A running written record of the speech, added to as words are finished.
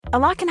A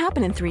lot can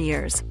happen in 3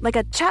 years, like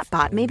a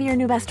chatbot may be your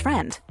new best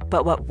friend.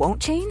 But what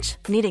won't change?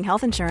 Needing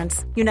health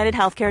insurance. United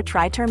Healthcare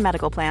Tri-Term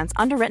Medical Plans,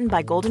 underwritten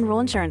by Golden Rule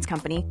Insurance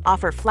Company,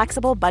 offer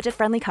flexible,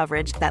 budget-friendly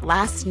coverage that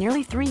lasts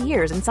nearly 3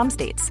 years in some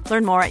states.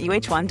 Learn more at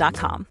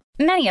uh1.com.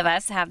 Many of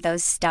us have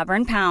those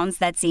stubborn pounds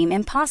that seem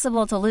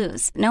impossible to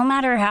lose, no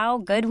matter how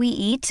good we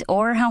eat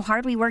or how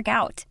hard we work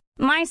out.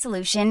 My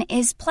solution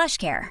is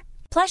PlushCare.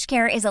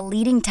 PlushCare is a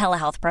leading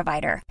telehealth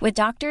provider with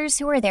doctors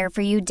who are there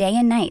for you day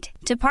and night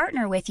to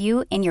partner with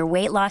you in your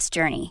weight loss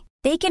journey.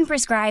 They can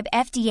prescribe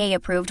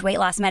FDA-approved weight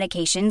loss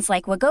medications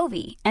like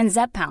Wegovy and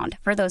Zepbound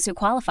for those who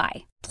qualify.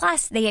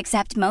 Plus, they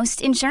accept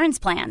most insurance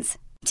plans.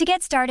 To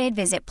get started,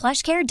 visit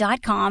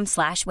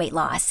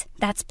plushcare.com/weightloss.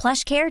 That's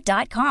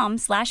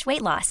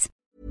plushcare.com/weightloss.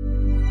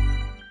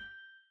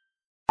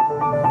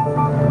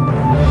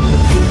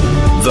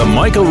 The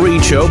Michael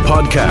Reade Show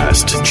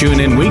podcast.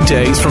 Tune in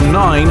weekdays from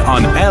 9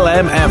 on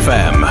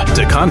LMFM.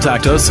 To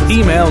contact us,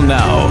 email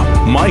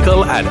now,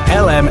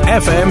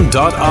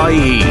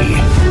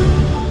 michael@lmfm.ie.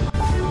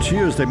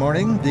 Tuesday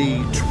morning,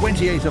 the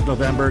 28th of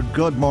November.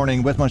 Good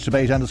morning, with much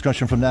debate and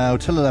discussion from now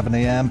till 11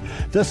 a.m.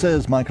 This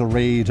is Michael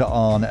Reade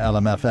on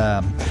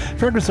LMFM.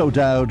 Fergus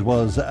O'Dowd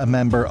was a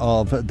member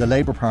of the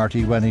Labour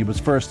Party when he was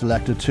first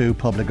elected to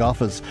public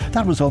office.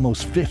 That was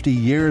almost 50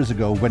 years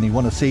ago when he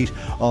won a seat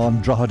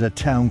on Drogheda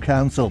Town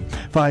Council.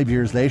 5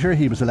 years later,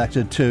 he was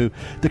elected to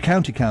the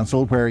County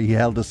Council, where he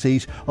held a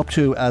seat up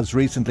to as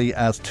recently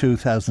as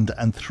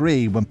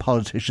 2003, when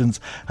politicians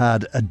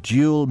had a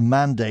dual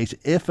mandate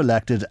if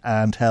elected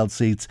and held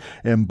seats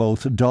in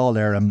both Dáil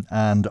Éireann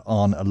and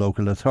on a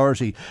local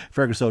authority.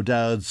 Fergus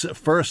O'Dowd's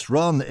first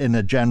run in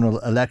a general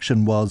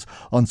election was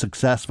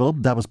unsuccessful.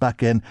 That was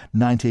back in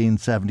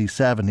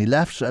 1977. He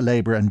left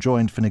Labour and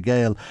joined Fine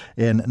Gael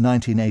in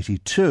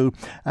 1982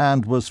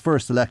 and was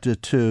first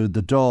elected to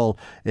the Dáil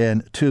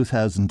in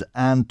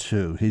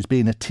 2002. He's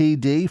been a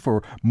TD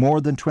for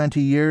more than 20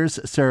 years,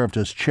 served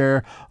as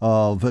chair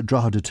of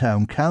Drogheda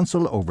Town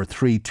Council over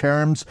 3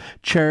 terms,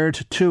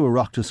 chaired 2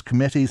 Oireachtas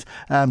committees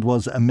and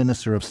was a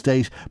Minister of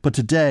State. But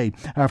today,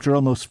 after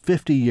almost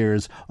 50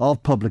 years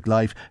of public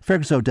life,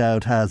 Fergus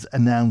O'Dowd has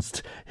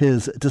announced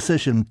his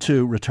decision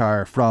to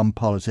retire from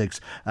politics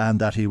and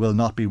that he will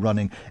not be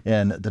running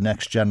in the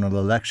next general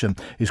election.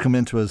 He's come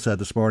into us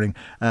this morning,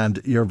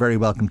 and you're very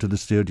welcome to the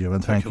studio,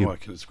 and thank you.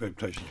 Michael. It's a great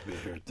pleasure to be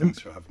here. Thanks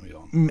for having me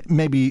on.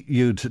 Maybe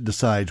you'd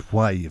decide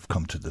why you've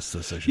come to this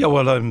decision. Yeah,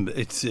 well, I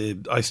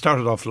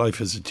started off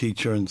life as a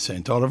teacher in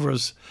St.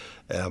 Oliver's.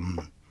 It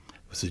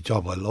was a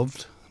job I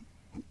loved.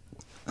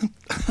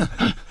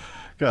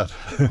 God.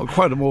 I'm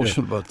quite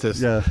emotional about this.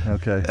 Yeah,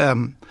 okay.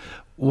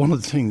 One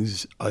of the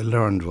things I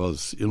learned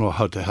was,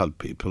 how to help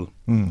people.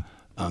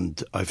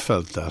 And I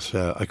felt that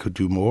I could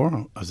do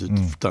more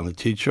than a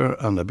teacher,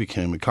 and I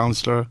became a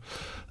counsellor.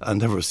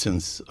 And ever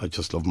since, I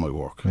just love my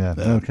work. Yeah,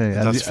 okay.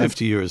 That's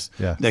 50 years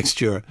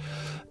next year.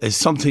 It's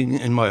something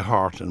in my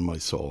heart and my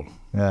soul.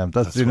 Yeah,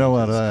 that's you know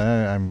what?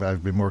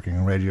 I've been working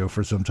on radio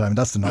for some time.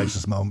 That's the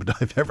nicest moment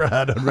I've ever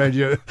had on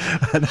radio,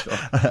 and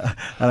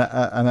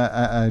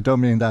I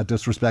don't mean that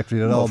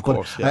disrespectfully at all. Of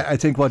course, but I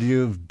think what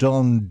you've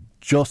done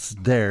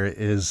just there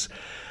is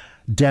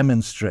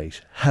demonstrate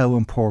how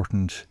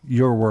important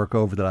your work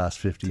over the last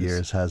 50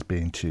 years has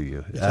been to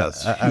you.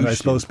 And I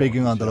suppose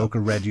speaking on the local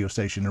radio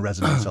station in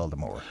residence all the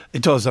more.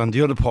 It does, and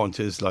the other point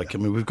is,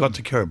 we've got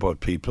to care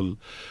about people.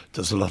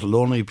 There's a lot of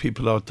lonely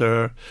people out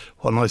there.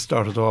 When I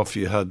started off,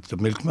 you had the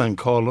milkman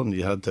calling,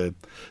 you had the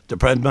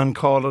breadman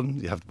calling,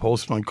 you have the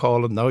postman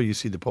calling. Now you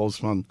see the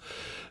postman.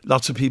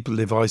 Lots of people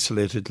live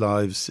isolated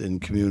lives in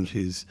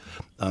communities,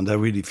 and I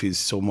really feel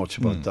so much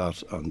about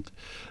that. And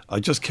I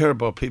just care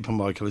about people,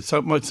 Michael. It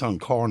might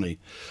sound corny,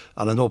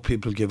 and I know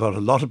people give out a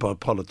lot about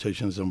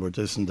politicians and we're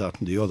this and that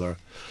and the other,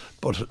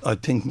 but I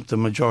think the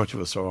majority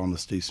of us are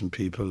honest, decent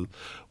people.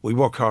 We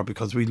work hard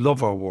because we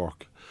love our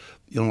work.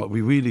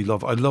 We really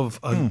love.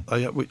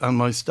 And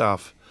my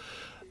staff,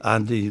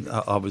 Andy,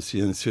 obviously,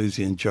 and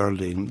Susie and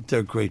Geraldine,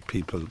 they're great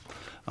people.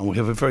 And we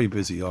have a very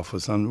busy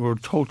office, and we're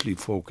totally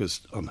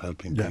focused on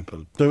helping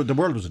people. The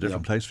world was a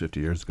different place 50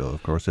 years ago,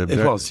 of course. It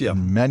was, yeah.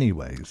 In many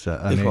ways.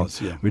 It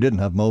was, yeah. We didn't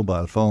have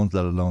mobile phones,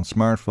 let alone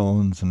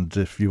smartphones, and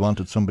if you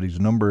wanted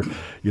somebody's number,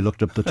 you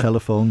looked up the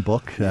telephone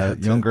book.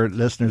 Younger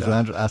listeners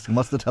would ask them,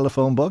 what's the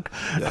telephone book?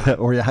 Yeah.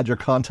 Or you had your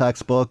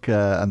contacts book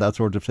and that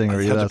sort of thing.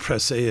 Or you had to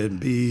press A and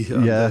B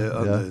on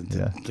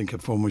the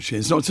phone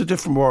machines. No, it's a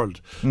different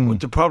world. But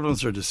the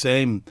problems are the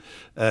same.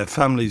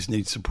 Families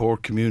need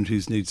support,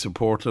 communities need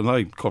support, and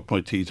I cut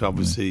my teeth,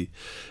 obviously,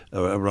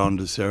 around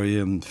this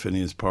area in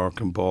Phineas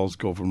Park and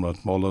Ballsgrove and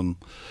Rathmullen,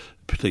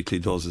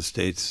 particularly those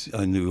estates.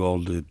 I knew all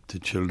the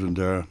children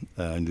there.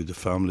 I knew the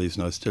families,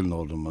 and I still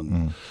know them.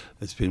 And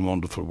it's been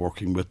wonderful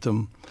working with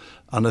them.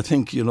 And I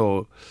think,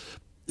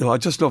 I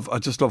just love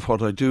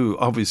what I do.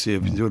 Obviously,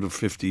 I've been doing it for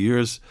 50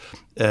 years,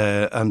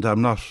 and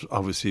I'm not,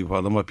 obviously,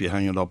 while I might be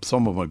hanging up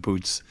some of my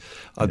boots,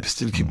 I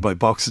still keep my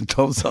boxing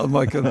gloves on,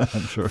 Michael,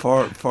 sure.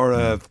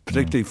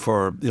 particularly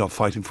for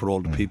fighting for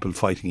older people,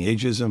 fighting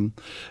ageism,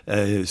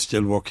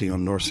 still working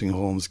on nursing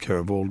homes, care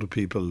of older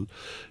people,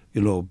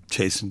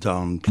 chasing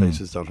down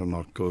places that are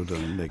not good.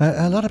 And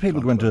a lot of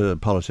people go into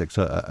politics,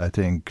 I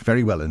think,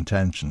 very well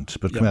intentioned,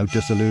 but come out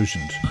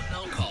disillusioned.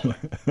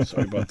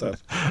 Sorry about that.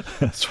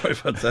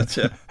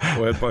 Yeah,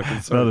 go ahead,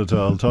 Michael. Sorry. Not at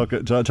all.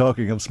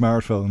 Talking of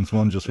smartphones,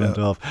 one just went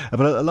off.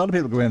 But a lot of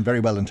people go in very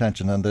well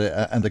intentioned, and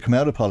they come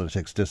out of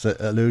politics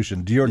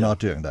disillusioned. You're not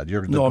doing that.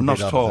 No,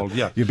 not at all.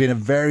 Yeah, you've been a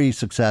very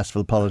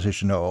successful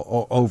politician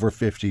over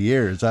 50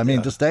 years. I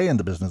mean, to stay in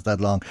the business that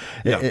long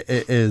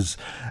is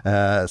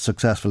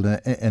successful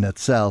in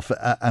itself,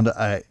 and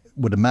I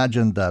would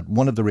imagine that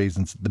one of the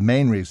reasons, the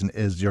main reason,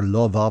 is your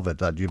love of it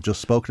that you've just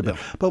spoken about.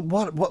 But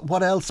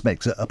what else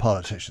makes a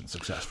politician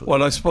successful?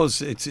 Well, I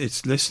suppose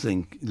it's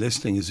listening.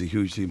 Listening is a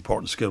hugely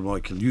important skill,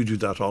 Michael. You do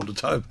that all the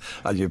time,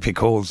 and you pick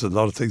holes in a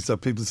lot of things that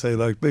people say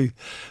like me.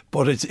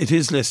 But it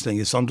is listening.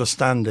 It's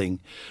understanding.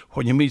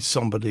 When you meet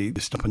somebody,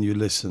 you stop and you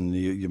listen.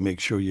 You make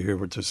sure you hear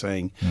what they're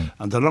saying.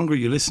 And the longer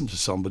you listen to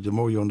somebody, the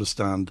more you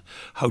understand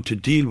how to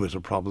deal with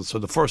a problem. So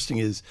the first thing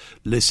is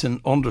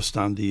listen,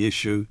 understand the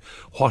issue.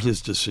 What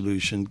is the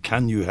solution?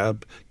 Can you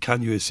help?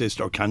 Can you assist?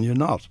 Or can you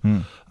not?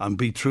 And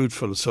be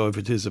truthful. So if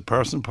it is a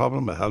person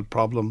problem, a health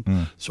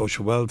problem,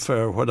 social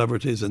welfare, whatever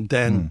it is, and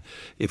then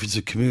if it's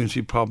a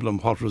community problem,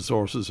 what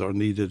resources are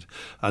needed?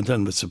 And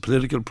then if it's a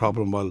political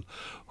problem, well,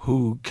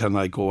 who can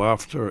I go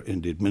after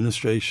in the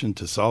administration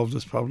to solve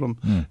this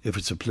problem? If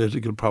it's a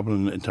political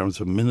problem in terms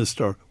of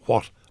minister,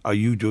 what are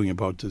you doing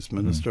about this,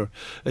 Minister?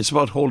 It's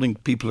about holding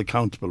people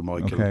accountable,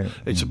 Michael. Okay.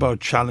 It's about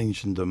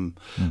challenging them,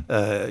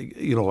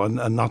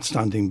 and not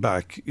standing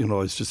back.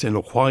 It's just saying,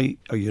 look, why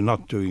are you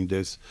not doing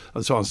this?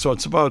 And so on. So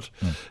it's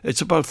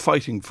about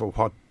fighting for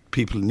what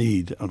people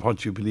need and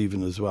what you believe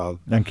in as well.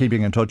 And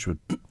keeping in touch with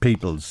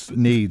people's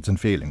needs and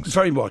feelings.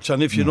 Very much.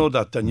 And if you know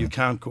that, then you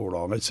can't go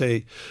wrong. I'd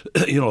say,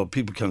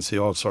 people can say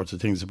all sorts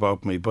of things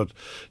about me, but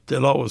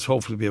they'll always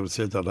hopefully be able to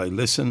say that I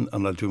listen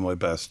and I'll do my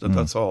best. And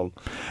that's all.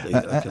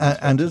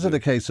 And is it a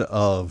case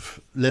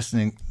of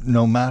listening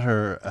no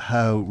matter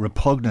how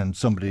repugnant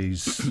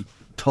somebody's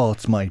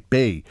thoughts might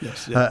be?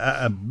 Yes,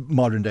 a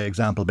modern day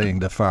example being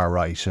the far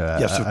right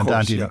and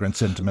anti-immigrant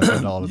sentiment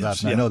and all of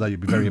that. And I know that you'd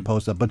be very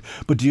opposed to that,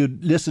 but do you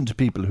listen to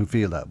people who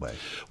feel that way?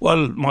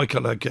 Well,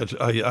 Michael, I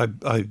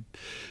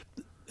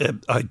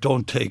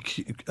don't take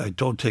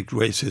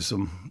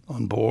racism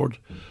on board.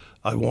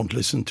 I won't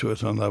listen to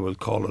it and I will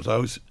call it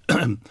out.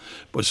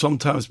 But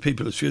sometimes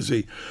people,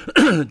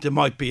 they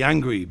might be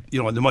angry,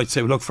 and they might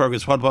say, look,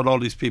 Fergus, what about all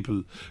these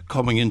people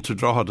coming into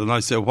Drogheda? And I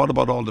say, what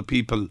about all the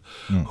people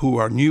who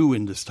are new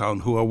in this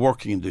town, who are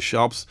working in the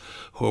shops,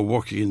 who are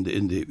working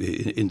in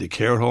the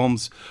care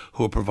homes,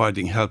 who are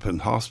providing help in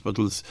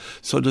hospitals?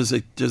 So there's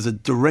a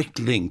direct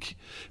link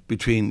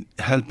between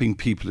helping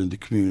people in the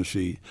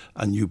community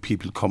and new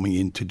people coming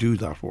in to do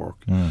that work.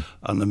 And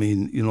I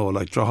mean,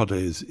 like Drogheda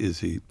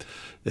is a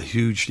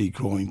hugely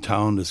growing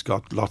town. It's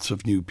got lots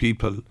of new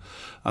people,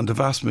 and the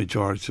vast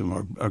majority of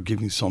them are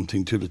giving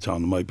something to the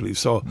town, in my belief.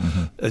 So,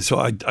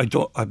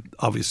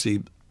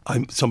 obviously,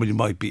 somebody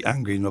might be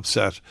angry and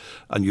upset,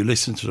 and you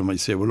listen to them and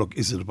say, well, look,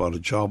 is it about a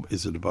job?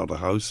 Is it about a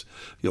house?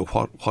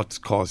 What's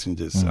causing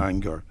this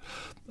anger?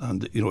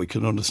 And, you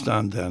can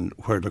understand then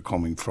where they're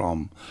coming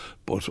from.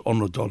 But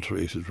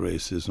unadulterated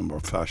racism or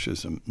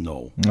fascism,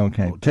 no.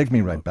 Okay, no, take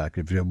me right back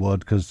if you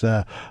would, because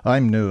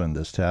I'm new in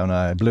this town.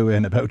 I blew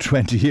in about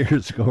 20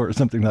 years ago or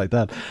something like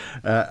that.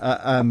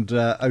 And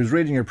I was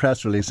reading your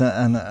press release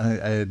and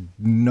I had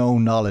no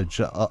knowledge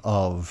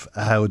of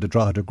how the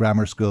Drogheda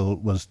Grammar School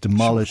was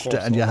demolished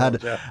and you had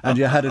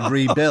it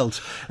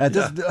rebuilt. When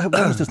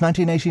was this,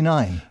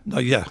 1989? No,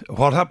 yeah.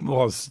 What happened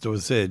was there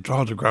was a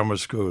Drogheda Grammar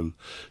School.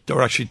 There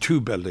were actually two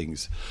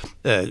buildings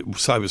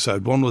side by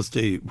side. One was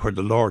where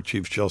the Lord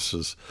Chief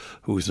Justice,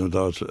 who was no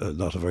doubt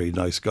not a very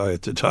nice guy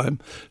at the time,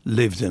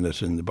 lived in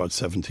it in about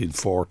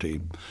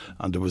 1740,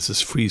 and there was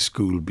this free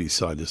school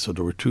beside it. So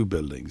there were two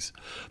buildings.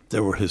 They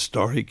were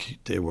historic,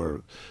 they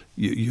were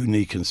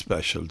unique and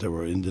special. They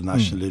were in the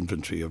National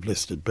Inventory of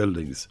listed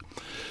buildings.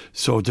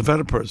 So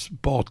developers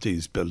bought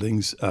these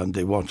buildings and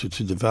they wanted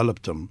to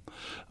develop them.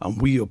 And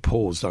I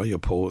opposed,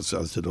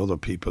 as did other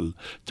people,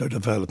 their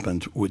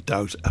development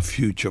without a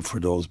future for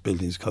those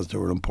buildings because they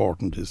were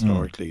important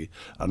historically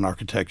and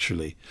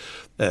architecturally.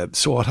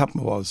 So what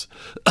happened was,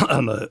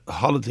 on a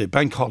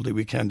bank holiday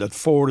weekend at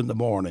 4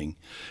 a.m,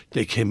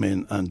 they came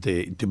in and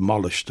they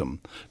demolished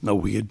them. Now,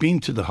 we had been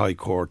to the High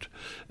Court.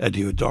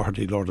 Eddie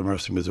O'Doherty, Lord of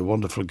Mercy, was a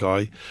wonderful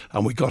guy,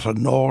 and we got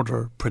an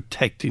order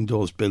protecting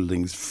those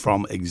buildings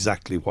from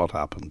exactly what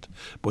happened.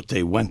 But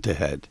they went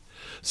ahead.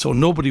 So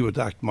nobody would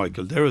act,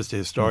 Michael. There was the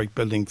historic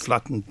building,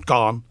 flattened,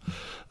 gone.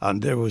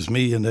 And there was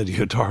me and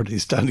Eddie O'Doherty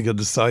standing at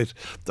the site.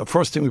 The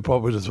first thing we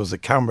brought with us was a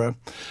camera,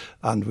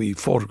 and we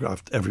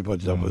photographed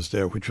everybody that was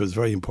there, which was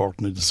very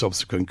important in the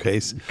subsequent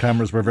case.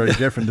 Cameras were very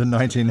different in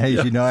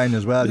 1989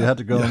 as well. You had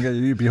to go and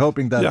you'd be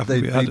hoping that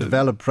they'd be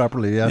developed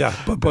properly.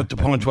 But the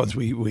point was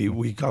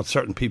we got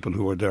certain people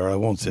who were there. I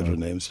won't say their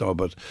names now,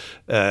 but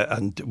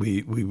and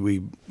we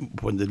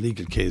when the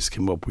legal case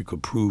came up, we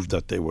could prove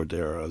that they were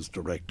there as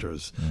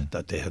directors,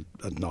 that they had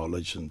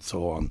knowledge and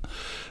so on.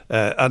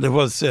 And it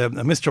was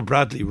Mr.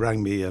 Bradley he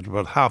rang me at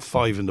about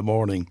 5:30 in the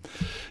morning.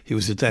 He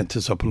was a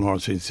dentist up in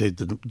Lawrence. He said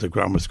the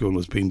grammar school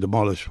was being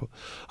demolished.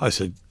 I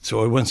said,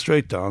 so I went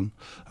straight down.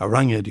 I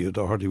rang Eddie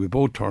O'Doherty. We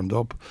both turned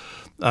up.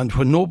 And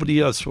when nobody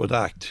else would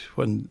act,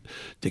 when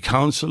the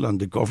council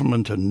and the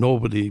government and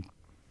nobody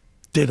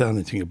did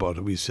anything about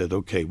it, we said,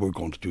 OK, we're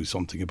going to do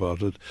something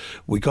about it.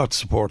 We got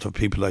support of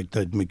people like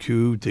Ned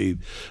McHugh, the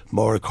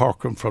Maura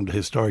Corcoran from the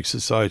Historic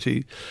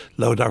Society,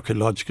 Loud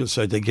Archaeological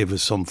Society. They gave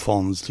us some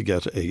funds to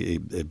get a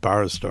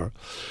barrister.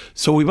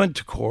 So we went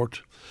to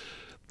court.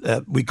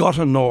 We got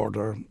an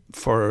order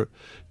for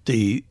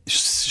the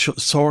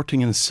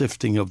sorting and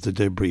sifting of the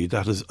debris.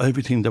 That is,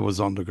 everything that was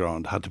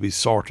underground had to be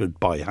sorted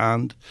by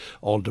hand.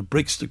 All the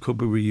bricks that could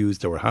be reused,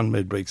 they were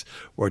handmade bricks,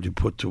 were to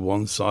put to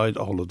one side.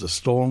 All of the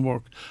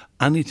stonework,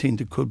 anything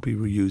that could be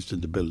reused in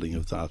the building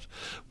of that,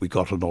 we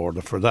got an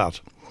order for that.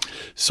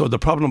 So the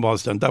problem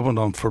was then, that went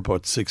on for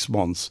about 6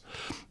 months.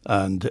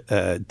 And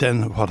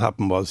then what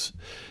happened was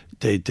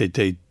they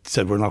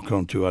said, we're not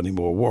going to do any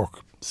more work.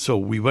 So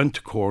we went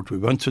to court, we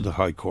went to the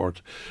High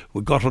Court,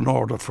 we got an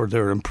order for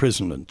their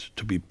imprisonment,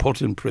 to be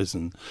put in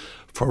prison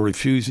for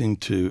refusing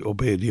to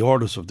obey the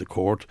orders of the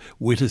court,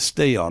 with a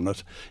stay on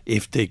it.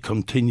 If they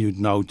continued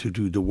now to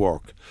do the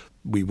work,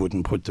 we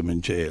wouldn't put them in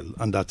jail,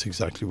 and that's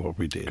exactly what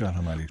we did. God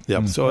almighty.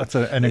 Yeah, so that's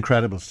an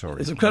incredible story.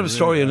 It's an incredible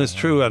story, and it's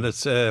true, and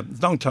it's a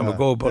long time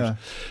ago, but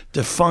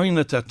the fine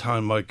at that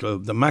time, Michael,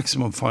 the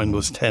maximum fine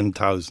was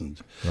 10,000.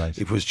 Right.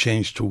 It was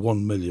changed to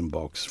 $1 million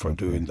for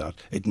doing that.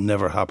 It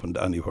never happened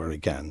anywhere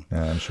again.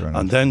 Yeah, I'm sure.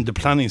 And then the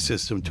planning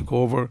system took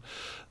over.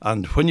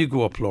 And when you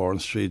go up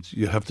Lawrence Street,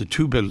 you have the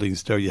two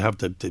buildings there. You have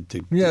the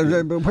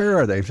but where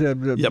are they?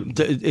 They're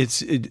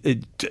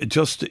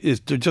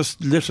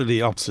just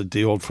literally opposite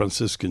the old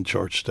Franciscan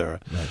church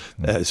there.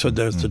 Right. So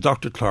there's the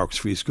Dr. Clark's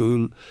Free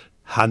School,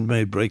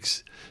 handmade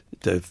bricks.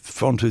 The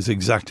front is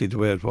exactly the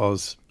way it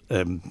was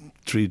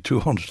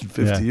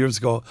 250 years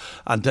ago,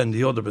 and then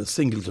the other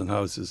Singleton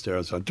houses there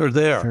as well. They're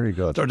there. Very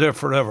good. They're there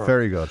forever.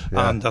 Very good.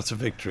 Yeah. And that's a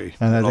victory.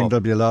 And I think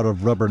there'll be a lot of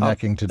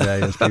rubbernecking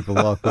today as people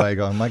walk by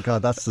going, my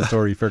God, that's the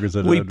story figures it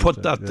out. We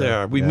put that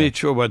there. We made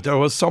sure there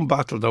was some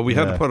battle though. We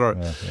had to put our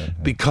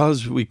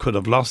because we could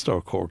have lost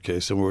our court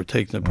case and we were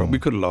taking it. We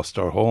could have lost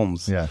our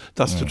homes. Yeah.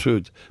 That's the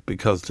truth,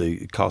 because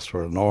the costs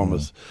were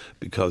enormous,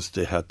 because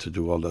they had to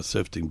do all that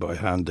sifting by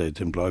hand.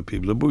 They'd employ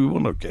people. But we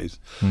won our case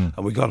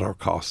and we got our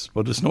costs.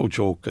 But it's no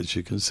joke, as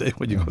you can say,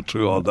 when you go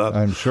through all that.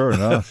 I'm sure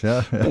not,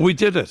 yeah. But we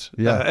did it.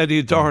 Eddie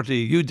O'Doherty,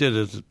 you did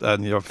it,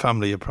 and your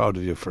family are proud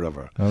of you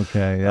forever.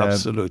 Okay, yeah.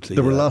 Absolutely.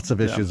 There were lots of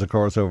issues, of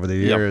course, over the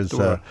years.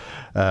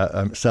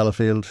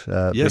 Sellafield,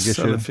 yes, big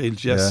issue.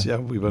 Sellafield, yes,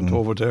 we went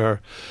over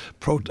there.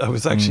 I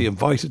was actually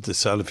invited to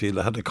Sellafield.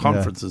 I had a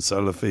conference in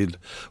Sellafield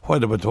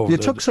while I went over there.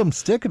 You took some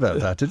stick about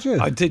that, did you?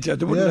 I did,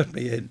 They wouldn't let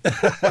me in.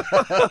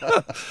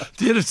 The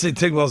interesting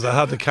thing was I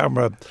had a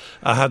camera.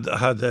 I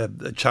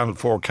had Channel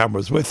 4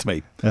 cameras with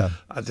me. Yeah.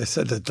 And they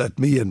said that let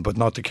me in, but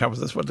not the cameras.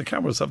 That's what the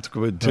cameras have to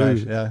go in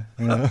too. Right,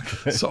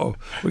 okay. So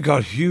we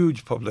got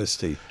huge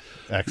publicity.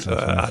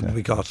 Excellent. And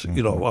we got,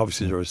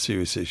 obviously there were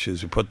serious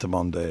issues. We put them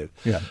on the,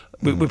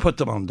 we put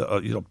them on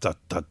the,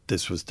 that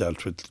this was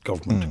dealt with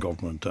government to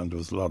government, and there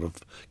was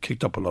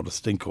kicked up a lot of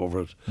stink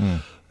over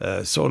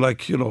it. So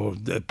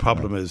the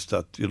problem is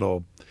that,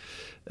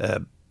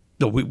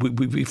 no,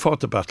 we fought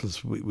the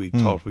battles we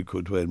thought we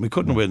could win. We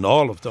couldn't win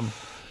all of them,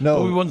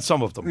 but we won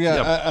some of them.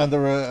 Yeah, and there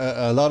were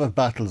a lot of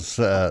battles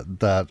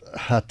that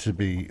had to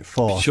be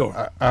fought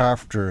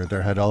after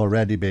there had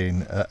already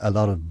been a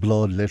lot of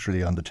blood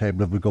literally on the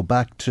table. If we go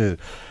back to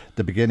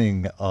the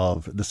beginning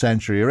of the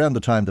century, around the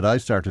time that I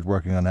started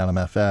working on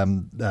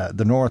LMFM,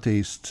 the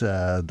Northeast,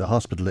 the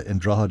hospital in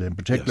Drogheda in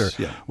particular,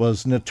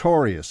 was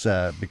notorious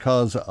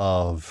because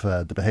of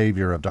the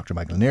behaviour of Dr.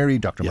 Michael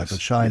Neary, Dr. Michael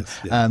Shine,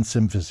 and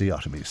some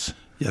physiotomies.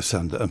 Yes,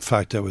 and in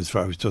fact, I was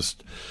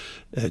just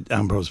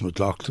Ambrose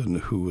McLaughlin,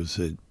 who was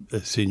a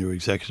senior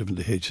executive in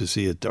the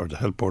HSE or the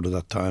Health Board at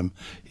that time.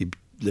 He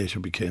later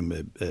became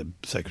a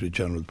Secretary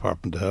General of the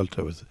Department of Health.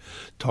 I was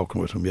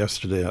talking with him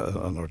yesterday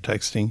on our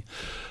texting,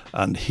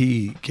 and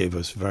he gave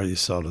us very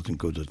solid and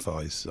good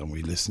advice, and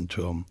we listened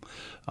to him.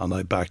 And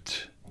I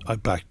backed the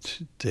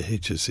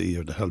HSE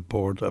or the Health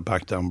Board. I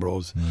backed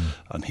Ambrose,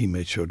 and he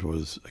made sure there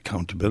was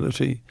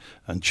accountability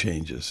and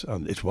changes.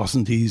 And it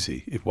wasn't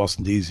easy. It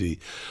wasn't easy.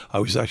 I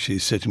was actually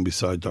sitting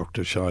beside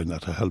Dr. Shine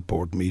at a Health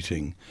Board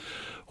meeting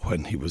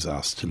when he was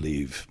asked to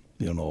leave,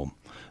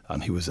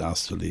 and he was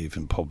asked to leave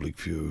in public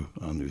view,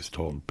 and he was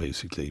told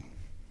basically,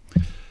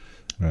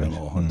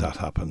 and that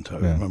happened. I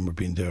remember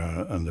being there,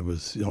 and there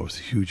was, it was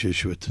a huge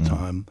issue at the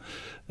time.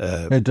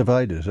 It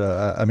divided.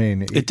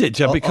 It did,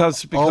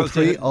 because all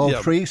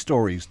three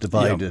stories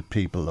divided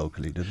people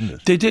locally, didn't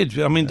it? They did.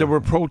 There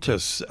were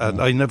protests, and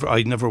I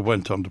never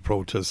went on the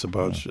protests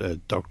about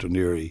Dr.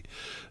 Neary.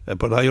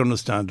 But I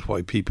understand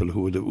why people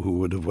who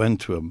would have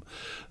went to him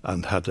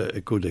and had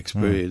a good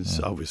experience,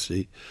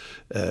 obviously,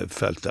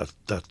 felt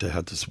that they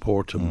had to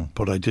support him.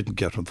 But I didn't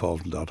get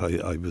involved in that.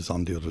 I was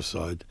on the other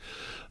side.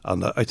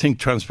 And I think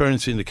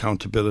transparency and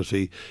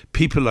accountability,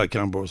 people like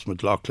Ambrose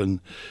McLaughlin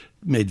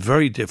made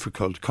very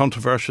difficult,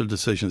 controversial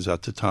decisions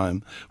at the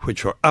time,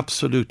 which were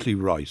absolutely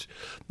right.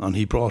 And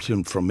he brought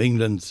in from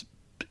England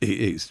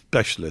a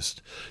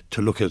specialist to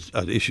look at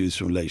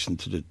issues in relation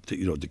to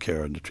the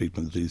care and the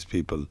treatment of these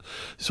people.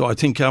 So I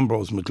think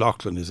Ambrose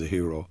McLaughlin is a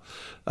hero,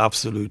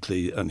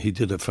 absolutely, and he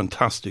did a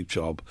fantastic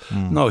job.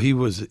 No, he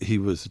was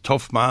a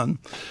tough man.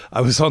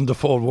 I was on the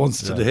phone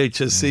once to the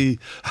HSC,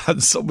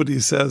 and somebody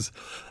says,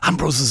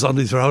 Ambrose is on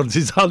his rounds.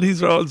 He's on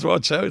his rounds.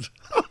 Watch out.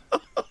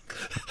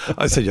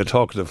 I said, you're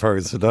talking to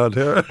Ferguson down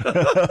here.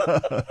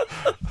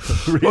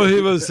 Well,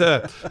 he was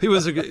he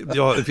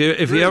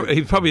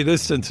probably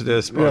listened to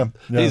this, but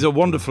he's a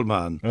wonderful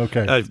man.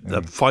 Okay,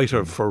 a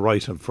fighter for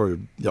right and for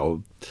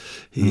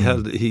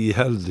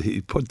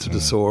he put to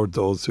the sword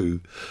those who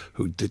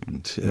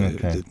didn't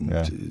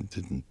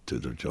do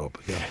their job.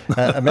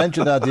 I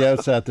mentioned at the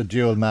outset the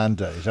dual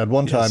mandate. At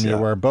one time you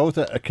were both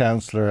a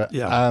councillor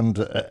and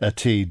a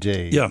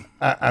TD. Yeah.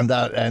 And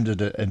that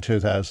ended in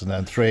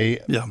 2003.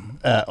 Yeah.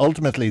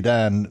 Ultimately,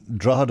 then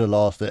Drogheda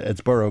lost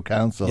its borough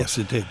council. Yes,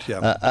 it did.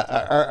 Yeah.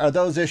 Are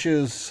those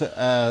issues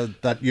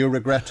that you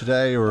regret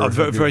today, or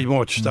very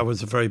much? That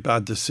was a very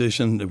bad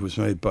decision. It was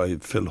made by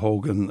Phil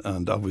Hogan,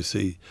 and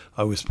obviously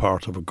I was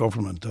part of a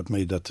government that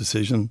made that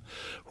decision.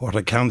 What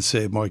I can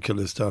say, Michael,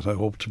 is that I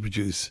hope to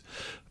produce,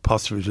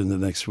 possibly in the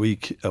next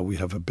week, we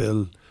have a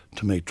bill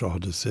to make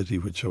Drogheda City,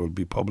 which I will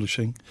be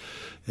publishing.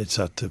 It's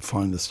at the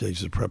final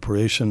stages of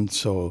preparation,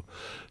 so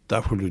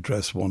that will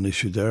address one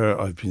issue there.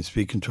 I've been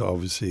speaking to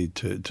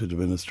the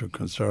minister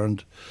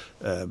concerned.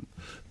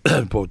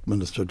 Both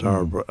Minister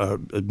Dara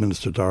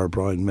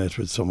Bryan met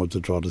with some of the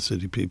Drogheda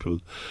City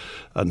people,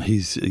 and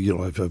he's,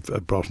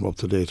 I've brought him up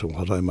to date on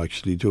what I'm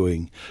actually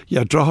doing.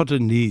 Yeah, Drogheda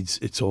needs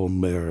its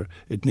own mayor.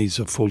 It needs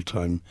a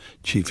full-time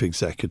chief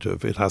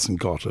executive. It hasn't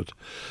got it,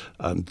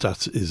 and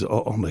that is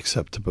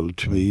unacceptable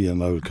to me,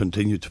 and I will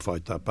continue to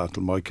fight that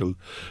battle, Michael.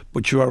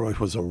 But you are right,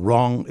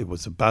 it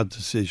was a bad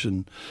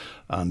decision,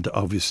 and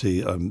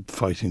obviously I'm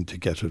fighting to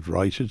get it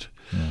righted.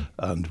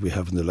 And we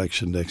have an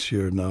election next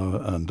year now,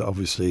 and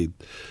obviously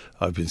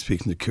I've been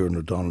speaking to Kieran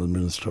O'Donnell,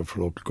 Minister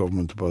for Local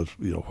Government, about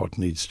what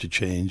needs to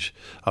change.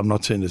 I'm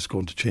not saying it's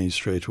going to change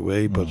straight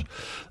away, but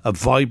a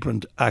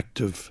vibrant,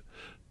 active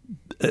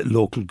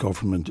local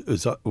government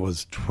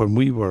was when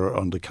we were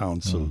on the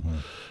council.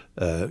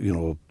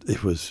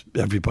 It was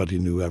everybody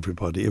knew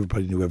everybody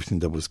knew everything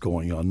that was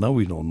going on. Now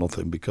we know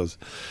nothing because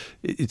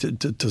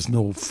there's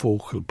no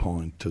focal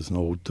point. There's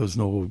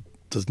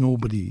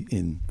nobody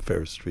in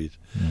Fair Street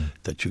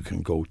that you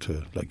can go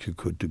to like you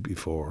could do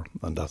before,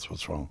 and that's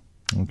what's wrong.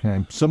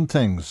 Okay, some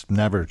things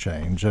never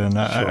change, and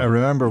I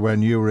remember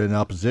when you were in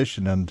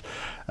opposition and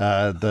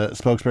the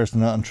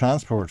spokesperson on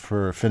transport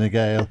for Fine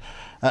Gael,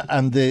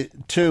 and the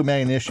two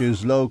main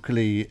issues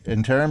locally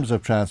in terms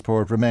of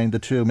transport remain the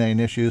two main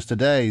issues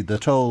today, the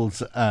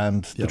tolls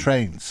and the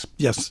trains.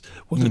 Yes,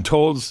 well the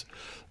tolls,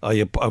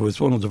 I was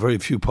one of the very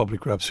few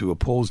public reps who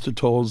opposed the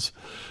tolls,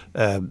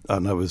 and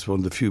I was one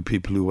of the few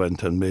people who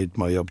went and made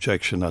my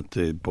objection at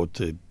both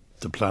the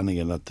planning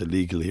and at the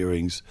legal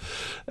hearings.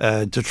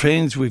 The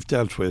trains we've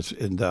dealt with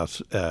in that,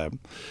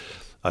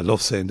 I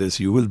love saying this,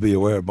 you will be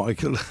aware,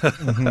 Michael.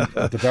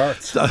 The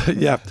darts.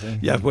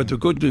 Yeah. But the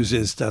good news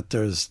is that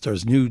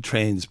there's new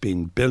trains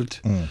being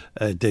built.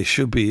 They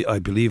should be, I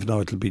believe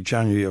now it'll be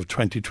January of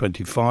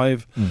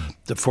 2025.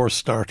 The first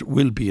start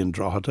will be in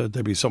Drogheda.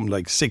 There'll be something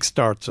like 6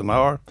 starts an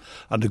hour.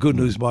 And the good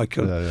news,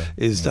 Michael,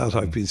 is that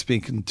I've been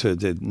speaking to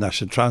the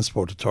National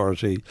Transport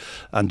Authority,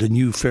 and the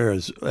new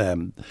fares,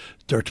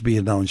 they're to be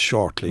announced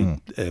shortly,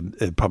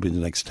 probably in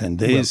the next 10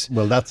 days.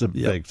 Well, that's a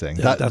big thing.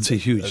 That's a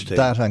huge thing.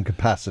 That and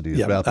capacity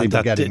as well.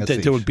 People getting a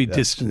seat. There will be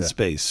distance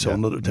space, so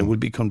there will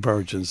be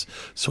convergence.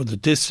 So the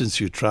distance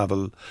you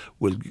travel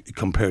will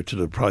compare to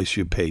the price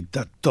you paid.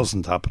 That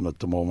doesn't happen at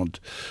the moment.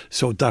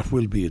 So that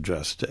will be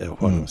addressed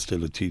while I'm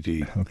still a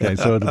TD. Okay,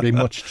 so it'll be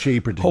much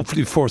cheaper.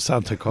 Hopefully before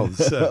Santa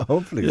comes.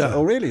 Hopefully. Yeah.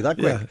 Oh, really? That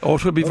quick? Yeah. Oh,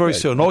 it will be very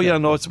soon. Oh, yeah,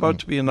 no, it's about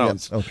to be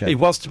announced. Okay. It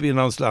was to be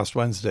announced last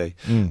Wednesday,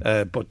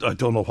 but I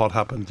don't know what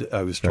happened.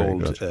 I was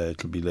told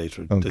it'll be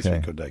later this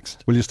week or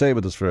next. Will you stay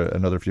with us for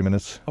another few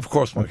minutes? Of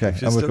course, Michael. Okay.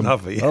 You still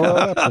have me. Oh,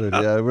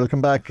 absolutely. We'll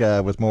come back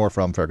with more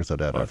from Fergus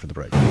O'Dowd after the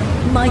break.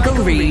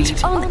 Michael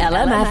Reade on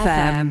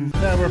LMFM.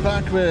 Now we're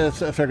back with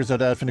Fergus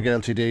O'Dowd, Fine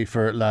Gael TD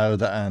for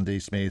Louth and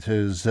Eastmeath,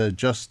 who's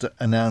just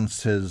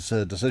announced his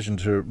decision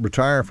to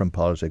retire from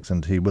politics,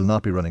 and he will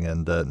not be running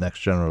in the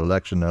next general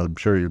election. I'm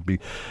sure you'll be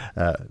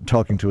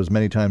talking to us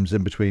many times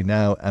in between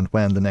now and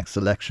when the next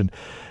election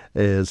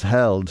is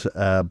held,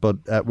 but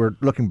we're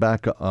looking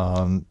back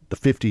on the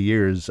 50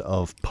 years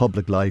of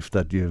public life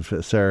that you've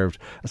served.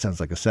 It sounds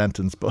like a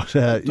sentence, but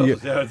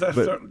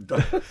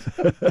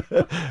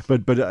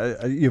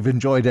you've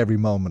enjoyed every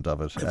moment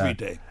of it. Every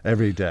day.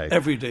 Every day.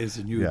 Every day is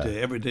a new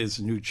day. Every day is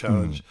a new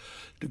challenge.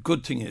 The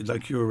good thing is,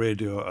 like your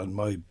radio and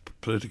my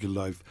political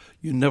life,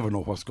 you never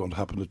know what's going to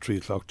happen at 3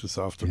 o'clock this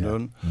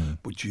afternoon,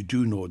 but you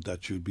do know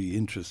that you'll be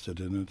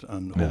interested in it,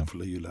 and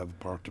hopefully you'll have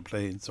a part to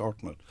play in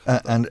sorting it.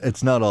 And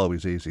it's not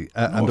always easy.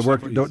 And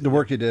the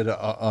work you did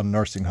on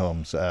nursing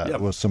homes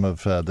was some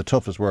of the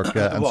toughest work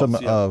and some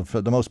of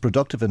the most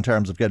productive in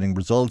terms of getting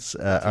results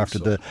after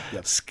the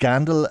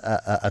scandal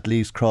at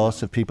Lees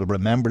Cross. If people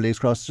remember Lees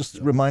Cross, just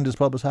remind us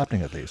what was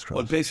happening at Lees Cross.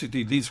 Well,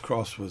 basically, Lees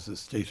Cross was a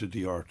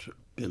state-of-the-art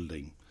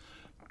building.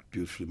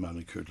 Beautifully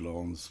manicured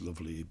lawns,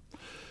 lovely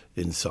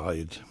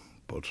inside,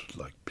 but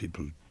like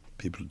people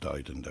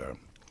died in there.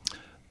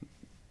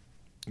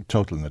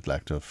 Total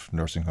neglect of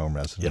nursing home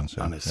residents.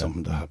 And it's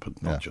something that happened,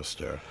 not just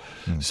there.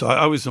 So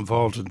I was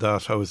involved in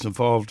that. I was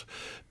involved,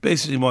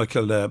 basically,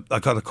 Michael, I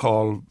got a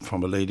call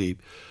from a lady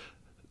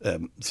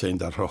saying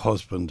that her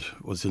husband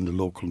was in the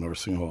local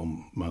nursing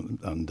home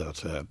and that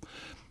the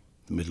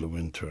middle of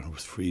winter and it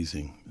was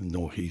freezing and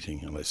no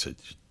heating. And I said,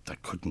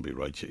 that couldn't be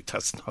right.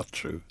 That's not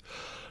true.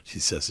 She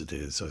says it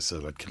is. I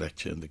said, I'd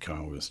collect you in the car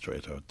and we went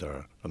straight out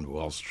there. And it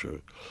was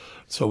true.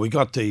 So we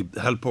got the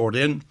help board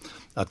in.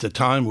 At the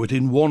time,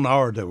 within 1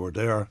 hour they were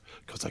there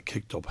because I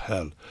kicked up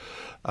hell.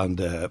 And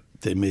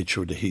they made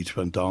sure the heat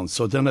went down.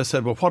 So then I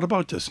said, well, what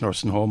about this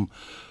nursing home?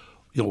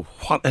 You know,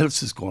 what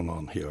else is going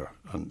on here?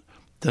 And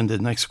then the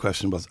next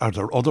question was, are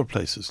there other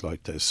places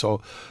like this?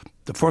 So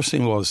the first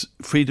thing was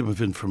freedom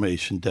of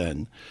information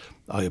then.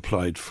 I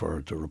applied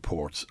for the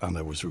reports and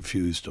I was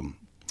refused them.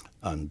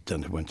 And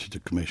then I went to the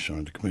Commissioner,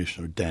 and the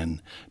Commissioner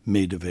then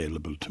made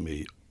available to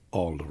me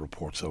all the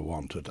reports I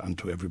wanted and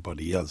to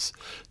everybody else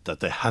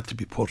that they had to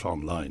be put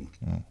online.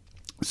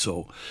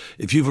 So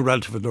if you have a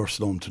relative in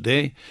nursing home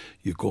today,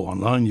 you go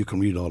online, you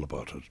can read all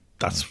about it.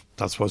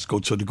 That's what's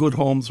good. So the good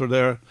homes are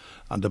there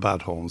and the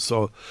bad homes.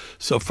 So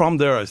from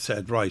there I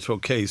said, right,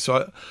 okay.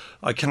 So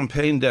I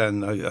campaigned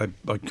then. I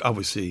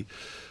obviously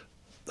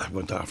I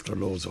went after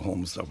loads of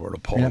homes that were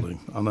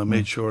appalling, and I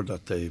made sure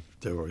that they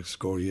were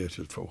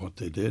excoriated for what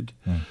they did,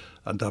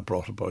 and that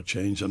brought about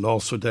change. And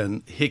also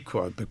then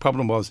HICWA, the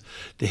problem was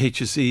the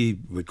HSE,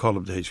 we call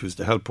them the HSE,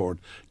 the Health Board,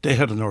 they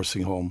had a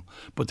nursing home,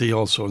 but they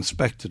also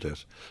inspected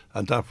it,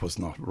 and that was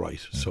not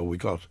right. So we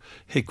got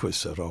HICWA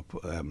set up,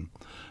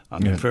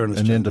 and in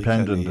fairness an to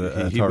independent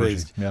Kenny, authority.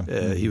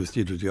 He was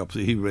dealing with the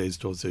opposite. He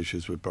raised those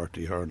issues with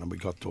Bertie Hearn, and we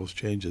got those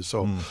changes.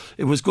 So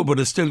it was good, but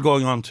it's still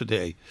going on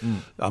today.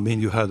 I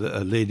mean, you had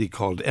a lady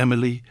called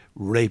Emily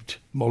raped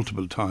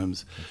multiple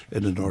times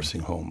in a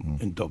nursing home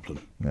in Dublin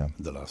in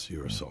the last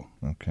year or so.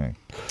 Okay.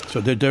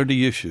 So they're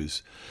the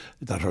issues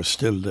that are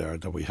still there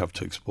that we have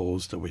to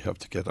expose, that we have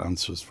to get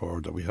answers for,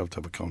 that we have to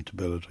have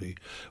accountability,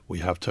 we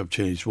have to have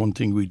change. One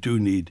thing we do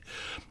need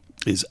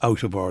is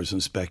out of hours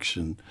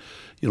inspection.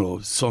 You know,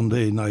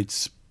 Sunday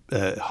nights,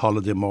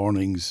 holiday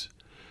mornings,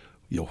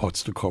 you know,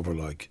 what's the cover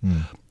like?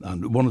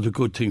 And one of the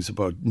good things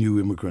about new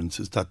immigrants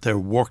is that they're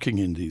working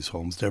in these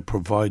homes. They're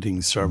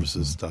providing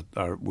services that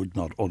would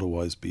not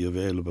otherwise be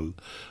available.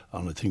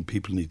 And I think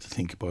people need to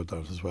think about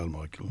that as well,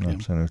 Michael.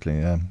 Absolutely,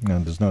 yeah.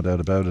 And there's no doubt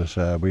about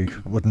it. We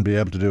wouldn't be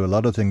able to do a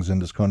lot of things in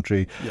this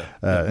country,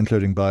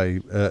 including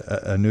buy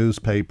a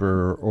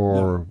newspaper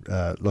or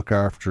look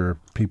after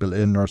people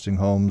in nursing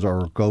homes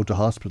or go to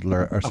hospital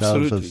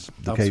ourselves, as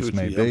the case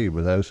may be,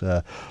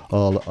 without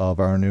all of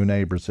our new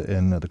neighbours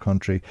in the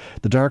country.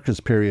 The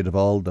darkest period of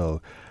all,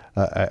 though,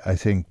 I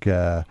think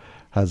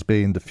has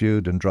been the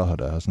feud in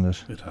Drogheda, hasn't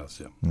it? It has,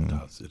 yeah.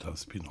 It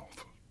has been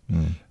awful.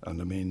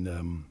 And I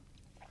mean,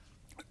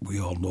 we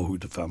all know who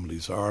the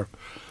families are,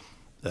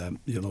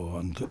 you know,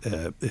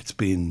 and it's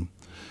been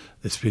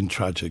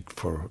tragic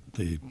for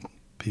the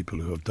people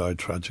who have died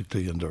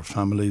tragically and their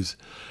families.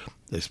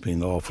 It's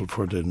been awful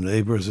for their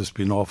neighbours. It's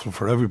been awful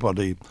for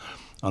everybody.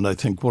 And I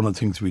think one of the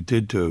things we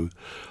did do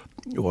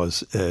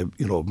was,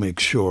 you know, make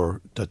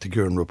sure that the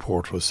Girn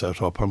report was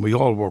set up. And we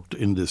all worked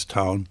in this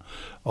town,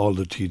 all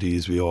the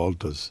TDs, we all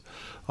does.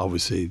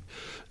 Obviously,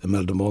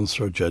 Imelda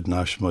Munster, Jed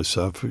Nash,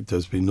 myself,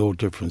 there's been no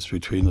difference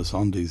between us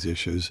on these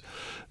issues.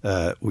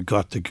 We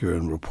got the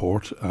Girn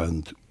report,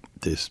 and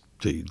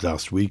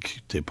last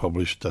week they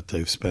published that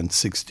they've spent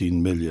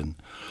 16 million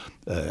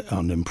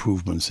on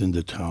improvements in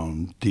the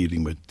town,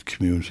 dealing with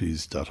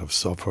communities that have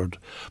suffered,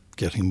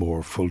 getting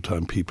more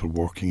full-time people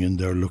working in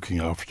there, looking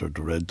after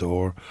the Red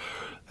Door.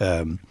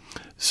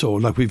 So,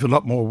 like, we've a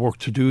lot more work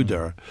to do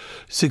there.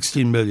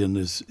 16 million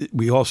is...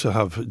 We also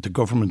have... The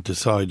government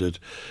decided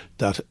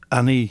that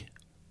any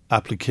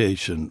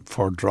application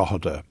for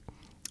Drogheda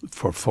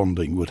for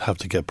funding would have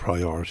to get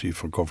priority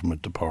for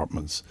government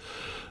departments.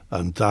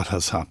 And that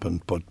has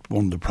happened. But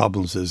one of the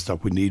problems is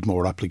that we need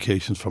more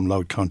applications from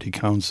Louth County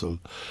Council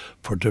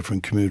for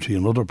different community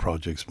and other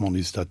projects.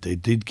 Monies that they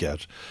did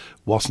get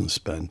wasn't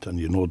spent, and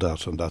you know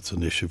that, and that's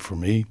an issue for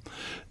me.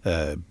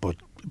 But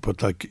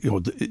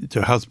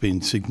there has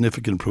been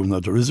significant improvement.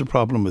 Now, there is a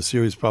problem, a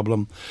serious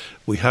problem.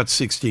 We had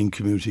 16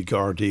 community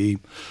Gardaí,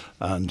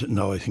 and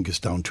now I think it's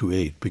down to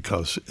 8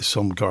 because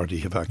some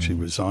Gardaí have actually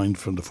resigned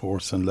from the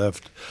force and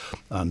left,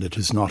 and it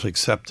is not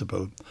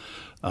acceptable.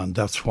 And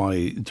that's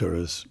why there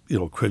is,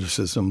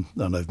 criticism,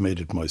 and I've made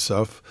it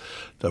myself,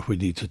 that we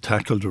need to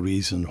tackle the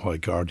reason why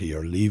Gardaí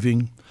are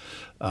leaving.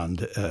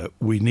 And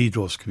we need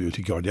those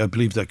community Gardaí. I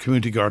believe that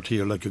community Gardaí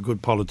are like a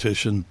good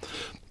politician.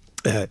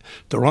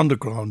 They're on the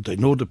ground, they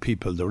know the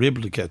people, they're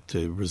able to get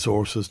the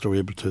resources, they're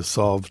able to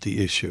solve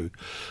the issue.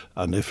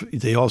 And if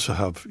they also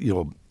have,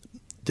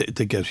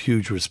 they get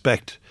huge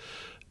respect.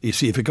 You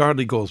see, if a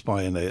Gardaí goes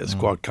by in a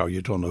squad car,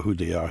 you don't know who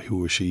they are,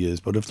 who or she is.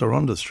 But if they're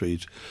on the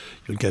street,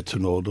 you'll get to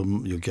know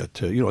them. You'll get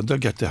to, they'll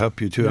get to help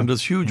you too. And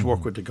there's huge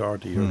work with the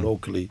Gardaí here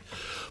locally.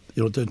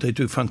 They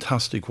do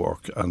fantastic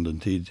work. And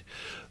indeed,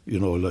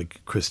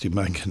 like Christy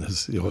Mangan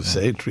is,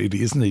 said,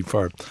 really, isn't he,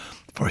 for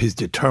his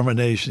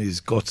determination,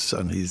 his guts,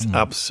 and his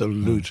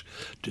absolute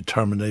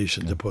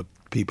determination to put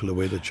people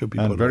away that should be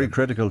put away. And very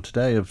critical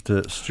today of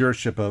the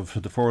stewardship of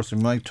the force.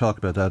 We might talk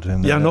about that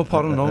in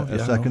a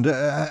second.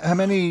 No. How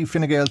many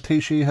Fine Gael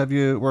Taoiseach have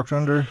you worked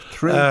under?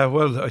 3?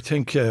 Well, I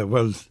think,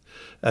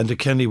 Andy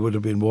Kenny would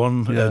have been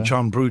one.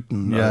 John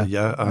Bruton, and do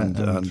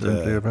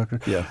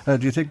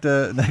you think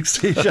the next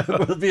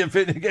Taoiseach will be a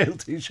Fine Gael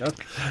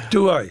Taoiseach?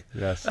 Do I?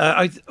 Yes.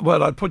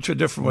 I'd put you a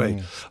different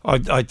way.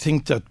 I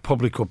think that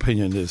public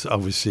opinion is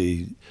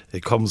obviously,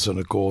 it comes and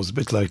it goes, a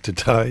bit like the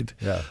tide.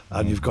 Yeah.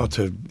 And you've got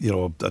to,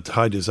 the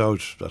tide is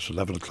out at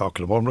 11 o'clock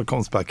in the morning, it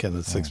comes back in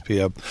at 6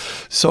 p.m.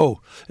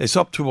 So it's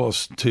up to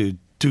us to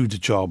do the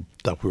job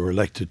that we were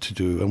elected to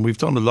do. And we've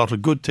done a lot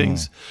of good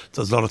things.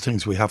 There's a lot of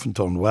things we haven't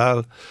done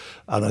well.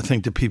 And I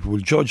think the people will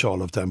judge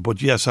all of them.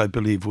 But yes, I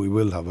believe we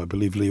will have. I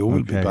believe Leo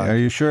will be back. Are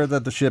you sure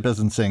that the ship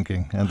isn't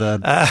sinking? And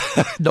that,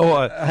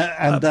 no.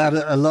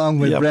 that along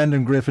with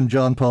Brendan Griffin,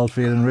 John Paul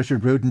Phelan,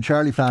 Richard Bruton,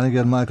 Charlie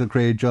Flanagan, Michael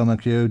Creed, Joe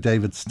McHugh,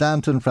 David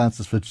Stanton,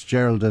 Francis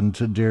Fitzgerald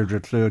and Deirdre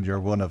Clune, you're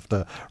one of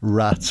the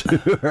rats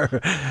who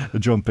are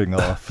jumping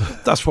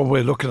off. That's one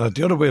way of looking at it.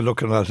 The other way of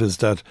looking at it is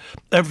that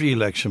every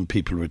election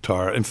people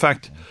retire. In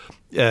fact,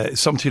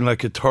 something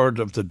like a third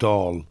of the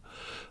Dáil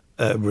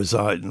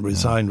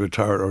resign,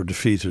 retire or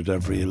defeated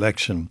every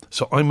election.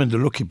 So I'm in the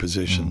lucky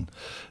position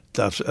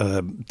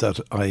that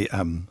I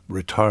am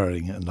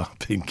retiring and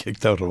not being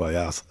kicked out of my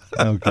ass.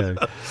 Okay.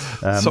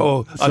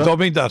 So I don't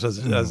mean that as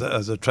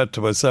a threat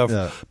to myself.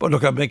 Yeah. But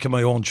look, I'm making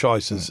my own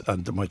choices,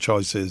 and my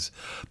choice is,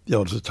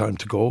 it's time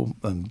to go,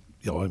 and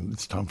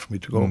it's time for me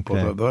to go.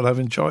 Okay. But I've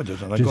enjoyed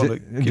it, and I've got to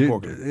keep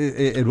working.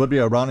 It would be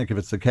ironic if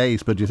it's the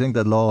case, but do you think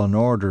that law and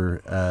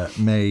order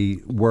may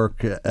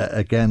work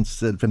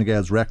against Fine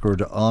Gael's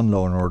record on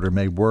law and order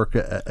may work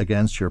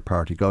against your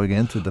party going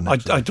into the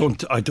next election?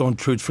 I don't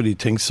truthfully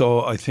think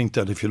so. I think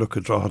that if you look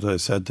at Drogheda, I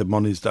said the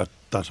monies that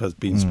has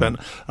been spent,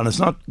 and it's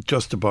not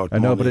just about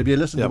money. I know, but if you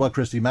listen to what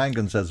Christy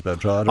Mangan says about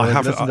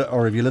Drogheda,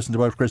 or if you listen to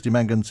what Christy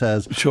Mangan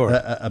says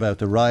about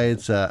the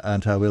riots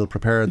and how ill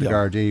prepared the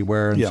Gardaí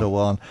were and so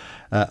on,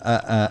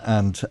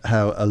 and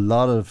how a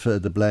lot of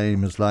the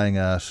blame is lying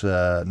at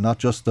not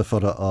just the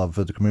foot of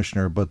the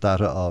Commissioner, but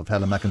that of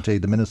Helen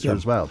McEntee, the Minister,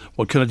 as well.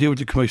 Well, can I deal with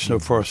the Commissioner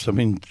first? I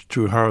mean,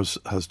 Drew Harris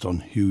has done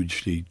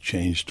hugely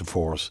changed the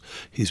force.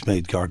 He's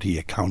made Gardaí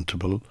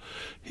accountable.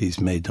 He's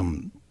made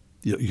them,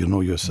 you know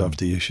yourself,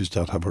 the issues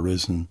that have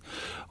arisen.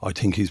 I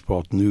think he's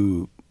brought a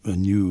new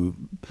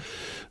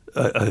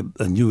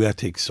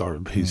ethics,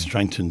 or he's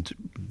strengthened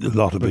a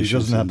lot of but issues. He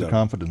doesn't have the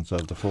confidence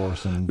of the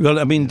force. And, well,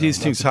 I mean, these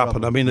things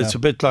happen. I mean, it's a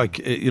bit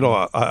like,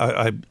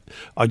 I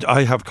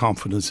have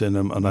confidence in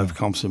him, and I have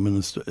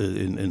confidence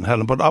in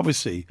Helen. But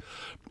obviously,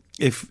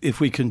 if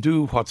we can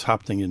do what's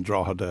happening in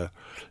Drogheda,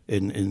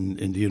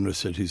 in the inner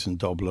cities in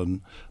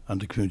Dublin, and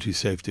the community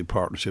safety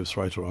partnerships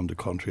right around the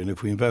country, and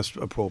if we invest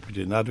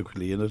appropriately and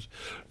adequately in it,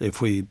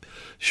 if we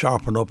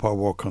sharpen up our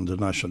work on the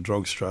national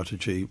drug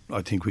strategy,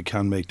 I think we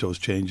can make those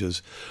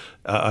changes.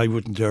 I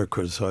wouldn't dare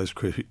criticise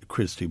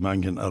Christy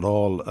Mangan at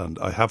all, and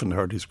I haven't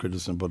heard his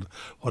criticism, but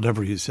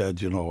whatever he said,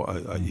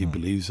 he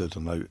believes it.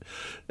 And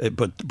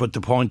but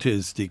the point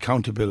is, the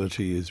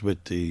accountability is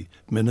with the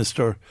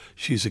Minister.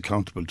 She's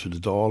accountable to the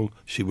Dáil.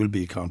 She will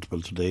be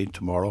accountable today,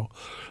 tomorrow,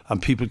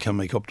 and people can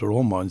make up their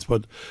own minds.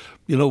 But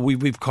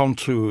we've come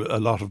through a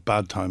lot of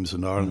bad times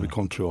in Ireland. We've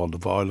come through all the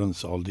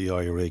violence, all the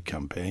IRA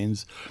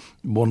campaigns.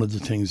 One of the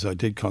things I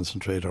did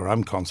concentrate, or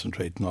I'm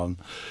concentrating on,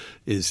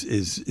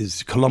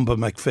 is Columba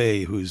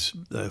McVeigh, who's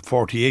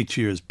 48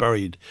 years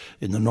buried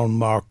in an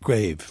unmarked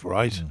grave,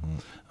 right? Mm-hmm.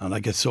 And I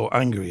get so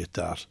angry at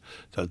that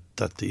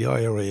the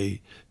IRA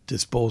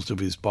disposed of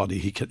his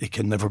body. It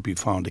can never be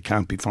found. It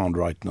can't be found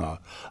right now.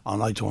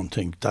 And I don't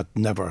think that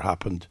never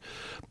happened.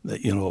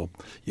 You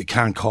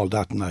can't call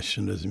that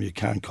nationalism. You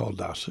can't call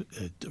that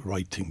the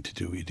right thing to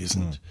do. It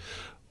isn't.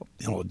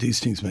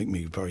 These things make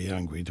me very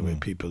angry, the way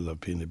people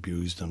have been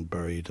abused and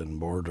buried and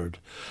murdered.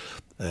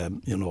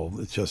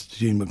 It's just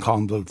Jean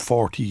McConville,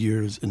 40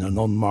 years in an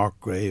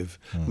unmarked grave.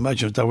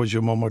 Imagine if that was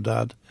your mum or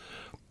dad.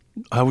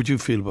 How would you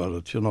feel about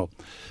it,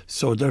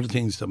 So there are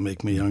things that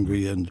make me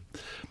angry, and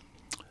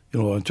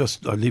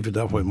I leave it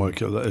that way,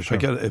 Michael.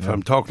 If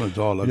I'm talking at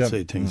all, I'd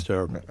say things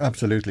there.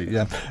 Absolutely,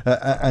 yeah.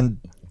 And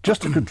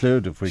just to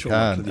conclude, if we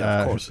can, Michael,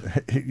 of course.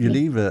 You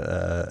leave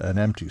an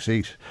empty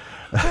seat.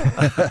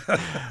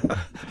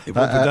 It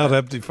won't be that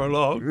empty for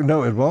long.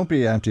 No, it won't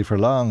be empty for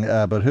long.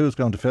 But who's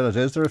going to fill it?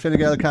 Is there a Fine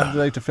Gael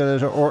candidate to fill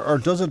it, or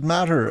does it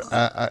matter?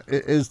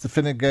 Is the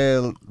Fine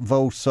Gael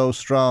vote so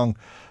strong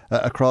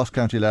across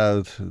County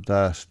Louth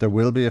that there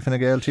will be a Fine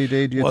Gael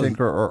TD? Do you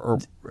think, or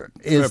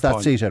is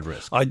that seat at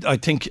risk? I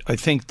think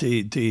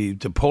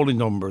the polling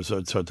numbers,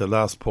 or the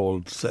last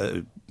poll.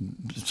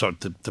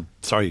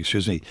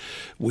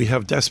 We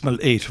have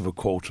 0.8 of a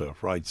quota,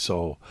 right?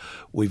 So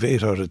we've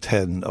 8 out of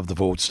 10 of the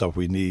votes that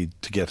we need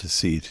to get a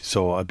seat.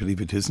 So I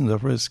believe it isn't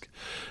at risk.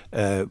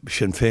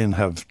 Sinn Féin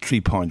have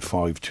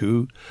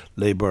 3.52,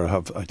 Labour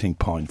have, I think,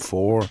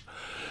 0.4.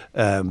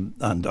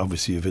 And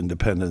obviously of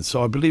independence.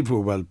 So I believe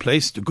we're well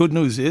placed. The good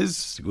news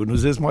is,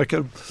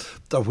 Michael,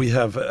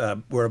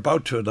 that we're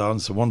about to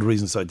announce, and one of the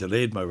reasons I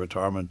delayed my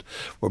retirement,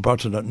 we're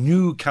about to announce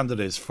new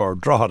candidates for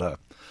Drogheda.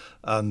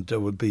 And there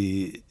will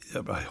be,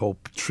 I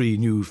hope, 3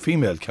 new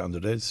female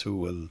candidates who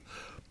will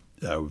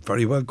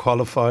very well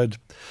qualified.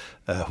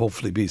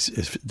 Hopefully be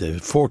the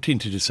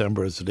 14th of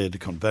December is the day of the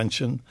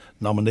convention.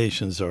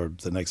 Nominations are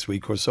the next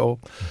week or so.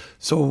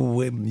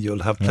 So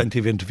you'll have plenty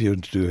of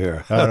interviewing to do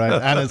here. All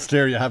right. And it's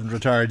clear you haven't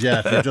retired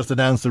yet. You've just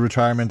announced the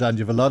retirement and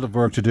you've a lot of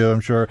work to do, I'm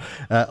sure,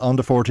 on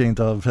the 14th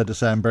of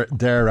December,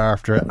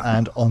 thereafter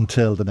and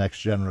until the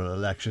next general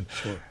election.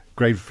 Sure.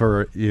 Great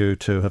for you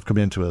to have come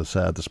into us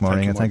this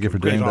morning, and thank you for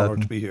doing that. Great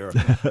honour to be here,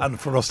 and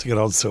for us to get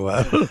on so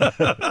well.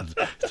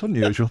 It's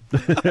unusual.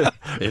 It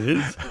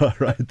is. All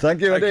right,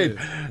 thank you indeed.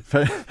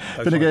 Fine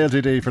Gael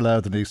TD for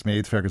Louth and East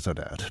Meath, Fergus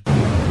O'Dowd.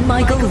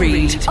 Michael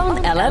Reade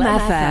on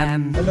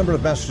LMFM. A number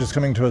of messages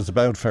coming to us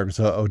about Fergus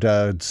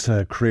O'Dowd's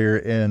career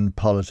in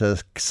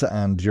politics,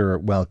 and you're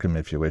welcome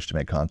if you wish to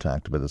make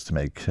contact with us to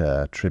make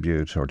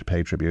tribute or to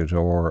pay tribute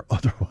or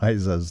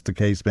otherwise, as the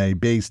case may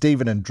be.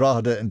 Stephen in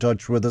Drogheda in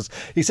touch with us.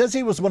 He says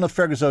he was one of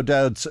Fergus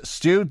O'Dowd's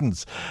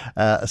students,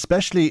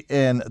 especially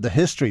in the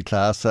history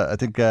class. I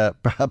think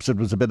perhaps it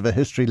was a bit of a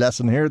history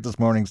lesson here this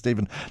morning,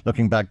 Stephen,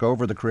 looking back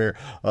over the career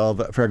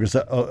of Fergus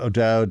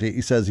O'Dowd.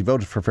 He says he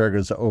voted for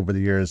Fergus over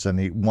the years and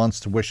he wants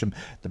to wish him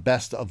the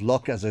best of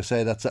luck. As I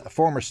say, that's a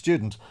former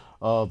student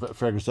of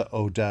Fergus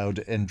O'Dowd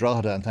in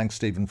Drogheda. And thanks,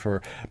 Stephen,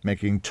 for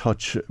making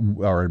contact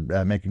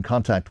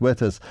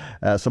with us.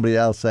 Somebody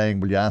else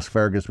saying, will you ask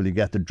Fergus, will you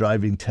get the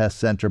driving test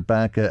centre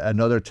back?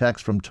 Another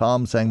text from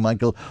Tom saying,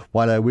 Michael,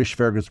 while I wish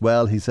Fergus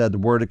well, he said the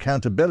word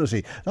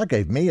accountability. That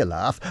gave me a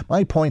laugh.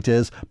 My point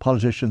is,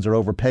 politicians are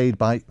overpaid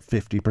by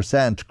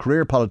 50%.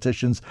 Career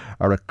politicians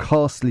are a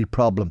costly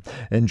problem.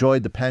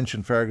 Enjoyed the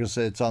pension, Fergus.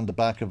 It's on the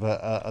back of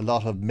a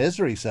lot of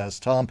misery, says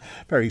Tom.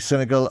 Very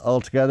cynical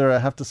altogether, I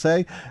have to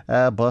say.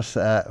 But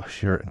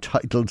you're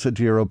entitled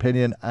to your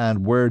opinion,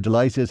 and we're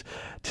delighted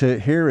to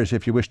hear it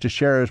if you wish to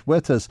share it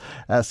with us.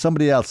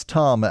 Somebody else,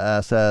 Tom,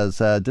 says,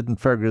 didn't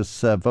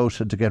Fergus vote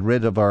to get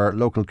rid of our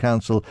local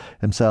council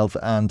himself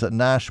and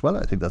Nash? Well,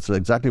 I think that's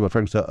exactly what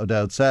Fergus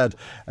O'Dowd said,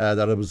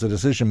 that it was a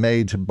decision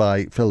made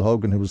by Phil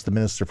Hogan, who was the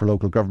Minister for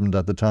Local Government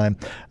at the time,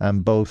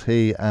 and both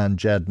he and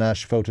Jed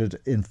Nash voted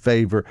in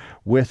favour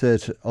with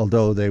it,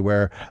 although they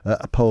were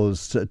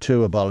opposed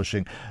to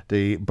abolishing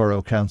the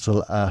Borough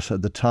Council at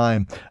the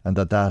time, and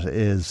that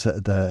is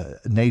the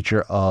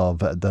nature of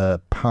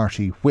the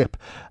party whip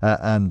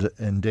and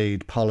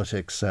indeed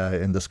politics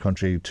in this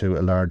country to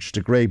a large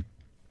degree.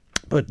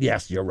 But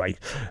yes, you're right,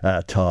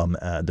 Tom.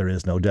 There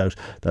is no doubt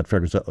that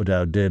Fergus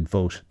O'Dowd did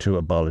vote to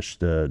abolish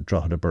the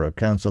Drogheda Borough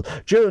Council.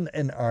 June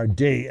in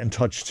RD in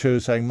touch too,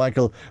 saying,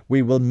 Michael,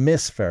 we will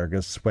miss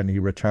Fergus when he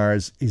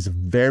retires. He's a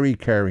very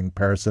caring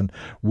person.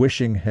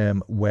 Wishing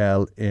him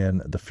well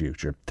in the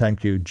future.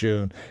 Thank you,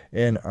 June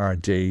in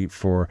RD,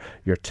 for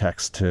your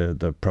text to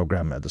the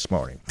programme this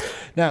morning.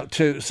 Now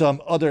to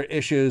some other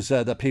issues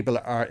that people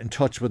are in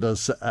touch with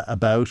us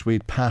about. We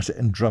had Pat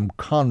in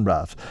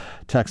Drumconrath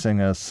texting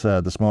us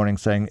this morning,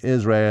 saying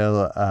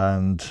Israel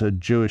and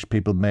Jewish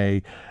people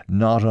may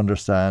not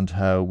understand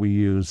how we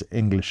use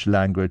English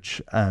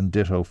language, and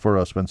ditto for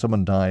us. When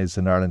someone dies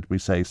in Ireland, we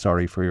say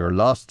sorry for your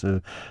loss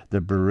to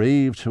the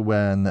bereaved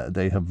when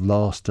they have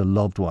lost a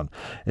loved one.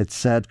 It's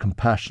said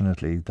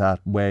compassionately that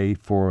way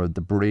for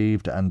the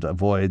bereaved and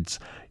avoids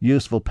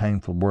useful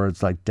painful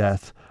words like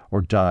death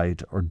or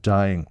died or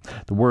dying.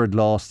 The word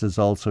lost is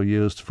also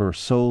used for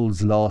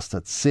souls lost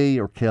at sea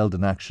or killed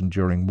in action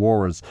during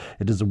wars.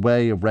 It is a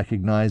way of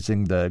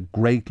recognising the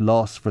great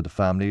loss for the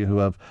family who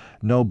have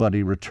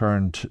nobody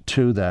returned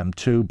to them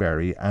to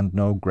bury and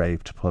no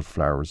grave to put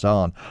flowers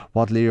on.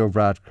 What Leo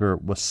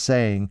Varadkar was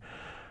saying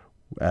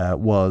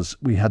was,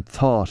 we had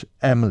thought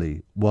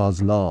Emily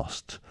was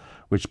lost,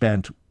 which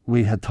meant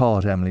we had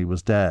thought Emily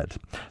was dead.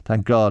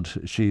 Thank God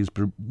she's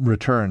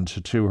returned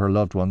to her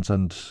loved ones,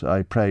 and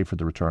I pray for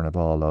the return of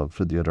all of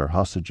the other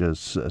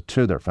hostages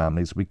to their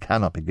families. We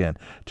cannot begin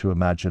to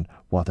imagine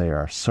what they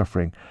are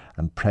suffering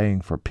and praying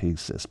for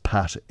peace, is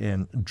Pat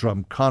in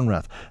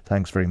Drumconrath.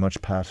 Thanks very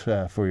much, Pat,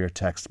 for your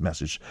text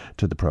message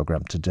to the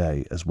programme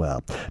today as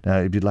well. Now,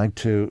 if you'd like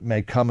to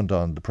make comment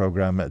on the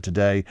programme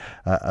today,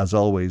 as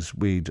always,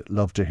 we'd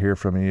love to hear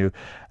from you.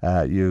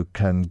 You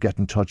can get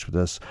in touch with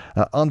us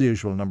on the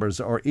usual numbers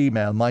or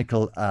email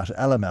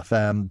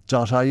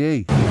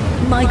michael@lmfm.ie.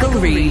 Michael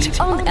Reade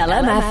on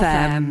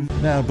LMFM.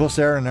 Now, Bus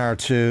Éireann are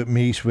to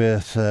meet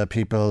with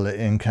people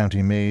in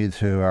County Meath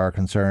who are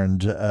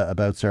concerned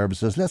about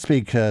services. Let's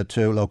speak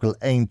to local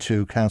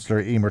Ain2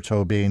 councillor Emer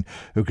Tobin,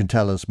 who can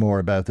tell us more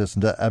about this.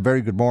 And a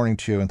very good morning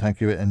to you, and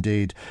thank you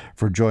indeed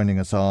for joining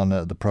us on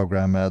the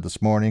programme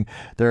this morning.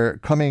 They're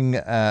coming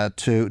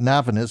to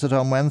Navan, is it,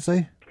 on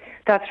Wednesday?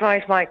 That's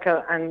right,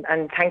 Michael,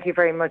 and thank you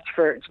very much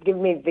for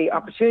giving me the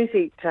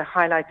opportunity to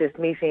highlight this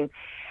meeting.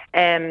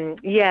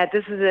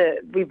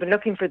 We've been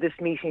looking for this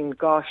meeting,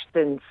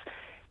 since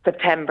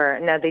September.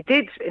 Now, they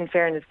did, in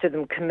fairness to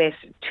them, commit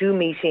to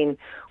meeting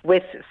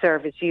with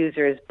service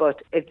users,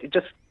 but it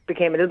just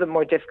became a little bit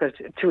more difficult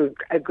to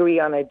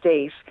agree on a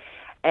date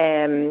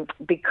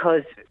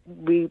because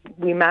we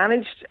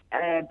managed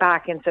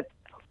back in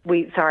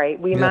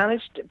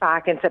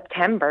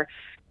September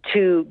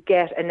to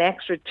get an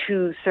extra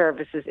 2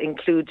 services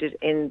included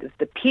in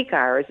the peak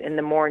hours in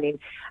the morning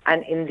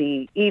and in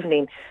the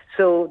evening.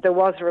 So there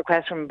was a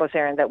request from Bus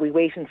Éireann that we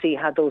wait and see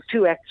how those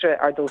 4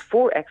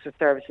 extra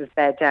services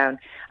bed down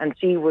and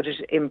see would it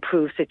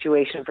improve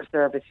situation for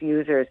service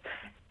users.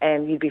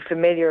 You'd be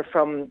familiar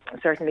from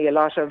certainly a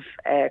lot of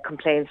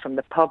complaints from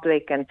the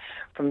public and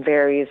from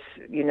various,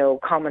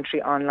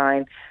 commentary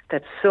online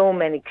that so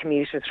many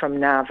commuters from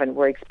Navan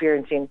were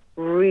experiencing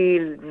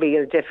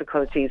real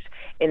difficulties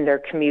in their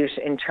commute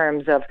in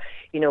terms of,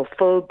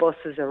 full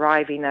buses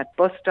arriving at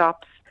bus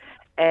stops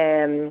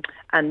and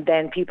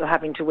then people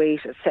having to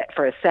wait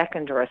for a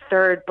second or a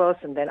third bus,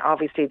 and then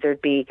obviously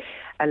there'd be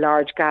a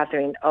large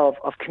gathering of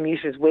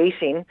commuters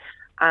waiting.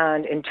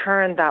 And in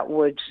turn, that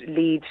would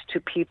lead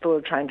to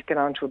people trying to get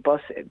onto a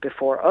bus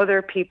before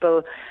other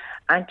people,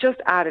 and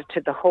just added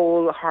to the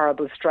whole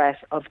horrible stress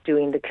of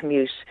doing the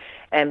commute.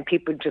 And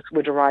people just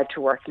would arrive to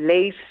work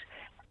late.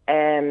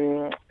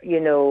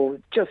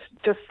 Just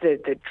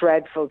the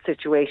dreadful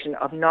situation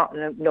of not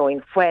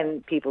knowing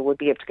when people would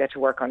be able to get to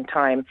work on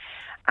time.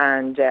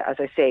 And as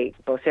I say,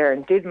 Bus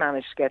Éireann did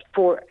manage to get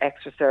 4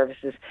 extra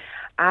services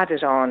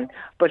added on,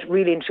 but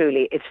really and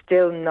truly it's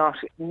still not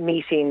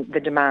meeting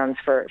the demands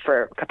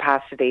for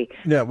capacity.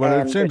 Yeah,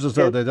 well, it seems as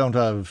though they don't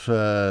have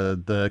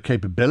the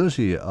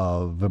capability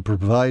of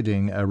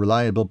providing a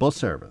reliable bus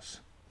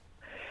service.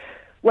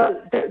 Well,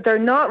 they're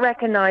not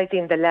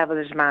recognising the level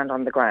of demand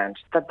on the ground.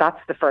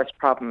 That's the first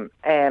problem.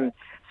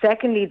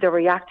 Secondly, they're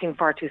reacting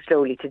far too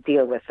slowly to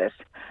deal with it.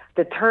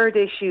 The third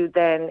issue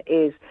then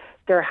is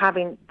they're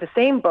having the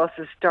same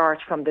buses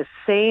start from the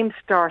same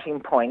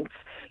starting points,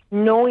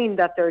 knowing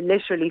that they're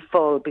literally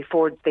full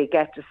before they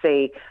get to,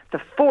 say,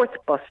 the 4th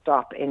bus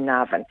stop in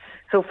Navan.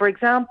 So, for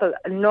example,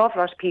 an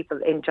awful lot of people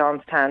in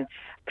Johnstown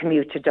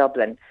commute to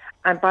Dublin,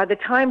 and by the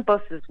time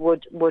buses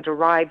would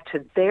arrive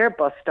to their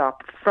bus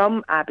stop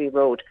from Abbey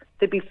Road,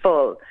 they'd be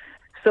full.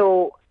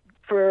 So,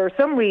 for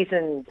some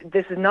reason,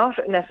 this is not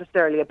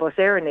necessarily a Bus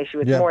Éireann issue,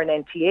 it's more an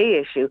NTA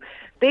issue.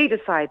 They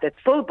decide that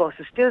full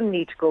buses still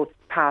need to go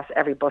past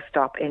every bus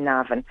stop in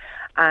Navan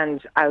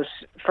and out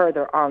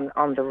further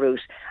on the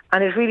route.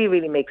 And it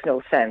really makes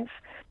no sense.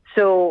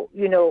 So,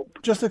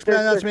 just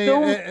explain that to me.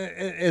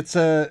 It's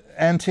a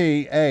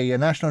NTA, a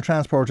National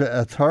Transport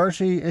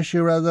Authority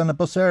issue rather than a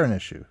Bus Éireann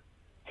issue.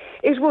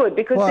 It would,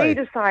 because Why?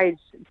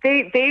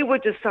 they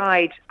would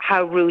decide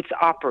how routes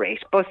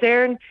operate. Bus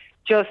Éireann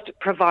just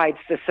provides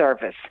the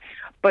service.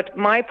 But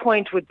my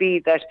point would be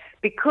that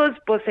because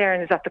Bus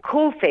Éireann is at the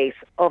coalface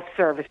of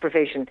service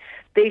provision,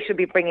 they should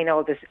be bringing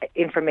all this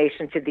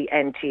information to the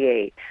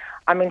NTA.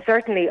 I mean,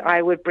 certainly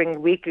I would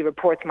bring weekly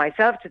reports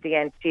myself to the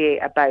NTA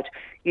about,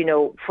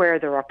 where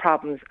there are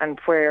problems and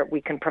where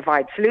we can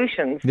provide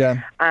solutions.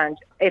 Yeah. And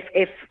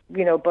if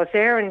Bus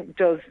Éireann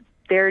does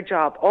their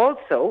job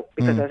also,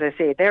 because as I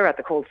say, they're at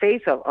the cold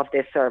face of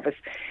this service,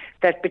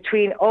 that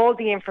between all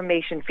the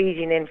information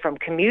feeding in from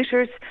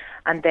commuters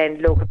and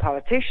then local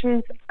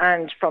politicians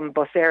and from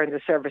Bus Éireann, the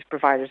service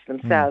providers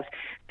themselves,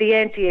 the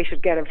NTA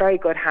should get a very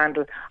good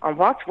handle on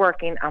what's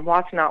working and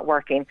what's not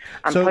working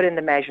and put in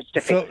the measures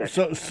to fix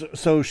it.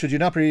 So should you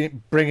not be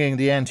bringing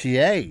the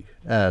NTA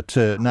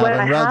to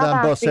Navan rather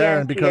than Bus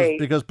Éireann?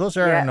 Because Bus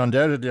Éireann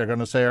undoubtedly are going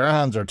to say our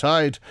hands are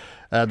tied.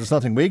 There's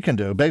nothing we can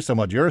do based on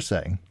what you're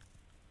saying.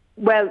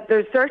 Well,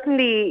 there's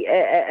certainly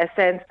a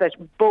sense that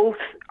both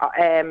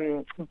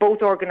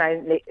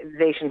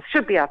organisations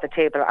should be at the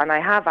table, and I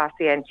have asked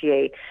the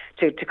NTA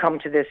to come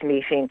to this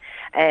meeting.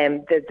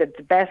 The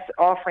best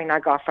offering I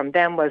got from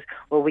them was,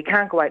 well, we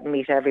can't go out and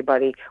meet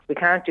everybody. We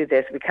can't do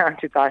this. We can't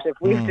do that. If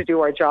we have to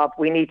do our job,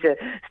 we need to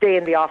stay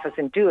in the office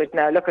and do it.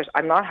 Now, look,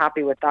 I'm not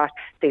happy with that.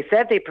 They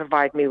said they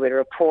provide me with a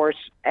report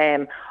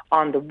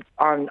on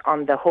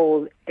the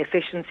whole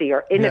efficiency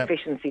or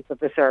inefficiencies of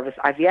the service.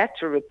 I've yet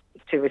to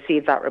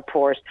receive that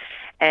report.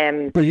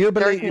 But your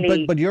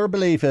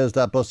belief is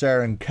that Bus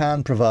Éireann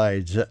can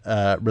provide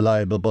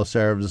reliable bus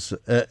service.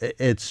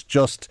 It's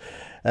just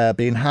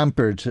being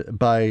hampered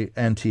by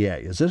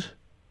NTA, is it?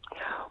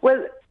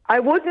 Well, I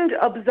wouldn't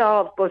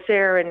absolve Bus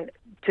Éireann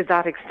to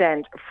that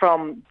extent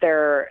from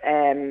their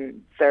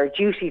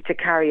duty to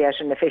carry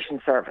out an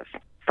efficient service.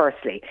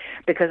 Firstly,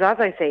 because as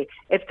I say,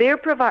 if they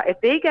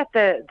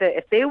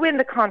win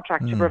the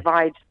contract to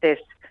provide this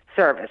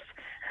service,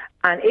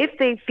 and if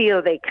they feel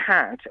they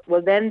can't,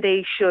 well, then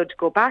they should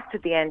go back to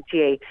the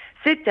NTA,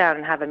 sit down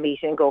and have a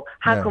meeting and go,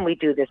 how can we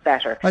do this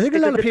better? I think a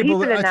lot of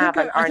people.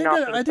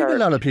 I think a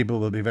lot of people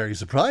will be very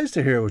surprised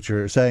to hear what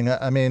you're saying.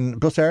 I mean,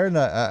 Bus Éireann,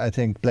 I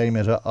think, blame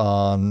it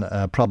on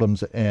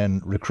problems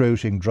in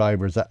recruiting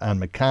drivers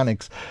and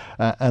mechanics,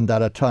 and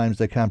that at times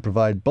they can't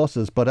provide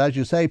buses. But as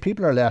you say,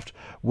 people are left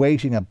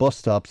waiting at bus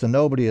stops, and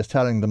nobody is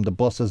telling them the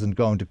bus isn't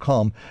going to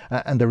come,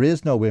 and there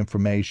is no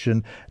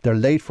information. They're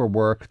late for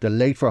work. They're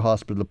late for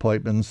hospital appointments.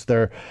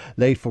 They're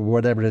late for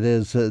whatever it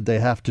is they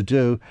have to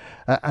do,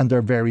 and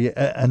they're very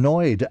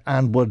annoyed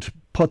and would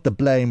put the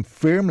blame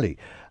firmly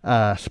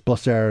at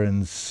Bus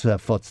Éireann's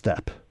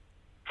footstep.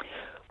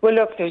 Well,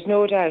 look, there's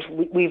no doubt.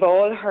 We've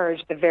all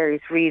heard the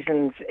various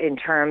reasons in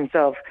terms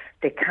of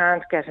they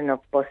can't get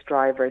enough bus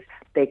drivers,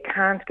 they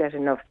can't get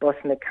enough bus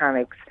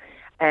mechanics.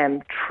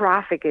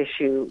 Traffic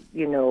issue,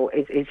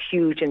 is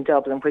huge in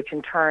Dublin, which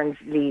in turn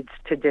leads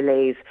to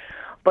delays.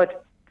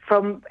 But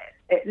from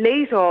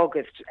late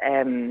August,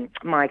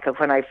 Michael,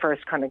 when I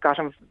first kind of got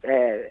him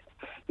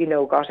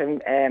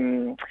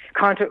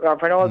contact, or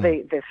when all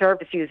the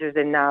service users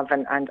in Nav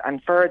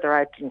and further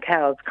out in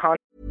Kells.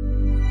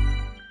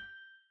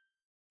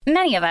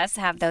 Many of us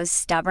have those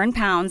stubborn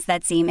pounds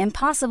that seem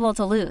impossible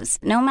to lose,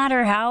 no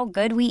matter how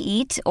good we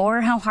eat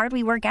or how hard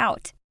we work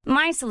out.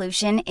 My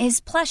solution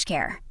is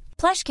PlushCare.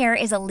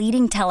 PlushCare is a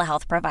leading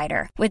telehealth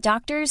provider with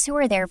doctors who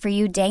are there for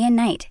you day and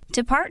night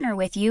to partner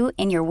with you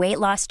in your weight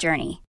loss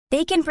journey.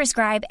 They can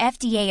prescribe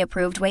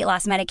FDA-approved weight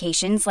loss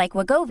medications like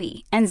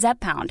Wegovy and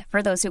Zepbound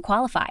for those who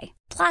qualify.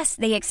 Plus,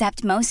 they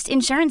accept most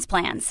insurance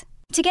plans.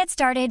 To get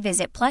started,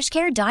 visit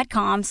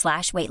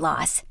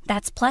plushcare.com/weightloss.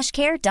 That's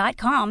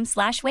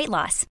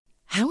plushcare.com/weightloss.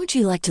 How would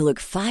you like to look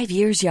 5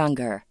 years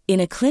younger? In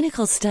a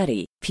clinical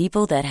study,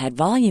 people that had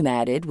volume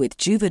added with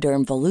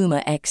Juvederm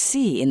Voluma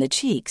XC in the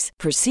cheeks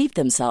perceived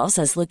themselves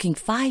as looking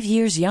 5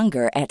 years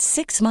younger at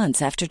 6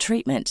 months after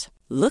treatment.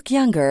 Look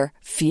younger,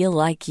 feel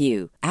like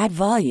you. Add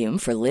volume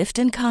for lift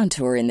and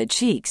contour in the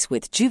cheeks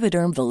with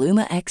Juvederm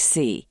Voluma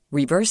XC.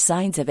 Reverse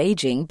signs of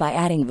aging by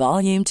adding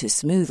volume to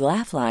smooth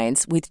laugh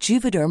lines with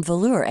Juvederm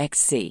Volure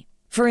XC.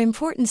 For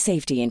important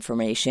safety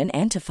information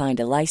and to find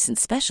a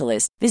licensed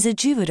specialist, visit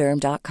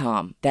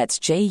Juvederm.com. That's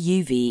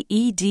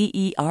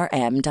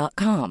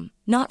JUVEDERM.com.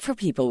 Not for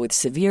people with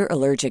severe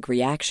allergic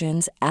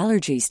reactions,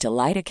 allergies to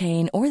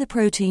lidocaine, or the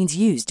proteins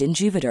used in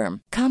Juvederm.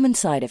 Common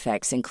side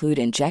effects include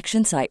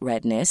injection site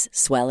redness,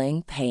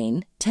 swelling,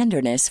 pain,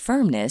 tenderness,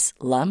 firmness,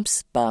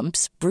 lumps,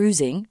 bumps,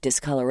 bruising,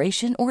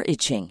 discoloration, or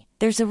itching.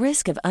 There's a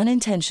risk of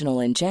unintentional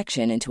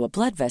injection into a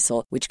blood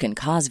vessel, which can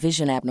cause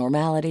vision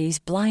abnormalities,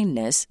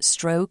 blindness,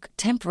 stroke,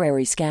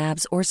 temporary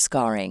scabs, or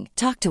scarring.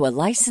 Talk to a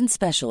licensed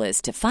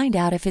specialist to find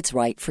out if it's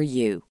right for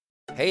you.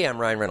 Hey, I'm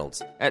Ryan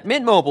Reynolds. At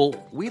Mint Mobile,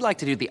 we like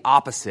to do the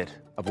opposite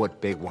of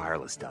what Big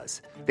Wireless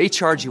does. They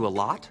charge you a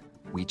lot,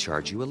 we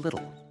charge you a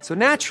little. So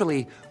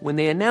naturally, when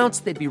they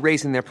announced they'd be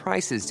raising their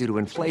prices due to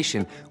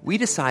inflation, we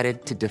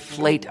decided to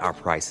deflate our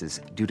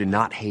prices due to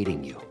not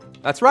hating you.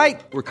 That's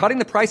right. We're cutting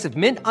the price of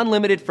Mint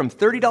Unlimited from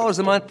 $30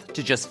 a month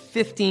to just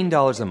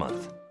 $15 a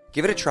month.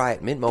 Give it a try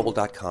at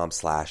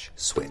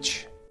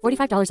mintmobile.com/switch.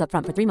 $45 up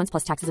front for 3 months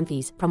plus taxes and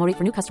fees. Promo rate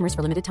for new customers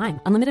for limited time.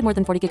 Unlimited more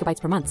than 40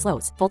 gigabytes per month.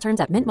 Slows full terms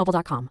at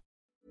mintmobile.com.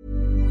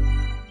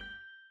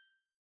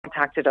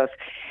 Contacted us.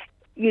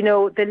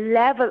 The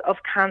level of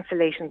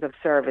cancellations of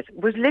service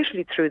was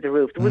literally through the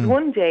roof. There was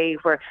one day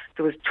where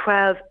there was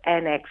 12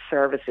 NX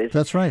services.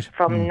 That's right.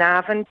 From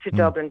Navan to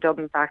Dublin,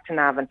 Dublin back to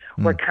Navan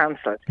were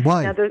cancelled.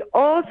 Why? Now, there's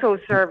also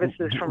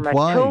services from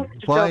Ratoath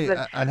to Dublin.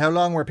 And how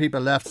long were people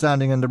left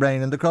standing in the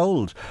rain and the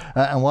cold?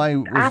 And why?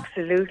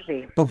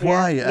 Absolutely. But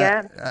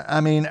why?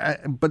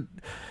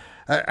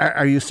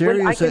 Are you serious?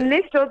 Well, I can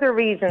list other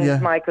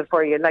reasons, Michael,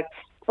 for you. Like,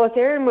 Bus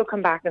Éireann will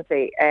come back and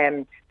say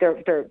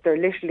they're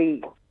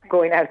literally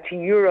going out to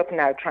Europe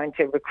now trying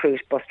to recruit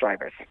bus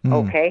drivers,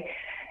 okay?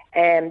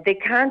 They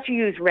can't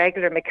use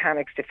regular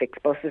mechanics to fix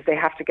buses. They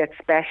have to get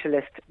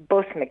specialist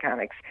bus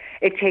mechanics.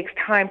 It takes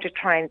time to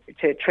train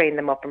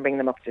them up and bring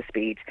them up to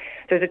speed.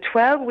 There's a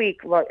 12-week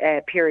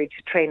period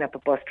to train up a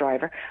bus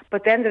driver,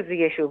 but then there's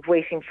the issue of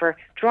waiting for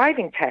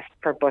driving tests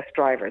for bus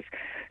drivers.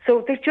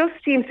 So there just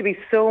seems to be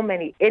so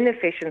many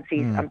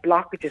inefficiencies and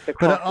blockages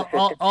across the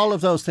system. All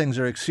of those things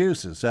are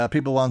excuses.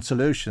 People want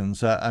solutions.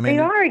 They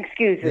are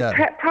excuses.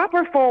 Yeah.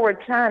 Proper forward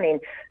planning.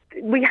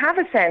 We have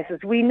a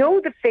census. We know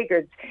the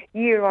figures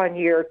year on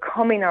year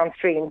coming on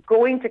stream,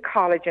 going to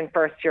college in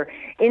first year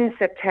in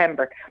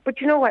September.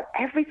 But you know what?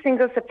 Every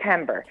single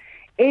September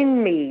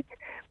in Meath,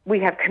 we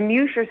have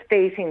commuters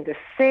facing the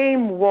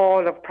same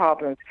wall of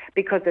problems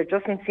because there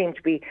doesn't seem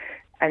to be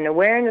an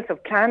awareness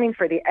of planning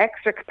for the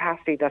extra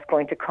capacity that's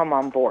going to come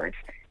on board.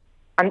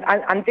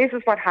 And this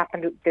is what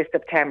happened this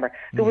September.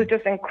 There was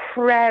just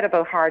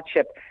incredible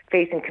hardship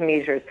facing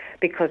commuters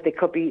because there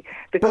could be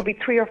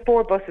 3 or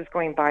 4 buses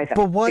going by them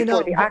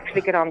before they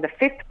actually get on the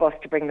 5th bus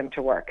to bring them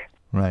to work.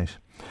 Right.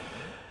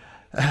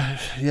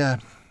 Yeah.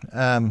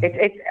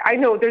 I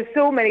know there's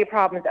so many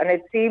problems, and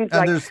it seems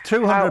like there's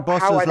 200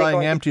 buses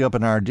lying empty up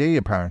in RD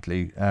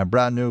apparently,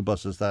 brand new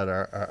buses that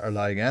are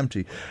lying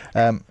empty.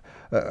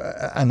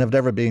 And have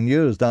never been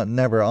used,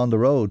 never on the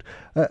road.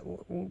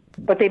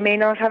 But they may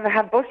not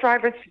have bus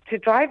drivers to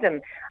drive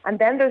them. And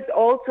then there's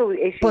also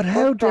issues. But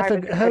how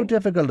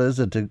difficult is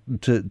it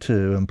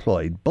to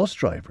employ bus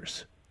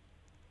drivers?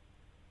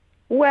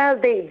 Well,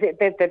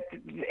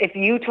 if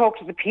you talk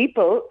to the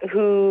people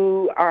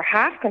who are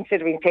half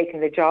considering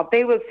taking the job,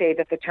 they will say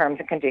that the terms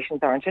and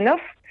conditions aren't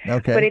enough.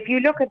 Okay. But if you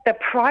look at the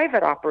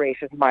private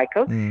operators,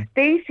 Michael,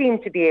 they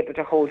seem to be able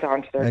to hold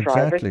on to their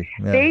drivers. Yeah.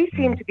 They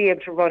seem to be able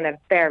to run a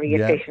very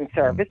efficient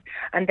service.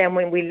 And then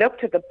when we look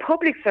to the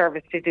public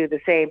service to do the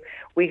same,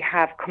 we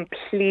have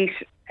complete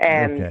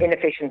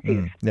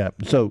inefficiencies.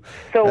 So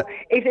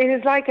it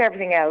is like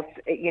everything else,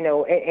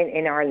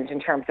 in Ireland in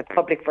terms of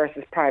public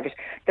versus private.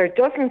 There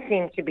doesn't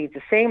seem to be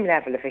the same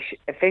level of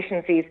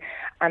efficiencies,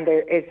 and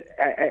there is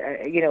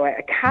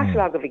a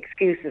catalogue of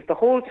excuses the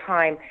whole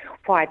time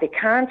why they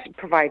can't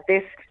provide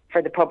this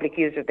for the public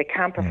user. They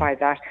can't provide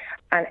that.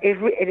 And it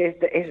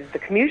is the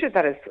commuter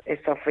that is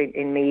suffering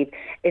in Meath.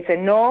 It's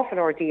an awful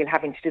ordeal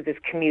having to do this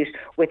commute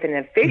with an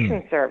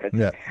efficient service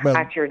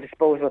at your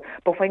disposal.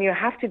 But when you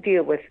have to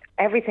deal with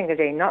every single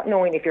day, not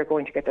knowing if you're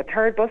going to get the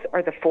 3rd bus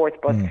or the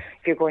 4th bus,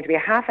 if you're going to be a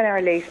half an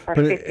hour late or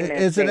 50 minutes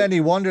is it late. any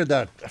wonder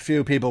that a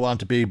few people want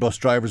to be bus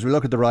drivers? We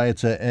look at the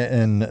riots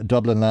in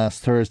Dublin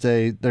last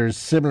Thursday. There's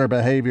similar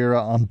behaviour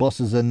on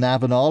buses in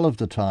Navan all of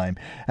the time.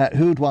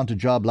 Who'd want a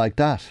job like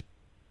that?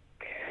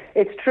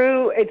 It's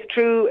true.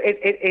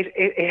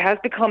 It has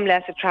become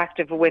less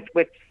attractive with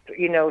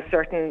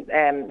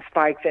certain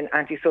spikes in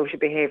antisocial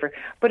behaviour.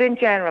 But in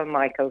general,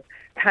 Michael,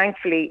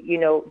 thankfully,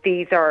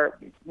 these are,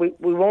 we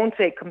won't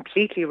say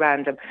completely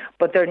random,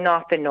 but they're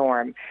not the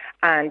norm.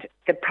 And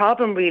the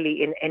problem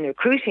really in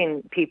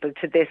recruiting people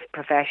to this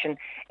profession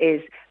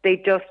is they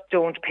just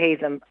don't pay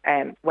them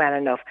well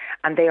enough.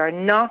 And they are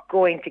not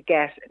going to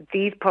get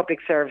these public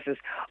services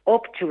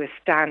up to a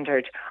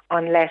standard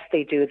unless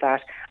they do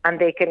that. And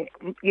they can,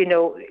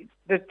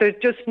 there's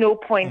just no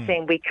point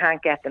saying we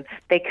can't get them.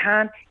 They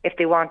can if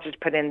they wanted to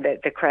put in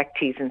the correct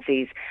T's and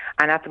C's.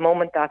 And at the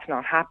moment, that's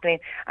not happening.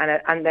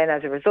 And then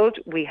as a result,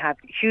 we have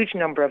a huge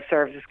number of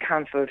services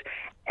cancelled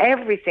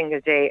every single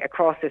day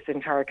across this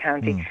entire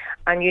county.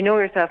 And you know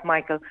yourself,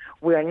 Michael,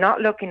 we're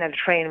not looking at a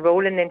train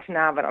rolling into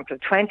Navan until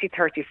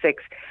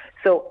 2036.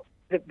 So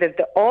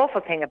the awful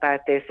thing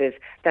about this is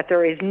that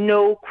there is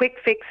no quick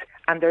fix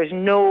and there's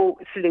no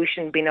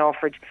solution being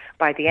offered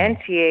by the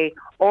NTA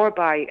or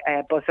by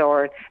Bus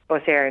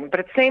Éireann. But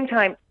at the same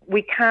time,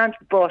 we can't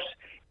but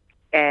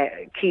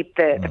keep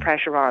the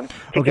pressure on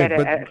to get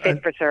a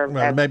fit for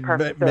service.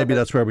 Maybe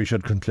that's where we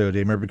should conclude,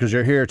 Emer, because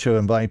you're here to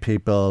invite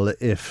people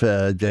if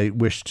they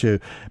wish to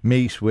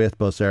meet with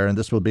Bus Éireann.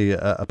 This will be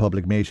a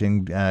public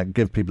meeting.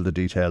 Give people the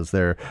details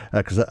there,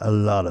 because a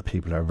lot of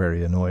people are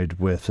very annoyed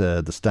with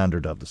the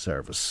standard of the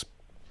service.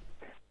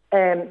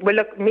 Well,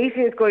 look,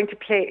 meeting is going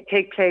to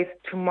take place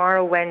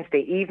tomorrow,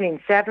 Wednesday evening,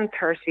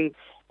 7:30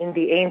 in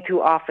the Aimtu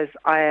office,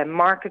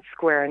 Market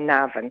Square in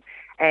Navan.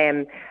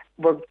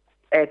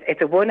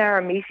 It's a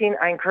 1-hour meeting.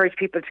 I encourage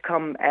people to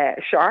come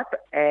sharp.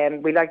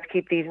 We like to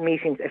keep these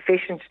meetings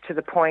efficient, to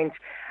the point,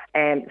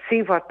 and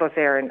see what Bus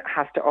Éireann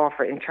has to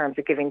offer in terms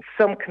of giving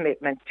some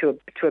commitment to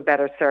a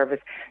better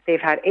service.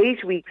 They've had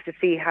 8 weeks to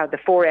see how the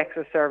 4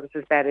 extra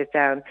services bedded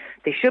down.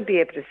 They should be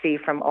able to see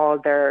from all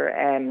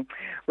their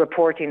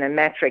reporting and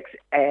metrics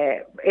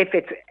if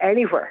it's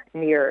anywhere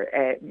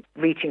near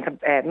reaching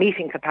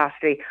meeting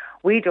capacity.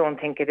 We don't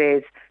think it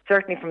is.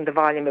 Certainly from the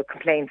volume of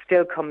complaints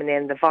still coming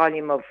in, the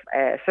volume of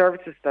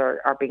services that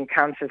are being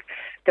cancelled,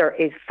 there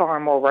is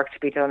far more work to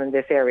be done in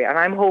this area. And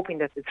I'm hoping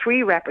that the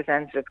 3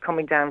 representatives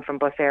coming down from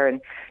Bus Éireann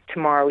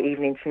tomorrow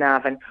evening to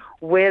Navan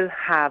will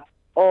have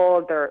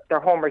all their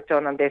homework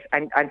done on this,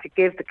 and to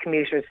give the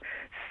commuters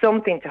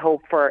something to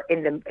hope for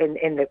in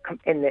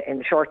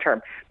the short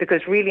term,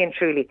 because really and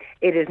truly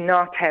it is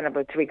not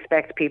tenable to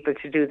expect people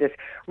to do this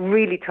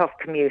really tough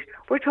commute.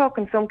 We're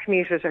talking some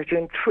commuters are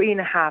doing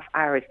 3.5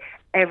 hours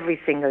every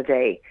single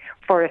day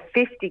for a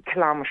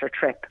 50-kilometre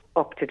trip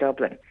up to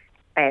Dublin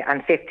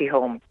and 50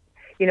 home.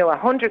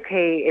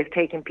 100k is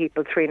taking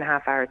people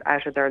 3.5 hours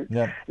out of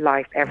their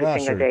life every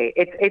single day.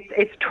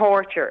 It's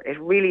torture. It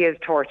really is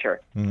torture.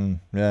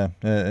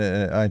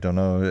 I don't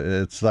know.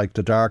 It's like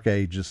the dark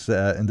ages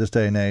in this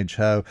day and age.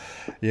 How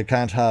you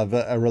can't have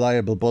a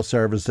reliable bus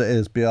service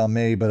is beyond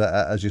me. But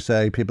as you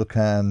say, people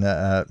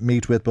can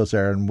meet with Bus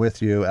Éireann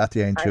with you at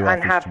the Ain2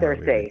 and have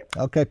their say.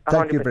 Okay,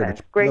 thank you very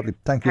much. Great. Lovely.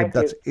 Thank you.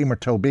 That's Emer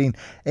Tobin,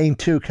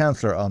 Ain2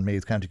 councillor on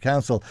Meath County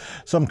Council.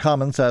 Some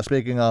comments,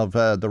 speaking of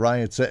the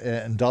riots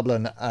in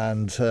Dublin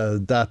and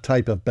that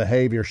type of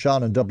behaviour.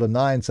 Sean in Dublin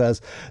 9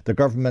 says the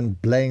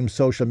government blames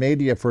social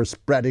media for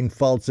spreading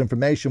false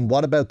information.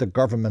 What about the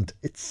government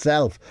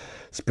itself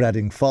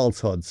spreading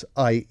falsehoods,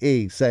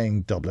 i.e.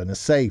 saying Dublin is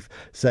safe,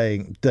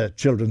 saying the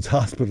Children's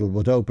Hospital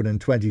would open in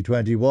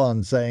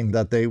 2021, saying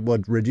that they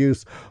would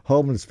reduce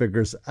homeless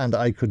figures, and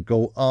I could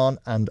go on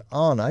and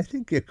on. I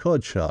think you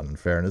could, Sean, in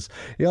fairness.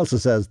 He also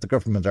says the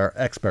government are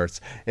experts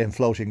in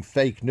floating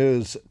fake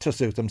news to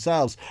suit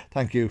themselves.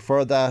 Thank you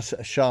for that,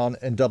 Sean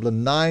in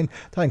Dublin 9.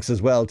 Thanks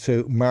as well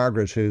to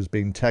Margaret, who's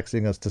been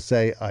texting us to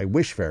say, I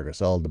wish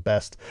Fergus all the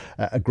best.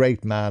 A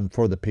great man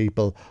for the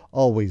people,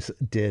 always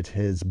did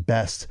his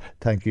best.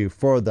 Thank you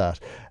for that.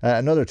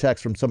 Another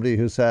text from somebody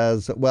who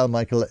says, well,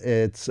 Michael,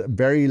 it's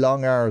very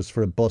long hours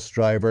for a bus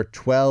driver,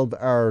 12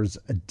 hours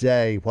a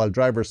day, while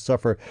drivers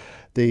suffer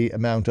the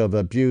amount of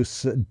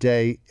abuse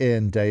day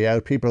in, day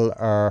out. People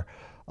are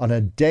on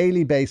a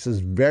daily basis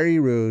very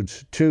rude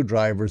to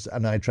drivers,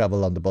 and I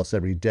travel on the bus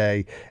every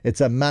day.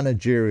 It's a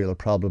managerial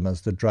problem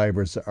as the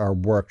drivers are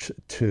worked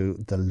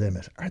to the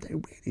limit. Are they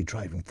really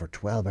driving for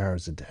 12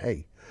 hours a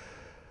day?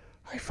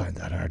 I find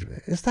that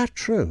hard. Is that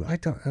true? I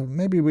don't.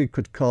 Maybe we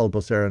could call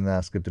Bus Éireann and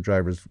ask if the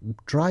drivers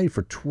drive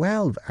for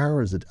 12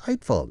 hours a day.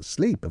 I'd fall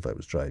asleep if I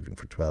was driving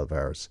for 12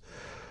 hours.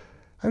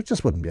 I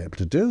just wouldn't be able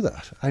to do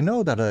that. I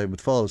know that I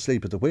would fall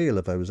asleep at the wheel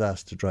if I was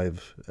asked to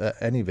drive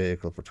any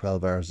vehicle for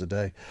 12 hours a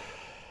day.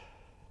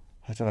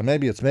 I don't know,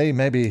 maybe it's me,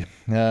 maybe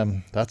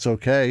that's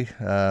okay.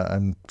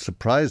 I'm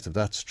surprised if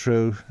that's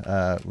true.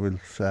 We'll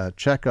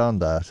check on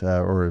that,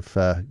 or if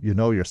you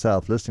know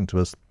yourself listening to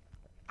us,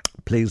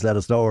 please let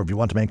us know, or if you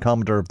want to make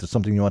comment, or if there's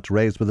something you want to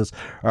raise with us.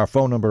 Our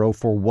phone number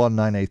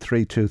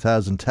 041983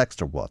 2000,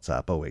 text or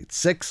WhatsApp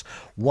 086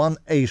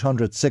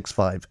 1800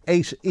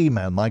 658,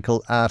 email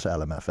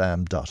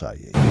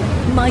michael@lmfm.ie.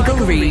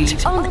 Michael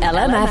Reade on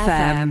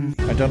LMFM.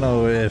 I don't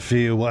know if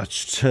you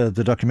watched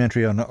the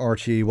documentary on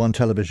RTE1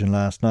 television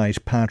last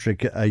night,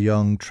 Patrick, a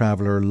Young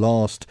Traveller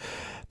Lost.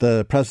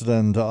 The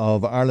President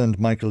of Ireland,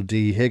 Michael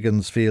D.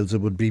 Higgins, feels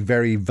it would be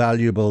very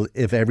valuable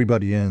if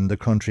everybody in the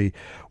country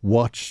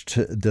watched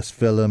this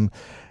film.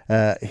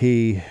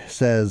 He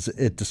says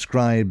it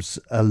describes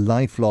a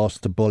life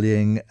lost to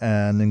bullying,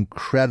 an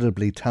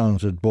incredibly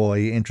talented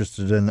boy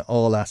interested in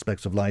all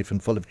aspects of life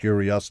and full of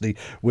curiosity.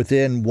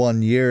 Within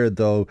 1 year,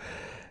 though,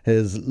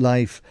 his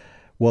life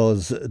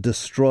was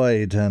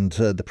destroyed, and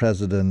the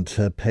President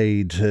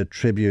paid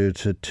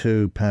tribute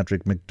to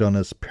Patrick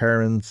McDonagh's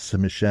parents,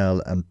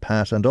 Michelle and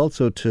Pat, and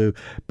also to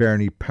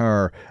Bernie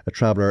Power, a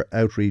traveller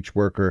outreach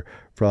worker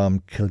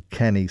from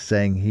Kilkenny,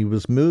 saying he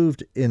was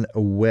moved in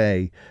a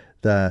way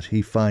that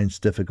he finds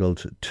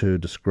difficult to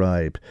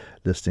describe.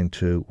 Listening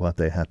to what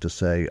they had to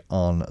say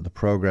on the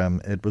programme,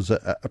 it was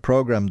a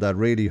programme that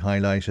really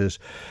highlighted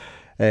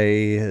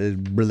a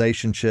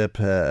relationship,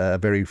 a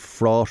very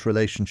fraught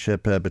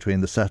relationship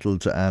between the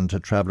settled and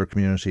traveller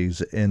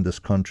communities in this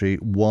country,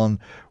 one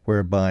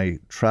whereby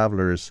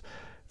travellers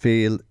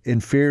feel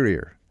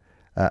inferior,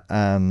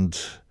 and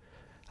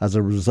as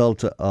a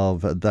result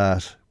of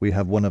that we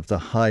have one of the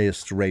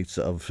highest rates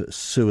of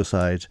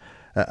suicide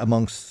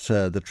amongst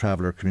the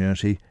traveller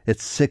community.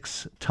 It's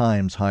 6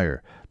 times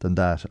higher than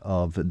that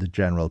of the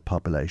general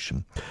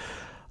population.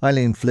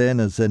 Eileen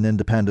Flynn is an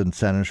independent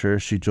senator.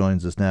 She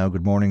joins us now.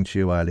 Good morning to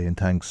you, Eileen.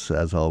 Thanks,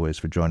 as always,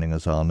 for joining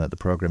us on the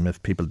programme.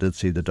 If people did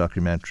see the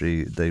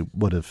documentary, they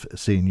would have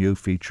seen you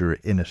feature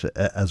in it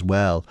as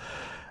well,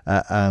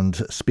 and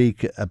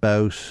speak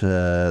about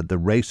the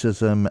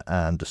racism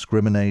and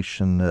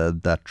discrimination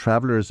that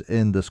travellers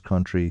in this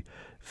country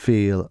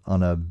feel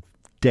on a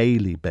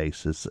daily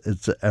basis.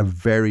 It's a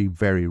very,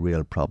 very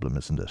real problem,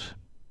 isn't it?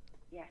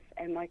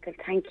 Michael,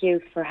 thank you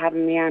for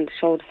having me on the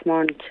show this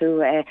morning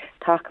to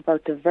talk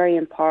about the very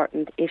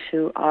important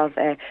issue of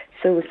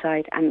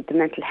suicide and the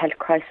mental health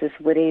crisis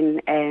within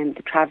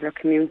the traveller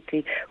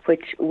community,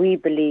 which we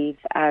believe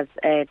as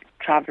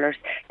travellers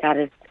that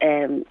is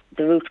the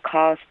root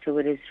cause to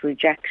it is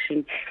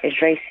rejection, is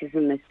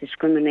racism, is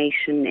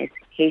discrimination, is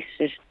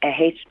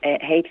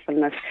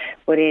hatefulness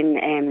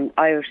within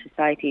Irish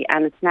society,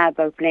 and it's not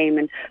about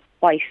blaming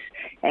white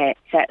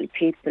settled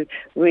people.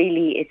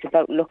 Really, it's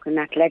about looking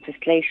at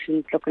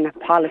legislation, looking at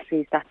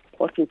policies that's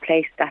put in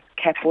place that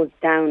kept us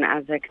down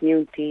as a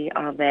community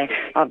of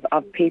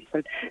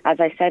people. As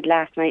I said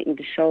last night in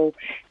the show,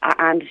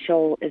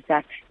 is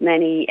that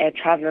many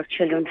traveller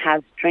children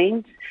have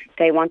dreams.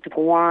 They want to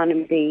go on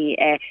and be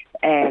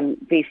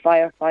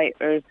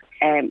firefighters,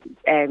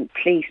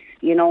 police,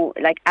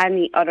 like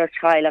any other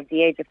child of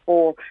the age of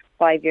 4,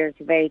 5 years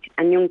of age,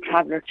 and young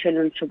traveller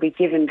children should be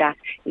given that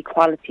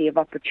equality of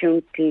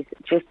opportunities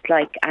just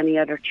like any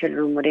other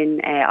children within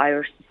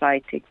Irish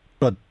society.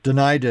 But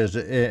denied it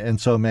in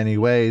so many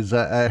ways.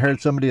 I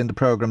heard somebody in the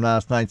programme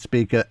last night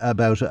speak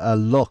about a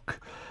look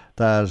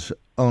that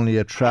only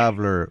a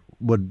traveller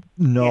would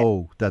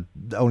know, that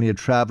only a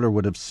traveller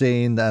would have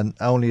seen, and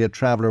only a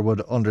traveller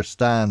would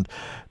understand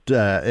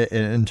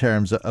in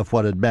terms of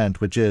what it meant,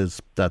 which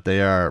is that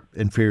they are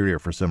inferior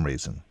for some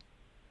reason.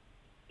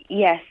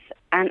 Yes.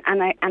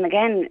 And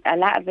again, a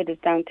lot of it is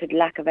down to the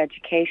lack of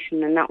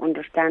education and not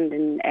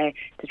understanding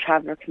the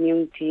traveller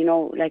community. You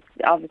know, like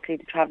obviously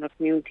the traveller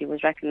community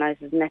was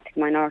recognised as an ethnic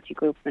minority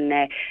group in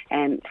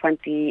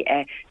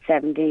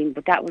 2017,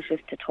 but that was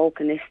just a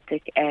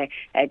tokenistic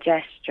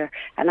gesture.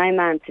 And I'm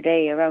on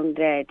today around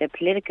the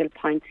political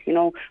points. You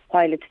know,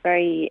 while it's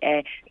very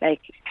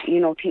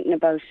thinking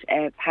about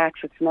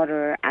Patrick's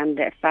mother and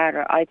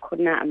father, I could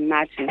not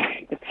imagine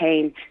the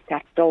pain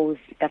that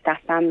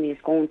that family is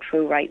going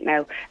through right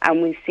now.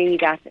 And we see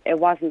that it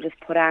wasn't just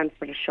put on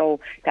for the show,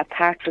 that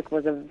Patrick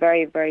was a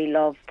very, very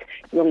loved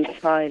young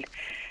child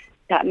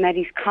that met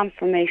his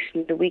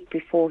confirmation the week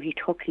before he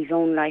took his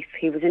own life.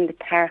 He was in the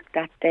park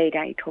that day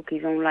that he took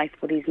his own life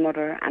with his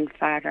mother and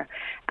father.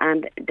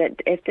 And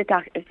if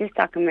this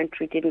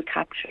documentary didn't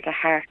capture the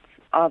hearts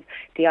of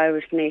the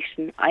Irish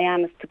nation, I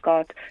honest to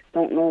God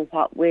don't know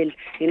what will,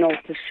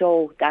 to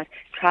show that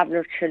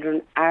traveller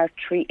children are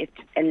treated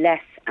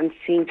less and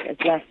seen as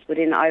less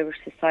within Irish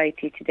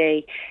society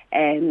today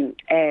in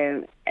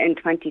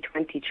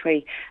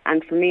 2023.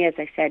 And for me, as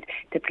I said,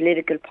 the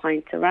political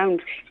points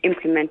around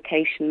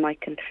implementation,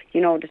 Michael,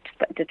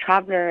 the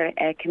Traveller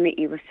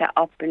Committee was set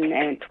up in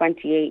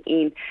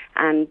 2018,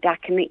 and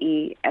that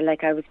committee,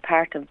 like I was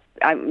part of,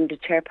 I'm the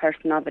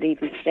chairperson of it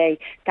even today.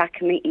 That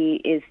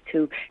committee is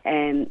to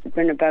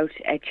bring about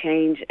a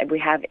change. We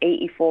have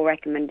 84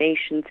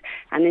 recommendations,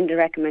 and in the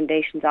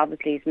recommendations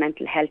obviously is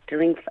mental health, the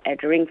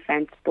ring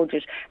fence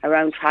budget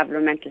around traveller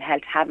mental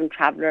health, having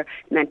traveller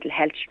mental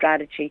health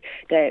strategy,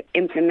 the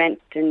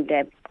implementing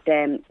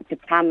the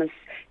promise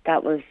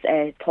that was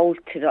told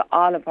to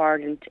all of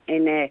Ireland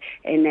in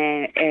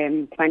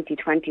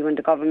 2020 when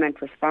the government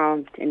was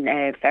formed in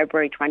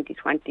February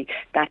 2020,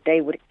 that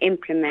they would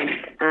implement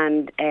a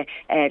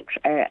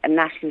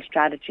national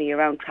strategy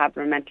around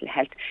traveller mental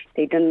health.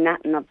 They done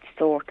nothing of the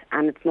sort,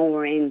 and it's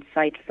nowhere in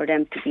sight for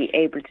them to be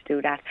able to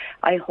do that.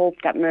 I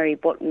hope that Mary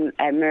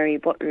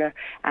Butler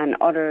and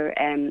other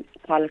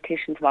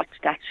politicians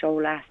watched that show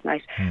last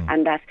night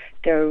and that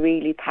they're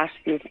really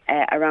passionate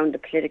around the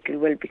political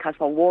will, because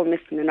what we're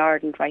missing in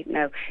Ireland right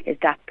now is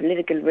that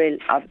political will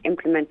of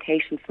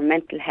implementation for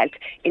mental health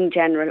in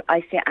general.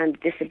 I say, and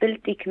the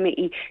Disability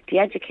Committee, the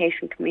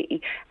Education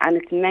Committee, and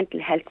it's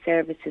mental health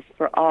services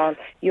for all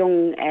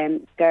young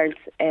girls.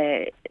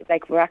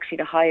 Like we're actually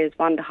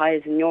one of the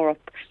highest in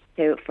Europe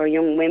for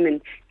young women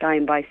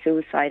dying by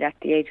suicide at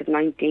the age of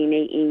 19,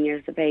 18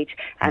 years of age,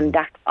 and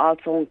that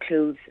also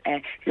includes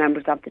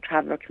members of the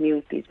traveller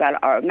community as well.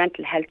 Our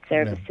mental health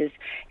services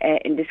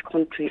in this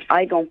country,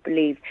 I don't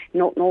believe,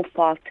 no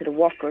fault to the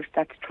workers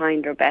that's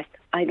trying their best,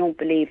 I don't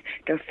believe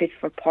they're fit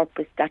for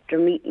purpose, that they're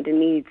meeting the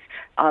needs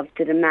of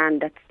the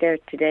demand that's there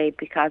today,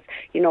 because,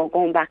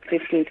 going back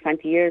 15,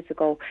 20 years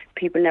ago,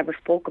 people never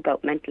spoke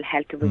about mental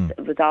health. It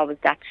was always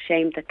that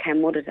shame that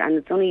came with it, and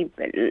it's only,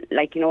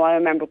 I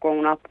remember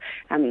growing up,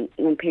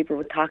 when people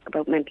would talk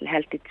about mental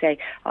health, they'd say,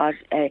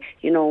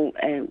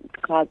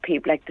 call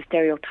people like the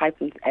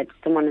stereotyping,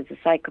 someone is a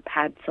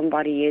psychopath,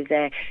 somebody is,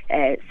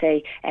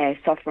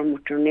 suffering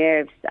with their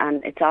nerves,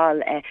 and it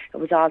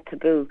was all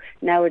taboo.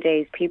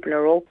 Nowadays, people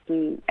are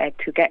open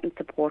to getting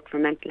support for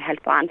mental health,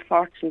 but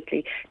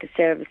unfortunately the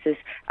services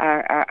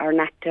are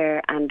not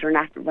there, and they're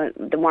not,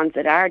 the ones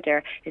that are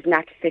there is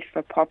not fit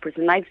for purpose.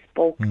 And I've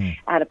spoken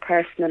at a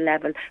personal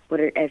level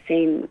with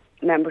seeing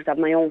members of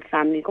my own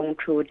family going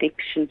through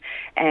addiction,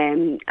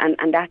 and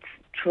that's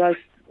throughout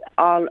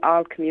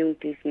all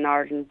communities in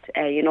Ireland,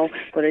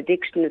 but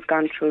addiction has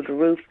gone through the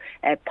roof.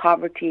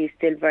 Poverty is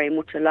still very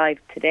much alive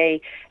today.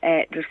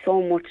 There's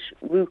so much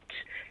root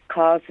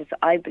causes,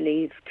 I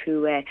believe,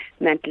 to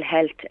mental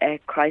health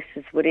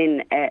crisis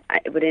within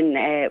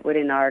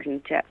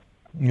Ireland.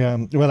 Yeah,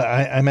 well,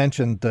 I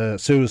mentioned the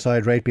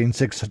suicide rate being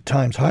 6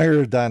 times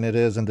higher than it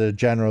is in the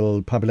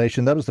general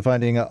population. That was the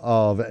finding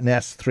of an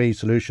S3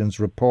 Solutions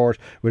report,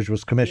 which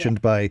was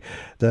commissioned by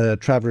the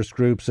travellers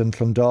groups in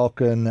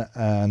Clondalkin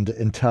and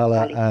in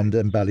Tala and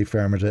in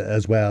Ballyfermot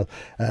as well,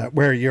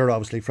 where you're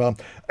obviously from,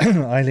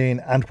 Eileen.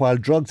 And while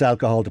drugs,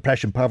 alcohol,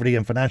 depression, poverty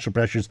and financial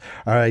pressures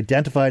are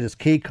identified as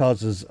key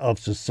causes of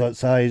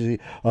suicide,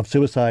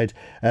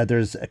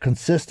 there's a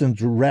consistent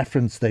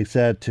reference, they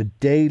said, to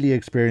daily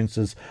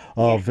experiences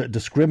of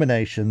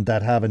discrimination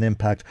that have an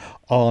impact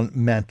on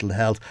mental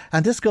health.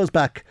 And this goes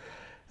back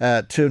to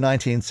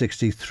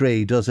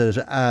 1963, does it?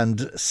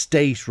 And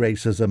state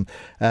racism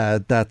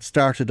that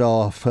started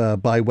off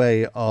by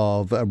way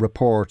of a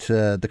report,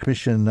 the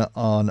Commission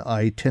on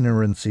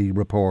Itinerancy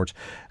report,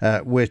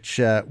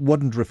 which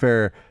wouldn't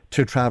refer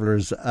to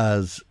travellers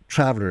as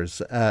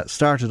travellers,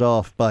 started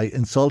off by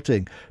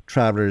insulting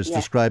travellers,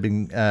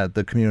 describing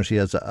the community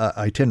as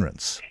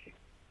itinerants.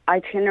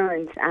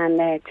 Itinerants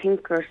and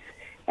thinkers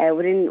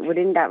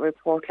within that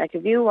report. Like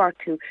if you were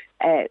to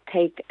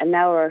take an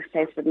hour,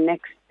 say for the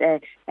next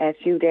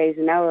few days,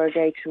 an hour a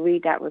day to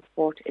read that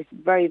report, it's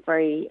very,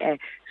 very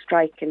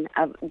striking.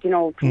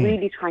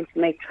 Really trying to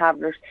make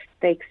travellers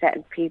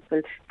fake-settled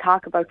people,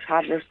 talk about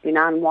travellers being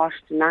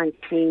unwashed and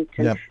unclean,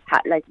 and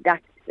like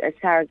that's a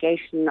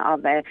segregation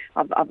of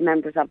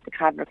members of the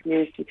traveller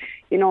community.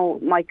 You know,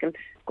 Michael,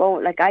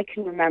 I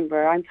can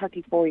remember, I'm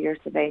 34 years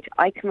of age,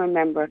 I can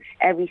remember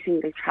every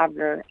single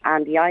traveller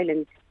on the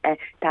island that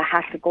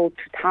had to go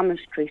to Thomas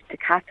Street, to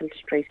Castle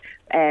Street,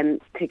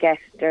 to get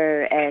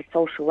their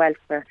social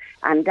welfare,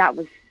 and that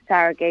was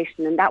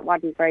segregation, and that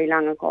wasn't very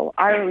long ago.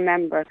 I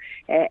remember,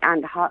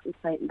 and the Houghton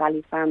site in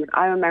Ballyfarmid,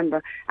 I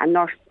remember a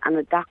nurse and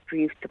a doctor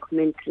used to come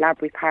into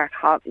Labrie Park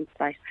Houghton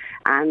site,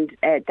 and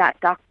that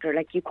doctor,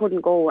 like you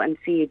couldn't go and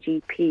see a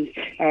GP,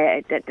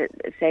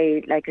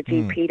 say like a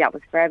GP that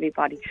was for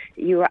everybody.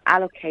 You were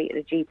allocated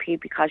a GP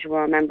because you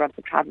were a member of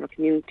the traveller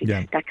community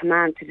that came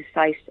on to the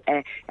site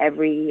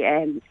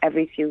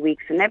every few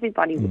weeks, and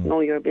everybody would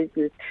know your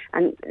business.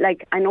 And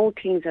like I know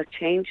things are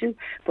changing,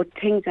 but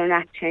things are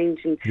not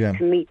changing to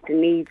meet the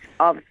needs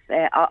of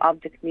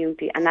the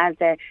community. And as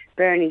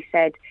Bernie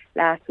said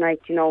last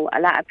night, you know, a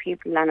lot of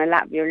people and a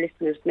lot of your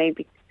listeners may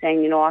be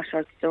saying, you know,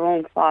 sure, it's their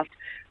own fault.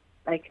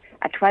 Like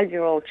a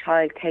 12-year-old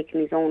child taking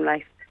his own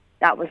life,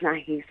 that was not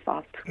his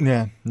fault.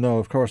 Yeah, no,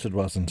 of course it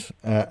wasn't.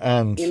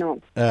 And you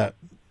know,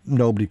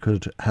 nobody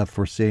could have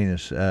foreseen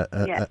it.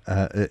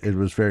 It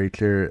was very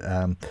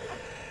clear.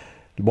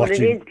 But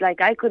it is like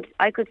I could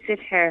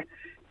sit here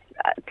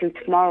till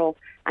tomorrow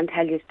and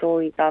tell you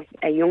stories of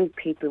young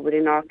people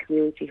within our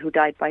community who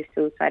died by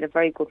suicide. A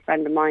very good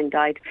friend of mine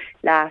died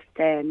last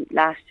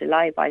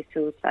July by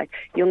suicide.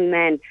 Young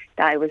men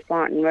that I was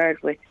born and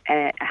reared with,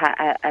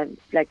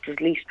 like there's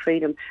at least three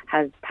of them,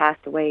 has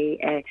passed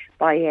away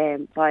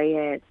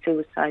by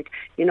suicide.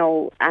 You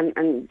know,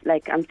 and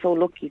like I'm so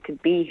lucky to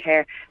be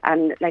here.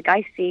 And like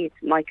I see it,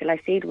 Michael, I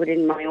see it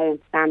within my own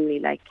family.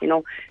 Like, you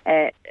know,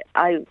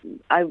 I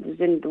was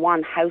in the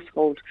one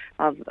household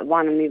of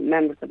one of the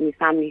members of my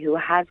family who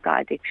has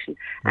got addiction,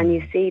 and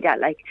you see that,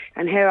 like,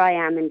 and here I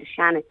am in the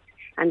Shannon,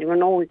 and there were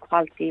no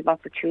equality of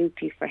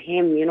opportunity for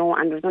him, you know,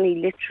 and there's only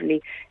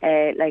literally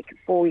like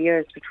 4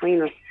 years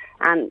between us.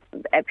 And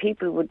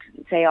people would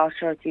say, "Oh,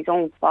 sure, it's his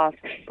own fault."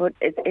 But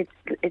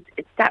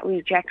it's that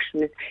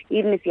rejection.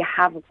 Even if you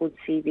have a good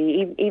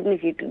CV, even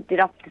if you did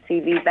up the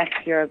CV best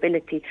to your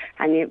ability,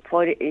 and you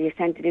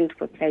sent it into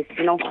a place,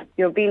 you know,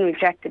 you're being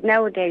rejected.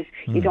 Nowadays,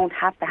 you don't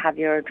have to have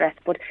your address,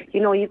 but you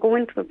know, you go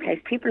into a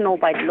place, people know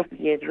by the look of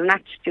you. They're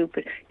not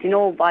stupid. They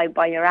know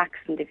by your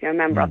accent if you're a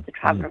member of the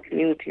traveller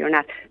community or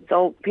not.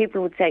 So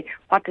people would say,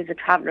 "What does a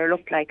traveller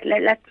look like?"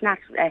 Let's not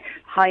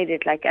hide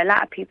it. Like a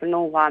lot of people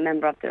know what a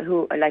member of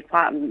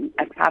what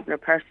a traveller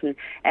person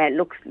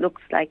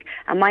looks like.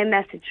 And my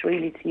message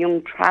really to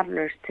young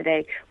travellers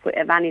today,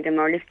 if any of them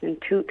are listening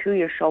to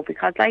your show,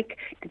 because like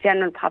the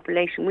general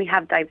population, we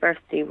have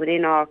diversity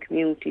within our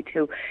community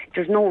too.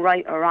 There's no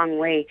right or wrong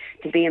way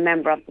to be a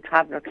member of the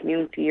traveller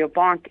community. You're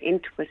born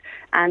into it.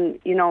 And,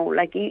 you know,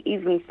 like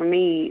even for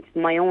me,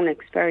 my own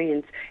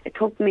experience, it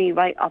took me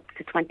right up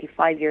to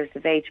 25 years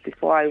of age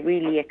before I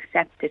really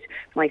accepted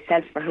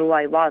myself for who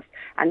I was.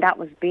 And that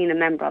was being a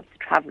member of the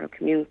traveller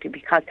community,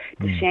 because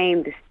the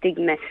shame, the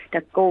stigma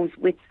that goes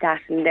with that,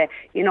 and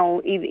you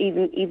know,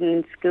 even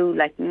in school,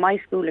 like my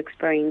school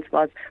experience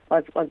was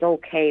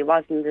okay. It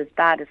wasn't as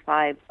bad as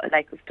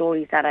the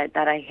stories that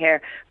I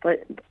hear.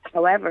 But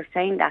however,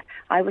 saying that,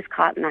 I was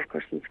caught in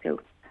actors in school.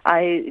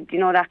 You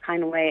know, that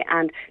kind of way,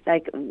 and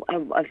like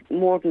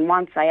more than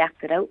once I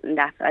acted out in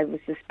that. I was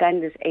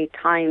suspended 8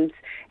 times,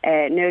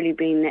 nearly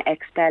being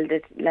expelled,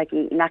 like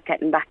not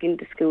getting back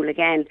into school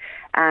again.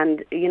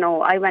 And you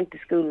know, I went to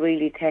school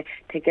really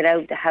to get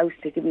out of the house,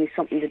 to give me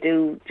something to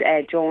do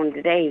during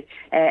the day.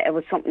 It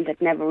was something that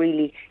never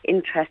really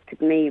interested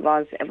me,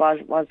 was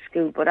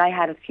school. But I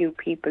had a few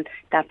people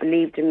that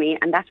believed in me,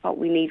 and that's what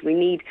we need.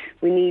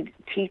 We need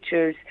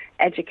teachers,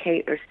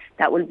 educators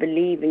that will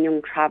believe in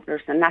young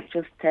travellers, and not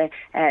just to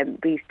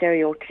be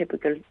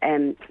stereotypical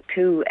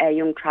to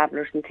young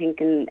travellers and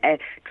thinking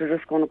they're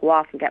just going to go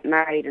off and get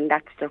married and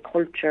that's their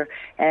culture.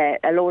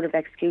 A load of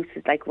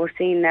excuses, like we're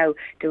seeing now,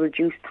 the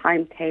reduced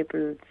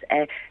timetables.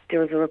 There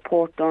was a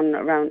report done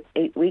around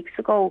 8 weeks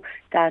ago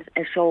that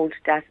showed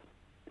that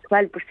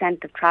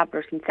 12% of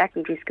travellers in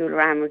secondary school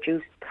are on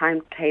reduced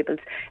timetables.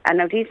 And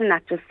now these are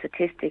not just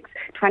statistics.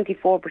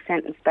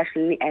 24% in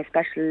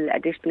special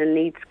additional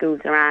needs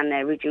schools are on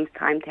reduced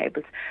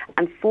timetables,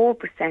 and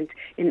 4%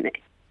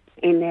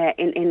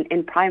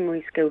 in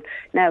primary school.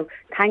 Now,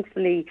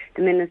 thankfully,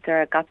 the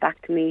Minister got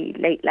back to me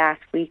late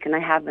last week, and I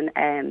have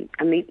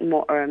a meeting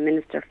with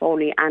Minister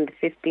Foley on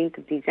the 15th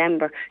of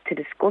December to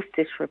discuss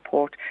this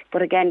report.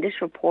 But again,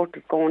 this report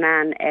is going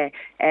on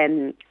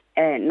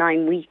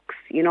 9 weeks,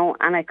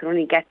 and I could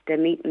only get the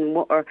meeting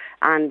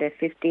on the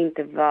 15th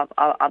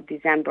of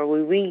December. We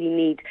really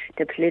need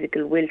the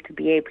political will to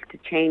be able to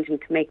change and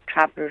to make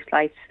travellers'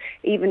 lives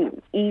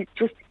even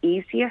just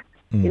easier.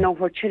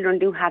 Where children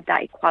do have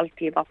that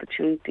equality of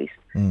opportunities.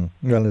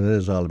 Well, it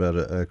is all about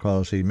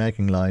equality,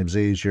 making lives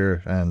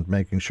easier and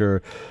making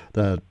sure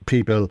that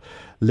people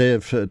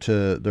live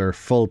to their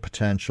full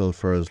potential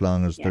for as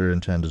long as they're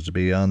intended to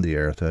be on the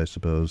earth, I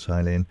suppose,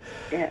 Eileen.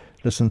 Yeah.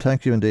 Listen,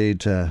 thank you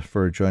indeed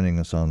for joining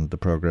us on the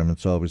programme.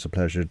 It's always a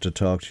pleasure to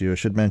talk to you. I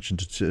should mention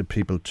to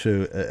people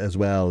too as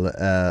well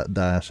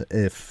that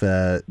if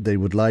they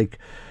would like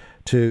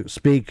to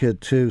speak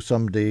to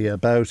somebody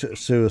about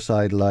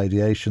suicidal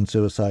ideation,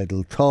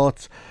 suicidal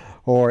thoughts,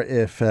 or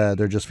if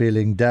they're just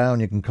feeling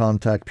down, you can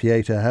contact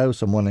Pieta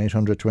House on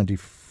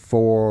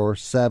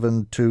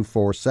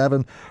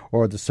 1-800-24-7-247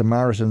 or the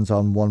Samaritans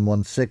on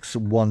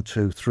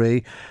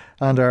 116-123.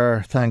 And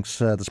our thanks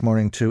this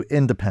morning to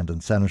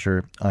Independent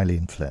Senator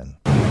Eileen Flynn.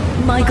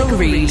 Michael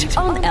Reade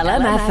on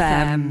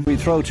LMFM. We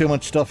throw too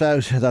much stuff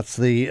out. That's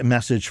the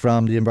message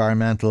from the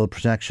Environmental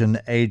Protection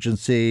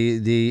Agency.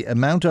 The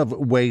amount of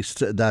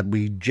waste that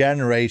we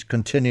generate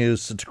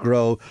continues to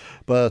grow,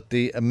 but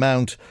the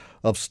amount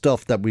of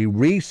stuff that we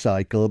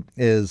recycle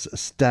is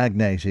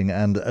stagnating,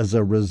 and as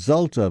a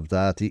result of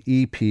that, the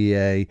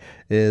EPA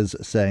is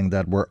saying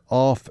that we're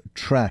off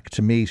track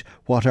to meet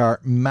what are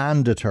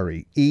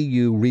mandatory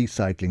EU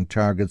recycling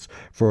targets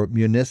for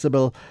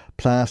municipal,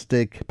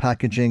 plastic,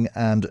 packaging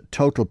and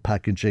total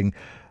packaging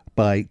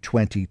by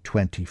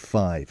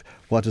 2025.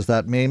 What does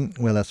that mean?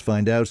 Well, let's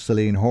find out.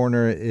 Celine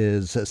Horner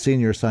is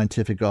Senior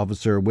Scientific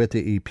Officer with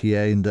the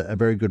EPA, and a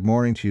very good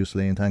morning to you,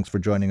 Celine. Thanks for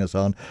joining us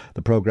on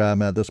the programme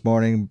this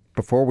morning.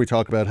 Before we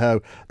talk about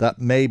how that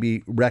may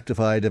be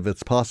rectified, if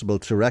it's possible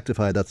to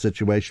rectify that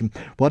situation,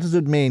 what does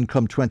it mean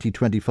come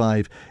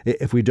 2025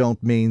 if we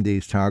don't meet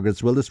these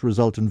targets? Will this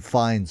result in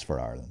fines for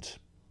Ireland?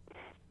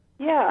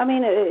 Yeah, I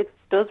mean, it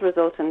does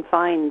result in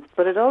fines,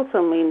 but it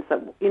also means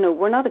that,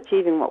 we're not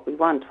achieving what we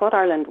want. What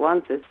Ireland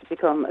wants is to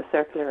become a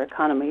circular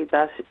economy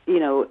that,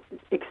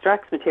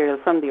 extracts material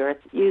from the earth,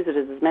 uses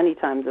it as many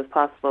times as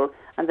possible,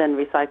 and then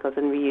recycles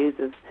and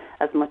reuses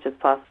as much as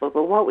possible.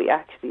 But what we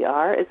actually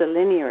are is a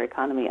linear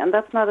economy, and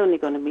that's not only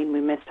going to mean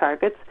we miss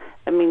targets,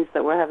 it means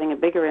that we're having a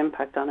bigger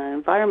impact on our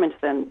environment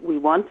than we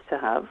want to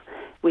have.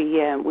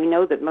 We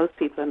know that most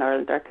people in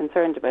Ireland are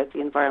concerned about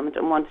the environment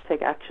and want to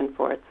take action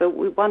for it. So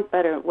we want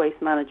better waste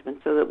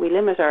management so that we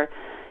limit our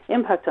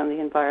impact on the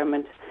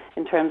environment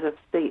in terms of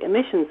the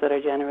emissions that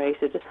are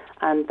generated,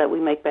 and that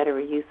we make better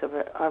use of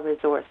our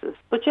resources.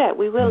 But yeah,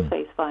 we will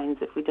face fines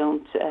if we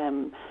don't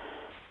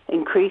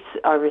increase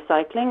our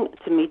recycling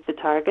to meet the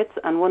targets,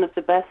 and one of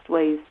the best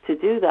ways to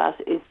do that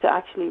is to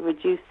actually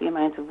reduce the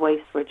amount of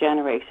waste we're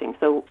generating.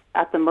 So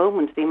at the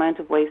moment, the amount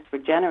of waste we're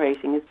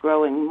generating is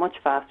growing much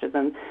faster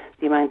than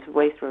the amount of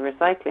waste we're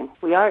recycling.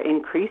 We are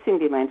increasing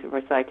the amount of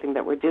recycling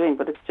that we're doing,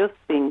 but it's just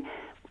being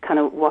kind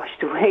of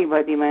washed away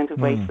by the amount of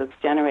waste that's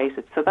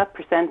generated. So that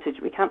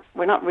percentage,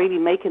 we're not really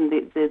making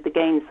the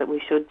gains that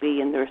we should be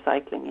in the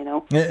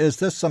recycling, Is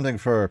this something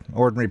for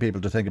ordinary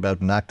people to think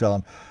about and act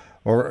on?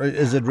 Or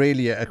is it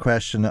really a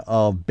question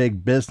of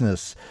big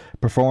business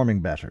performing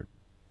better?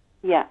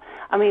 Yeah,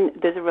 I mean,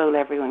 there's a role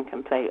everyone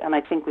can play, and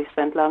I think we've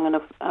spent long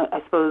enough, I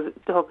suppose,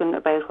 talking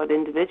about what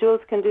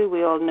individuals can do.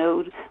 We all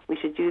know we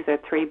should use our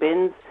 3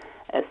 bins,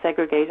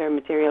 segregate our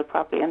material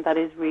properly, and that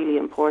is really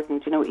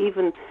important.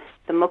 Even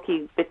the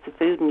mucky bits of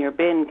food in your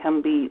bin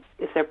can be,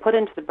 if they're put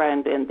into the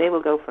brown bin, they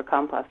will go for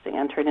composting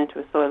and turn into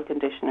a soil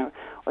conditioner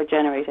or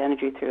generate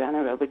energy through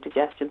anaerobic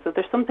digestion. So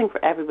there's something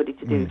for everybody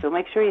to do. So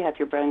make sure you have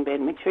your brown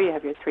bin, make sure you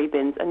have your 3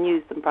 bins and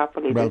use them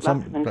properly. Well, there's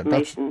lots of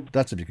information.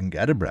 That's if you can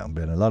get a brown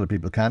bin. A lot of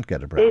people can't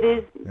get a brown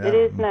bin. It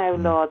is now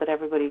law that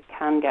everybody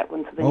can get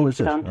one, so they need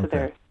to get onto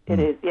their... It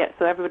is, yeah.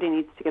 So everybody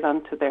needs to get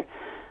onto their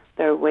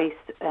waste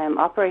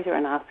operator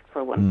and ask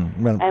for one.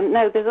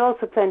 Now, there's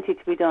also plenty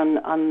to be done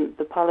on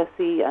the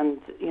policy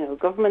and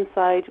government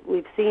side.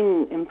 We've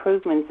seen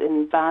improvements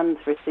in bans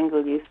for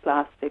single-use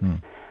plastics,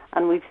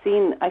 and we've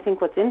seen. I think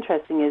what's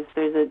interesting is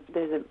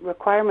there's a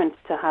requirement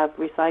to have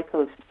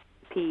recycled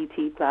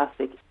PET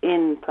plastic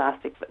in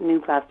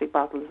new plastic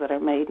bottles that are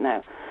made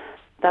now.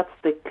 That's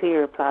the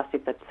clear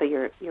plastic that, say,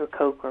 your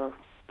Coke or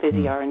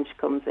fizzy orange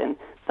comes in.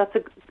 That's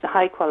a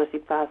high-quality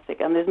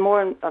plastic, and there's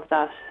more of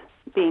that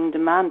being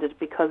demanded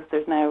because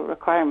there's now a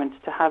requirement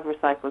to have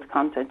recycled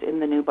content in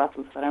the new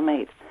bottles that are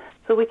made.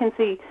 So we can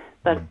see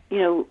that,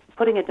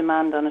 putting a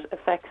demand on it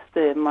affects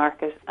the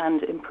market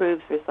and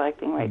improves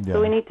recycling rates.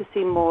 So we need to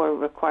see more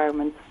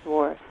requirements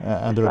for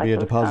and there will be a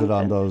deposit content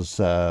on those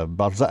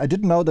bottles. I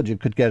didn't know that you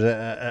could get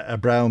a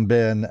brown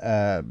bin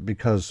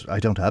because I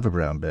don't have a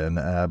brown bin,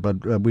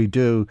 but we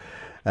do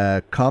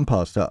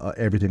compost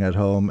everything at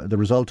home. The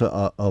result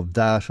of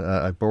that,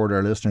 I've bored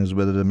our listeners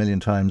with it a million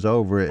times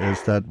over,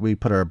 is that we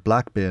put our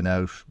black bin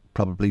out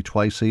probably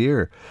twice a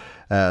year.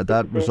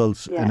 That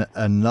results in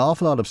an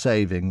awful lot of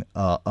saving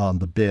on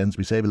the bins.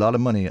 We save a lot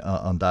of money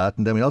on that,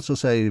 and then we also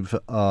save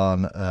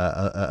on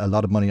a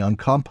lot of money on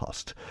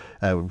compost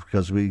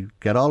because we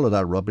get all of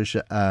that rubbish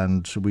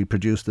and we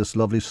produce this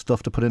lovely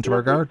stuff to put into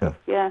our garden.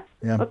 Stuff.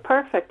 Yeah. Well,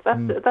 perfect.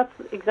 That's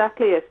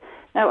exactly it.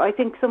 Now, I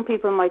think some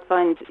people might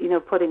find,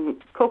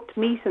 putting cooked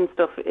meat and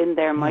stuff in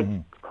there might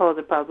cause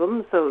a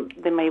problem, so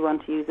they may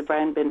want to use a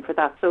brown bin for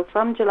that. So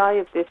from July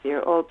of this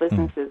year, all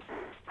businesses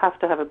have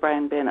to have a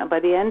brown bin, and by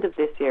the end of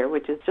this year,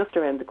 which is just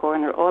around the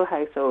corner, all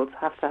households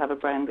have to have a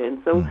brown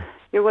bin. So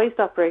your waste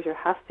operator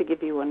has to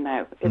give you one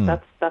now.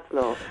 That's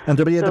law. And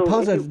there'll be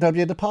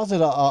a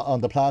deposit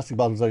on the plastic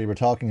bottles that you were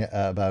talking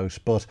about,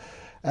 but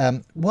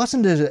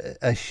wasn't it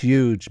a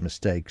huge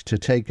mistake to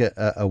take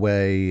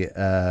away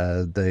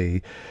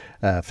the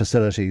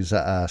facilities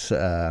at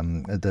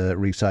the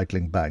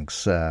recycling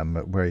banks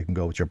where you can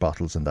go with your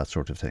bottles and that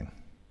sort of thing?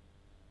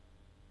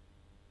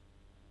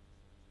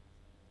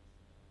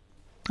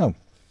 Oh,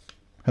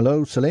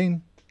 hello,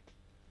 Celine.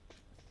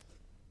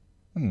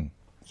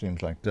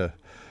 Seems like the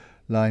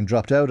line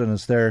dropped out and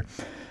it's there.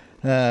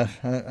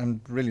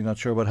 I'm really not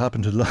sure what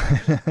happened to the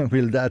line.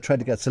 We'll try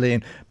to get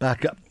Celine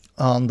back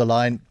on the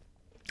line.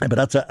 But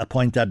that's a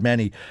point that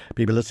many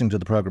people listening to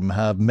the programme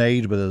have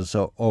made with us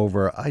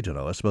over, I don't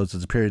know, I suppose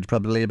it's a period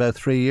probably about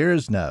 3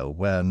 years now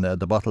when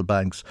the bottle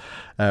banks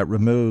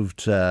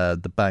removed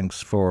the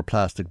banks for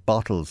plastic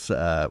bottles,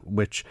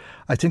 which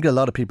I think a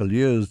lot of people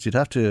used. You'd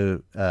have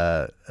to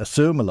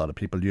assume a lot of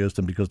people used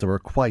them because they were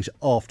quite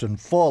often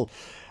full.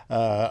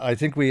 I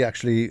think we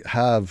actually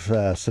have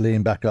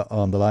Celine back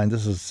on the line.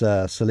 This is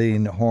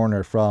Celine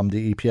Horner from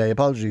the EPA.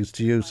 Apologies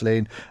to you,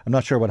 Celine. I'm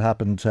not sure what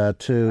happened to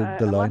the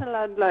line. I'm on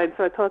a landline,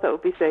 so I thought that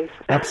would be safe.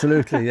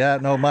 Absolutely, yeah.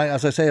 No,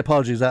 as I say,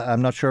 apologies.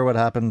 I'm not sure what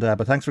happened,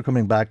 but thanks for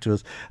coming back to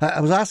us. I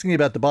was asking you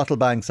about the bottle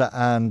banks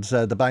and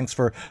the banks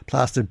for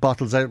plastic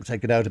bottles. I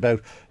taken out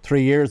about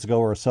 3 years ago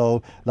or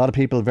so. A lot of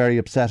people very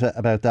upset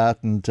about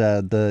that, and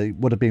they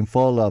would have been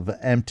full of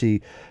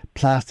empty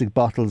plastic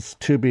bottles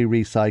to be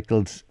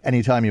recycled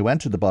anytime you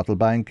went to the bottle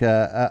bank.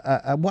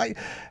 Why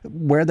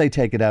were they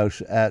taken out?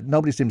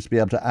 Nobody seems to be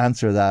able to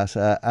answer that,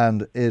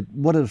 and it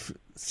would have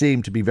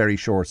seemed to be very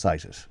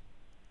short-sighted.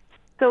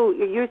 So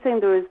you're saying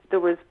there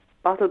was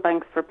bottle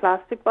banks for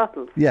plastic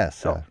bottles?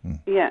 Yes.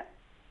 Yeah.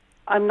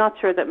 I'm not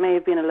sure. That may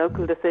have been a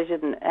local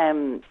decision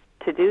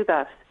to do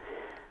that.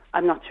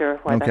 I'm not sure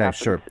why that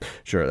happened.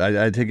 Sure.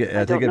 I think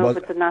it was.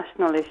 If it's a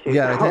national issue.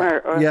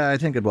 Yeah, I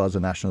think it was a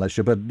national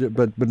issue,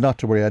 but not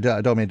to worry.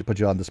 I don't mean to put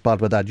you on the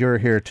spot with that. You're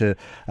here to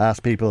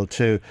ask people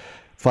to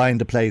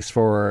find a place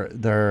for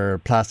their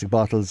plastic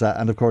bottles,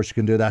 and of course you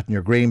can do that in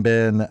your green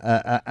bin.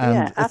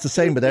 And it's the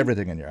same with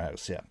everything in your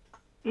house. Yeah.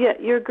 Yeah,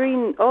 your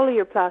green, all of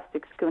your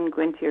plastics can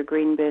go into your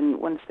green bin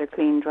once they're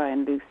clean, dry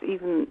and loose.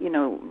 Even,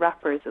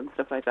 wrappers and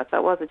stuff like that.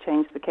 That was a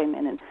change that came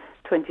in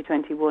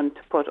 2021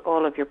 to put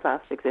all of your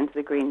plastics into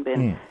the green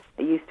bin.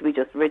 It used to be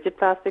just rigid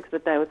plastics,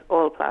 but now it's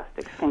all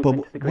plastics.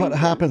 But what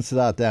happens to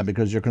that then?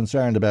 Because you're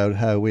concerned about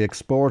how we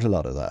export a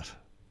lot of that.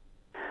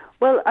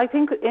 Well, I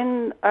think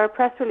in our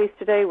press release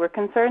today, we're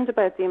concerned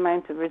about the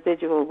amount of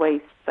residual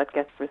waste that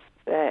gets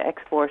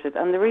exported.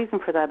 And the reason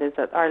for that is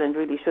that Ireland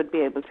really should be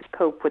able to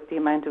cope with the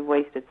amount of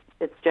waste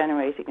it's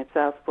generating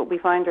itself. But we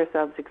find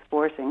ourselves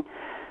exporting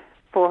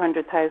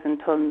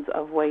 400,000 tonnes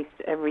of waste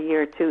every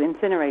year to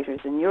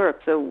incinerators in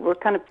Europe. So we're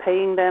kind of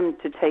paying them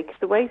to take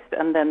the waste,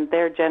 and then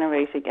they're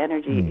generating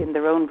energy in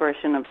their own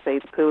version of, say,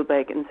 the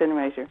Poolbeg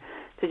incinerator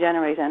to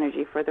generate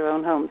energy for their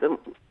own homes. And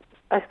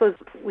I suppose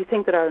we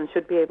think that Ireland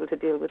should be able to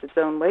deal with its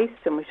own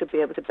waste, and we should be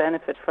able to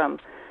benefit from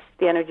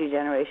the energy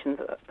generations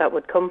that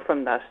would come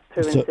from that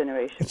through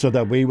incineration. So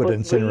that we would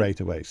incinerate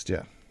the waste,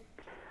 yeah.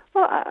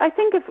 Well, I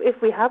think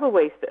if we have a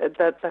waste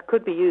that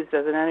could be used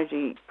as an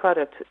energy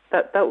product,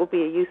 that would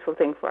be a useful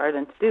thing for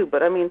Ireland to do.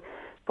 But I mean,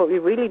 what we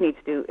really need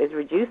to do is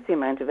reduce the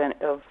amount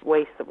of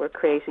waste that we're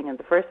creating in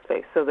the first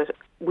place so that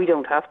we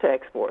don't have to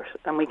export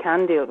and we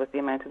can deal with the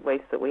amount of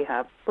waste that we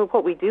have. But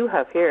what we do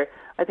have here,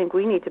 I think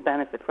we need to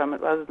benefit from it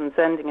rather than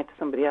sending it to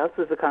somebody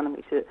else's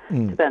economy to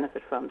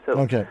benefit from. So,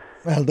 okay.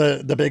 Well,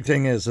 the big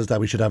thing is that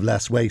we should have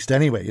less waste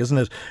anyway, isn't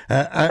it?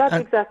 That's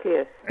exactly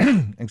it.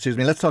 Excuse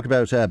me. Let's talk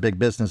about big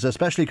business,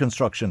 especially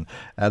construction.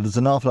 There's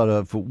an awful lot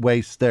of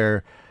waste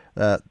there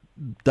that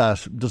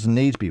doesn't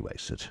need to be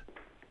wasted.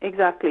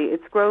 Exactly.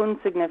 It's grown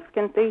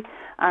significantly,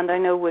 and I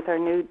know with our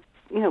new,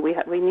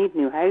 we need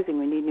new housing,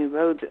 we need new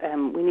roads,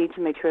 we need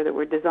to make sure that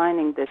we're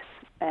designing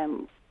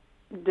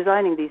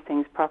these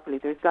things properly.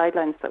 There's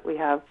guidelines that we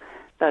have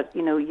that,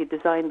 you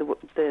design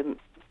the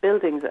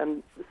buildings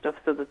and stuff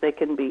so that they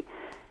can be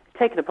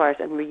taken apart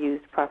and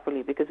reused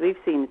properly, because we've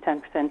seen a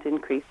 10%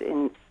 increase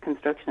in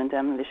construction and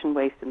demolition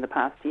waste in the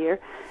past year,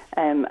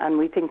 and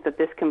we think that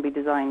this can be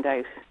designed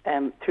out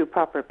through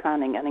proper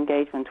planning and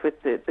engagement with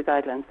the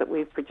guidelines that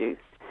we've produced.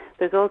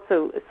 There's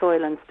also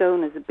soil and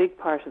stone is a big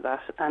part of that,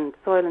 and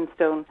soil and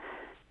stone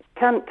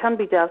can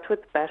be dealt with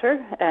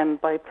better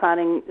by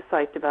planning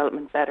site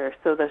development better,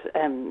 so that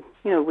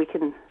we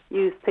can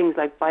use things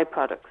like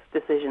byproducts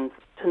decisions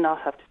to not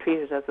have to treat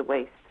it as a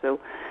waste. So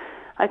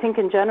I think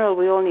in general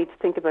we all need to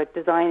think about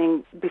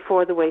designing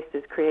before the waste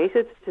is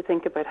created, to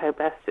think about how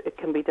best it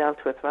can be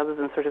dealt with, rather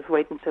than sort of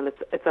wait until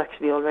it's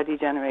actually already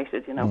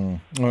generated,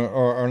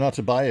 Or not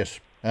to buy it.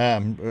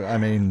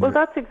 Well,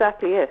 that's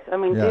exactly it.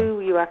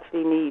 Do you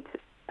actually need?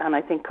 And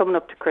I think coming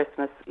up to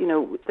Christmas,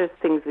 there's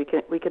things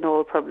we can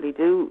all probably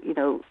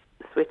do.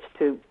 Switch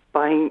to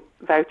buying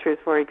vouchers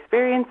for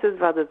experiences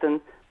rather than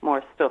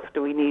more stuff.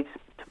 Do we need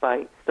to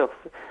buy stuff?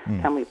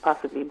 Can we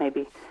possibly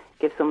maybe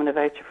give someone a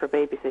voucher for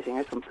babysitting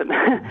or something?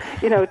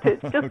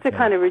 To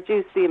kind of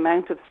reduce the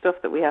amount of stuff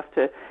that we have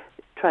to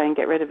try and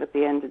get rid of at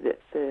the end of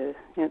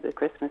the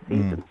Christmas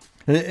season.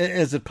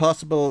 Is it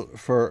possible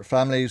for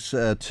families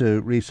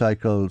to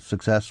recycle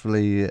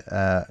successfully?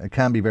 It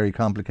can be very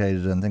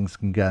complicated and things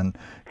can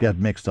get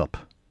mixed up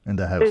in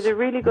the house. There's a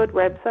really good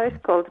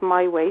website called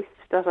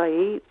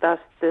mywaste.ie that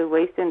the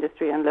waste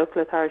industry and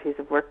local authorities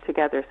have worked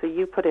together. So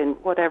you put in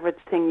whatever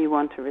thing you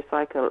want to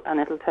recycle and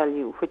it'll tell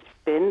you which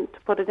bin to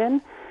put it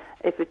in.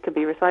 If it can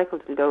be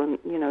recycled, it'll go in,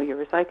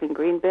 your recycling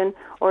green bin,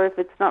 or if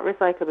it's not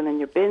recyclable in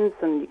your bins,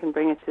 then you can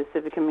bring it to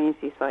civic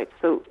community sites.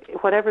 So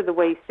whatever the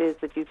waste is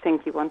that you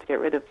think you want to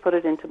get rid of, put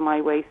it into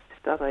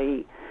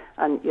mywaste.ie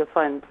and you'll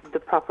find the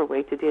proper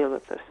way to deal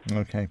with it.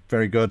 Okay,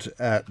 very good.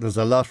 There's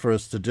a lot for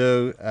us to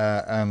do,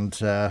 and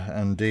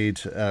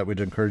indeed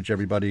we'd encourage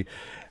everybody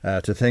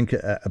to think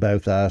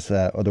about that.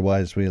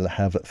 Otherwise we'll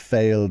have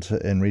failed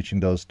in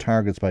reaching those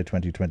targets by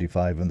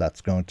 2025, and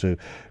that's going to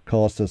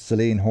cost us.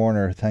 Celine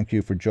Horner, thank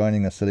you for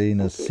joining us. Celine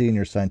is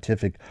Senior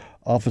Scientific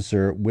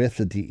Officer with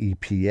the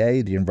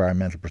EPA, the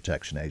Environmental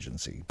Protection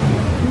Agency.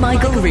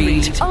 Michael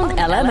Reade on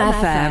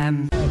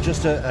LMFM.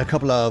 Just a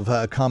couple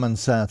of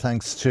comments,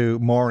 thanks to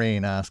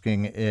Maureen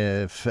asking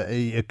if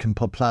you can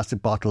put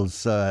plastic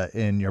bottles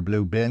in your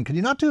blue bin. Can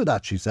you not do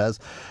that, she says.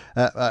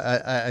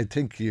 I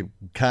think you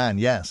can,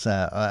 yes.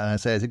 And I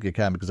say I think you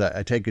can because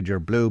I take it your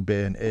blue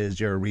bin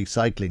is your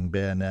recycling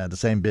bin, the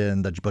same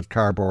bin that you put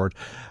cardboard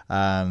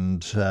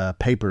and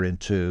paper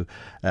into.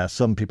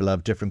 Some people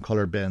have different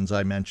colour bins.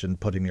 I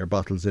mentioned putting your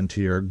bottles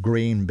into your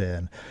green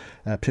bin.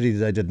 Pity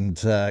that I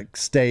didn't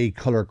stay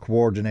colour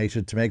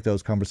coordinated to make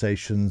those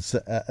conversations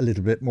a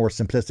little bit more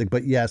simplistic.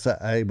 But yes,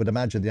 I would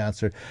imagine the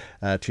answer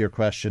to your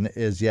question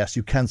is yes,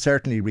 you can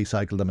certainly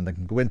recycle them and they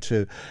can go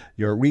into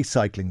your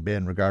recycling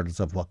bin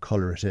regardless of what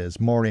colour it is.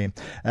 Maureen.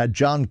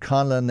 John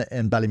Conlon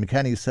in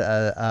Ballymckenny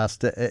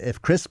asked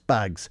if crisp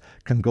bags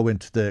can go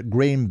into the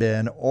green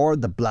bin or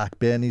the black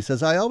bin. He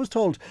says, I always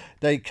told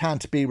they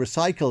can't be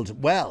recycled.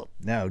 Well,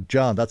 now,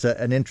 John, that's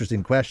an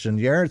interesting question.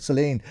 You heard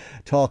Celine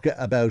talk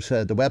about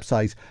the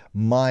website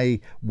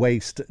mywaste.ie.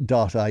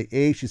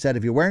 She said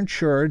if you weren't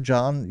sure,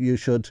 John, you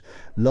should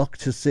look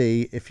to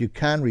see if you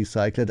can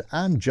recycle it.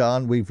 And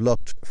John, we've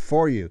looked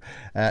for you.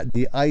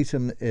 The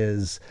item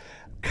is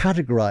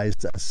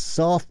categorised as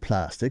soft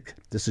plastic.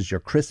 This is your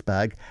crisp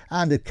bag,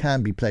 and it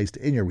can be placed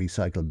in your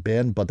recycled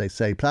bin, but they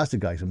say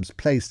plastic items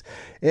placed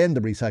in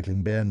the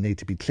recycling bin need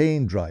to be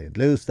clean, dry and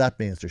loose. That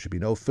means there should be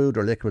no food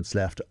or liquids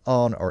left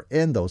on or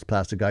in those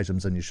plastic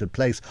items, and you should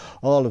place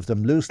all of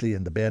them loosely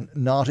in the bin,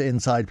 not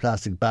inside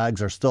plastic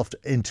bags or stuffed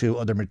into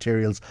other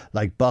materials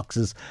like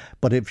boxes.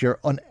 But if you're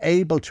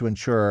unable to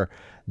ensure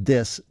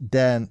this,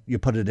 then you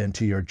put it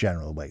into your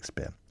general waste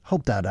bin.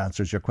 Hope that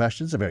answers your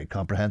question. It's a very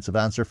comprehensive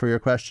answer for your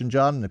question,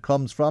 John, and it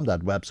comes from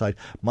that website,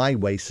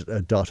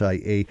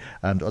 mywaste.ie,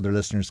 and other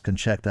listeners can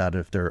check that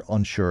if they're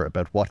unsure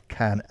about what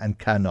can and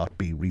cannot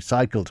be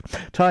recycled.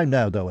 Time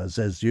now, though,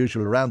 as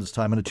usual, around this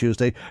time on a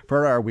Tuesday,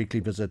 for our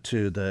weekly visit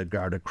to the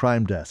Garda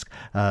Crime Desk.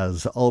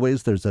 As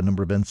always, there's a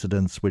number of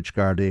incidents which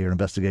Garda are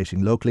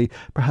investigating locally.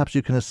 Perhaps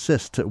you can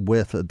assist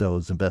with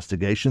those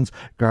investigations.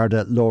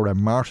 Garda Laura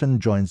Martin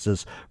joins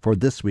us for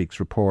this week's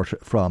report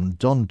from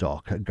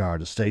Dundalk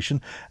Garda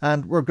Station.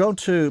 And we're going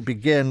to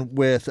begin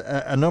with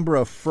a number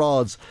of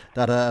frauds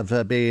that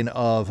have been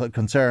of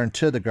concern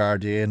to the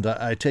Gardaí, and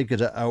I take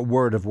it a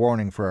word of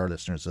warning for our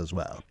listeners as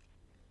well.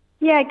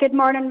 Yeah, good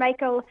morning,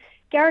 Michael.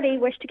 Gardaí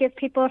wish to give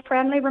people a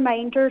friendly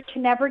reminder to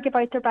never give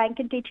out their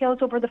banking details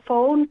over the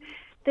phone.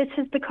 This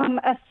has become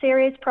a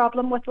serious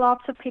problem with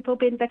lots of people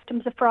being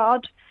victims of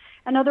fraud.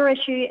 Another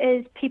issue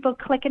is people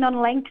clicking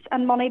on links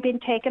and money being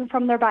taken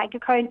from their bank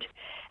account.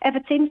 If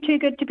it seems too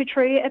good to be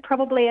true, it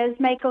probably is,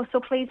 Michael,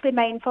 so please be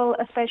mindful,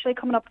 especially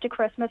coming up to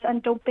Christmas,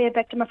 and don't be a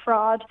victim of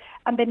fraud,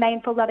 and be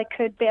mindful that it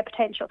could be a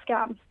potential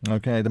scam.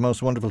 OK, the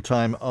most wonderful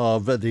time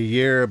of the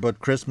year, but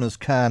Christmas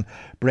can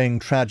bring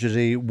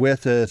tragedy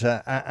with it.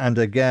 And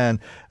again,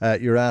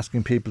 you're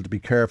asking people to be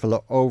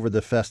careful over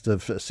the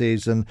festive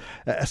season,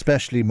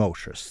 especially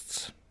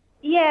motorists.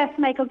 Yes,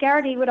 Michael,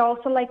 Gardaí would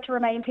also like to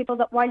remind people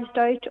that whilst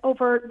out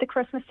over the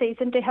Christmas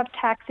season, they have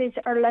taxis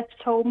or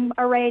lifts home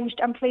arranged,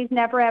 and please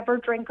never ever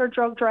drink or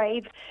drug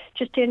drive,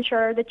 just to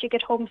ensure that you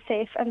get home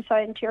safe and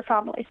sound to your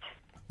families.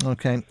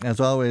 OK,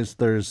 as always,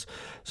 there's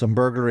some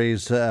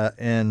burglaries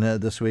in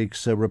this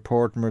week's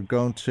report, and we're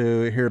going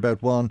to hear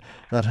about one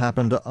that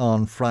happened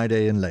on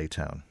Friday in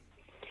Laytown.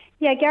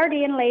 Yeah,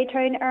 Gardaí in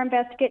Laytown are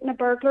investigating a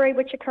burglary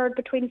which occurred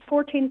between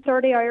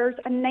 14:30 hours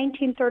and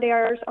 19:30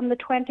 hours on the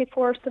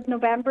 24th of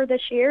November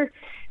this year.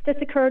 This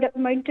occurred at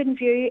Mountain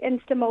View in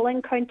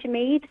Stamullen, County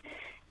Meath.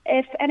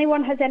 If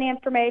anyone has any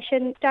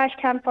information, dash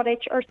cam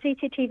footage or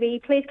CCTV,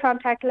 please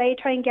contact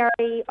Laytown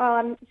Gardaí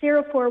on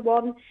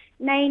 041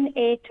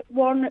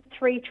 981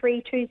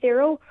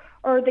 3320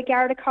 or the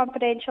Garda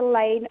Confidential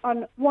line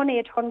on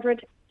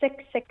 1800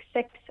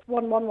 666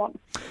 111.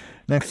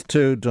 Next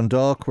to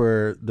Dundalk,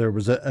 where there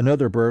was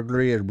another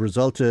burglary, it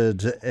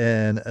resulted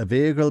in a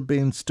vehicle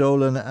being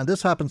stolen, and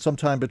this happened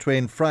sometime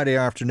between Friday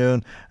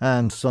afternoon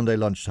and Sunday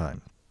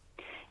lunchtime.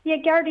 Yeah,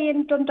 Gardaí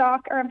in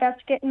Dundalk are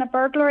investigating a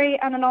burglary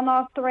and an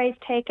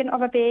unauthorised taking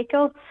of a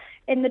vehicle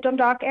in the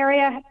Dundalk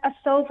area. A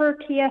silver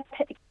Kia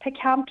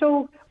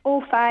Picanto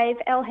 05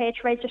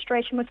 LH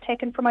registration was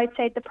taken from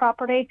outside the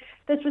property.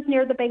 This was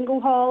near the bingo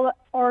hall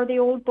or the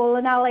old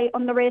bowling alley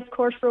on the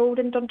Racecourse Road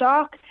in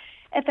Dundalk.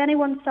 If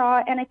anyone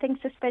saw anything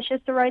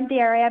suspicious around the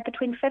area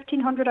between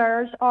 1500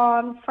 hours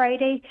on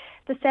Friday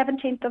the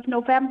 17th of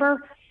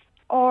November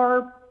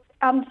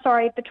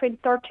between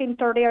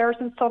 13:30 hours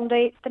and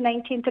Sunday the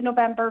 19th of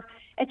November,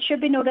 it should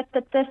be noted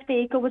that this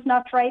vehicle was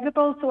not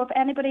drivable, so if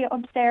anybody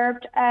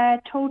observed a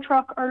tow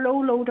truck or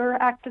low loader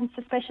acting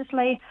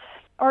suspiciously,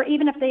 or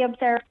even if they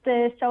observed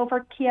the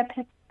silver Kia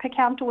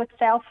Picanto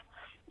itself,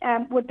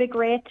 would be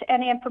great.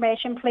 Any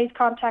information, please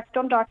contact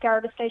Dundalk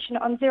Garda Station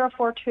on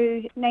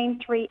 042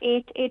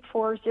 938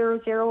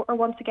 8400 or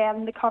once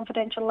again the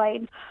confidential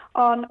line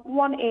on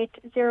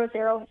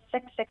 1800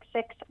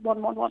 666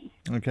 111.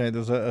 Okay,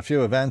 there's a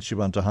few events you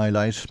want to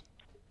highlight.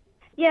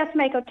 Yes,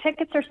 Michael,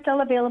 tickets are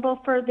still available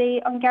for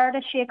the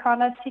Garda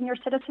Síochána Senior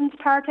Citizens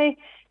Party.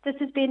 This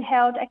is being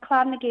held at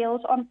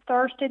Clonmagales on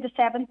Thursday the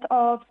 7th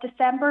of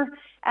December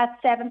at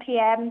 7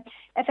 p.m.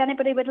 If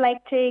anybody would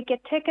like to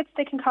get tickets,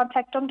 they can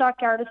contact Dundalk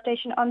Garda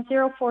Station on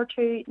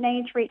 042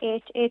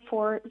 938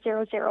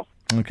 8400.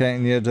 Okay,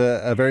 and you had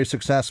a very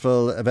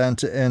successful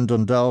event in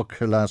Dundalk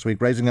last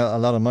week, raising a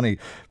lot of money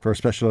for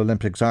Special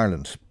Olympics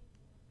Ireland.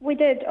 We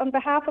did. On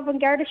behalf of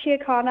Garda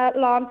Síochána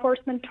Law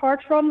Enforcement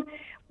Torch Run,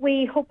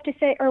 we wish to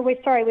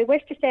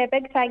say a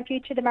big thank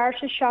you to the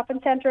Marshall Shopping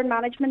Centre and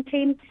management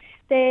team,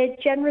 the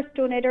generous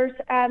donators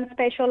and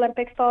Special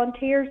Olympics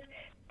volunteers.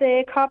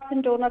 The Cops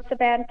and Donuts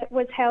event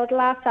was held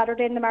last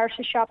Saturday in the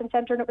Marshall Shopping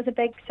Centre and it was a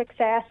big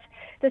success.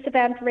 This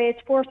event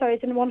raised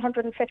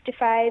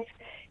 €4,155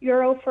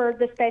 for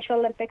the Special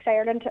Olympics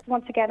Ireland.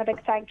 Once again, a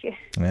big thank you.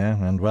 Yeah,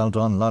 and well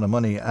done. A lot of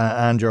money.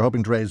 And you're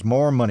hoping to raise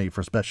more money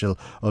for Special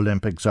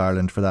Olympics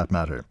Ireland for that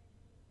matter.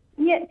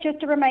 Yeah,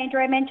 just a reminder,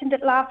 I mentioned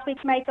it last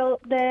week, Michael.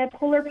 The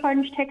Polar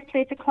Plunge takes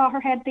place at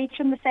Clogherhead Beach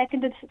on the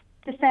 2nd of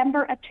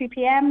December at 2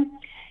 p.m.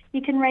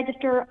 You can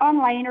register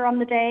online or on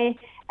the day,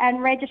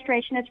 and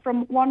registration is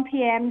from 1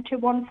 p.m. to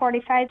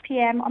 1:45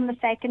 p.m. on the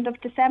 2nd of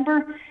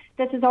December.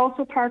 This is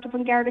also part of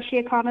Garda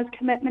Síochána's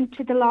commitment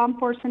to the law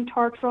enforcement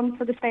torch run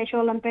for the Special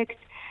Olympics.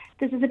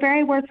 This is a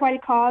very worthwhile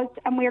cause,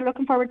 and we are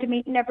looking forward to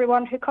meeting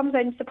everyone who comes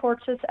out and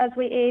supports us as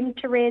we aim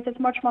to raise as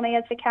much money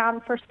as we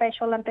can for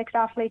Special Olympics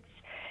athletes.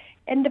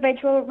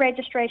 Individual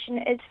registration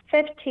is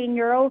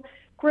 €15.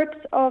 Groups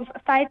of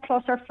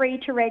 5+ are free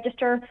to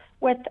register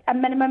with a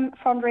minimum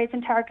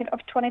fundraising target of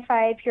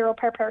 €25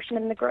 per person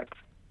in the group.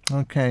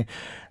 Okay.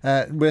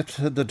 With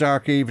the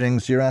dark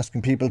evenings, you're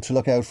asking people to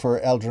look out for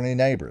elderly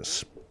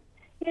neighbours.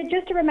 Yeah,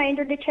 just a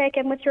reminder to check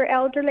in with your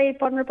elderly,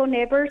 vulnerable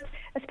neighbours,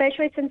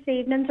 especially since the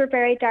evenings are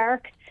very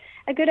dark.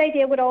 A good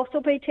idea would also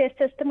be to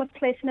assist them with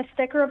placing a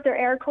sticker of their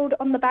air code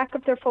on the back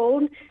of their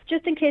phone,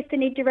 just in case they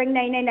need to ring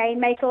 999,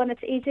 Michael, and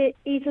it's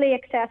easily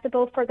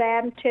accessible for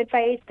them to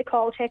advise the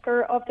call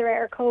taker of their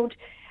air code.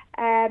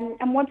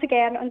 And once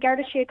again,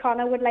 Garda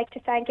Síochána would like to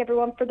thank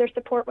everyone for their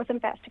support with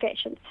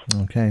investigations.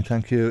 Okay,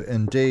 thank you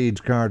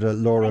indeed, Garda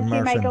Laura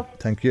Martin.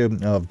 Thank you,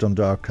 of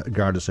Dundalk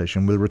Garda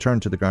Station. We'll return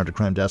to the Garda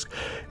Crime Desk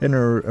in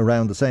or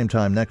around the same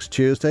time next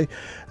Tuesday.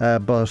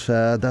 But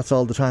that's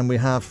all the time we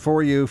have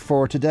for you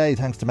for today.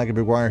 Thanks to Megan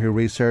Maguire who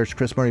researched.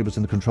 Chris Murray was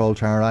in the control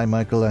tower. I'm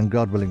Michael, and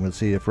God willing we'll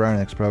see you for our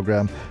next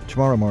programme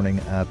tomorrow morning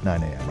at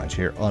 9 a.m. right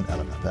here on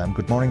LMFM.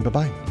 Good morning,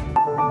 bye-bye.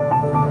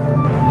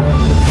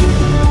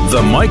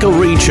 The Michael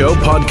Reade Show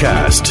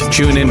podcast.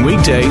 Tune in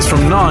weekdays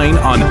from 9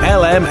 on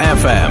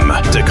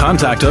LMFM. To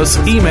contact us,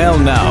 email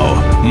now,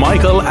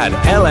 michael@lmfm.ie.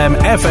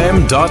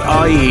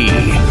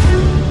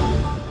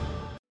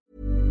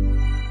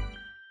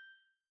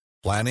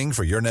 Planning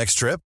for your next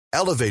trip?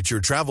 Elevate your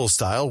travel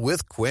style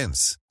with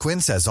Quince.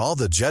 Quince has all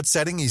the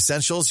jet-setting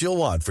essentials you'll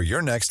want for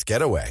your next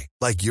getaway,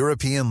 like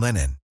European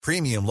linen,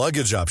 premium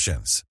luggage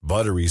options,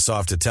 buttery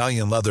soft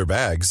Italian leather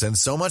bags, and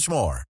so much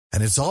more.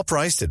 And it's all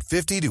priced at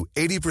 50 to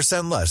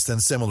 80% less than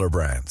similar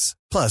brands.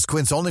 Plus,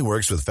 Quince only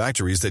works with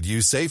factories that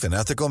use safe and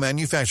ethical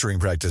manufacturing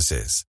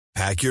practices.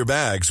 Pack your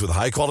bags with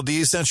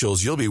high-quality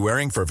essentials you'll be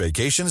wearing for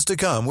vacations to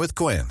come with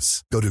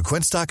Quince. Go to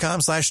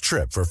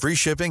quince.com/trip for free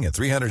shipping and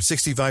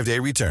 365-day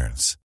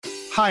returns.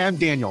 Hi, I'm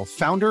Daniel,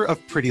 founder of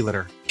Pretty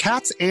Litter.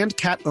 Cats and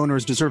cat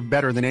owners deserve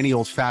better than any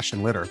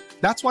old-fashioned litter.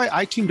 That's why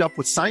I teamed up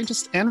with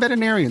scientists and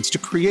veterinarians to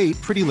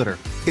create Pretty Litter.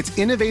 Its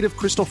innovative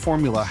crystal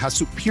formula has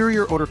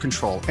superior odor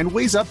control and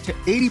weighs up to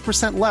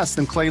 80% less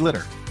than clay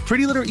litter.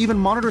 Pretty Litter even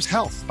monitors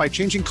health by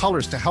changing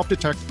colors to help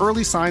detect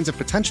early signs of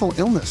potential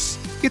illness.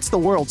 It's the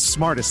world's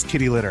smartest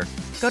kitty litter.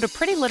 Go to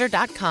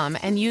prettylitter.com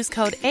and use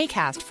code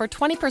ACAST for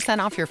 20%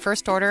 off your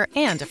first order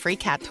and a free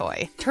cat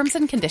toy. Terms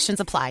and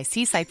conditions apply.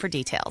 See site for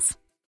details.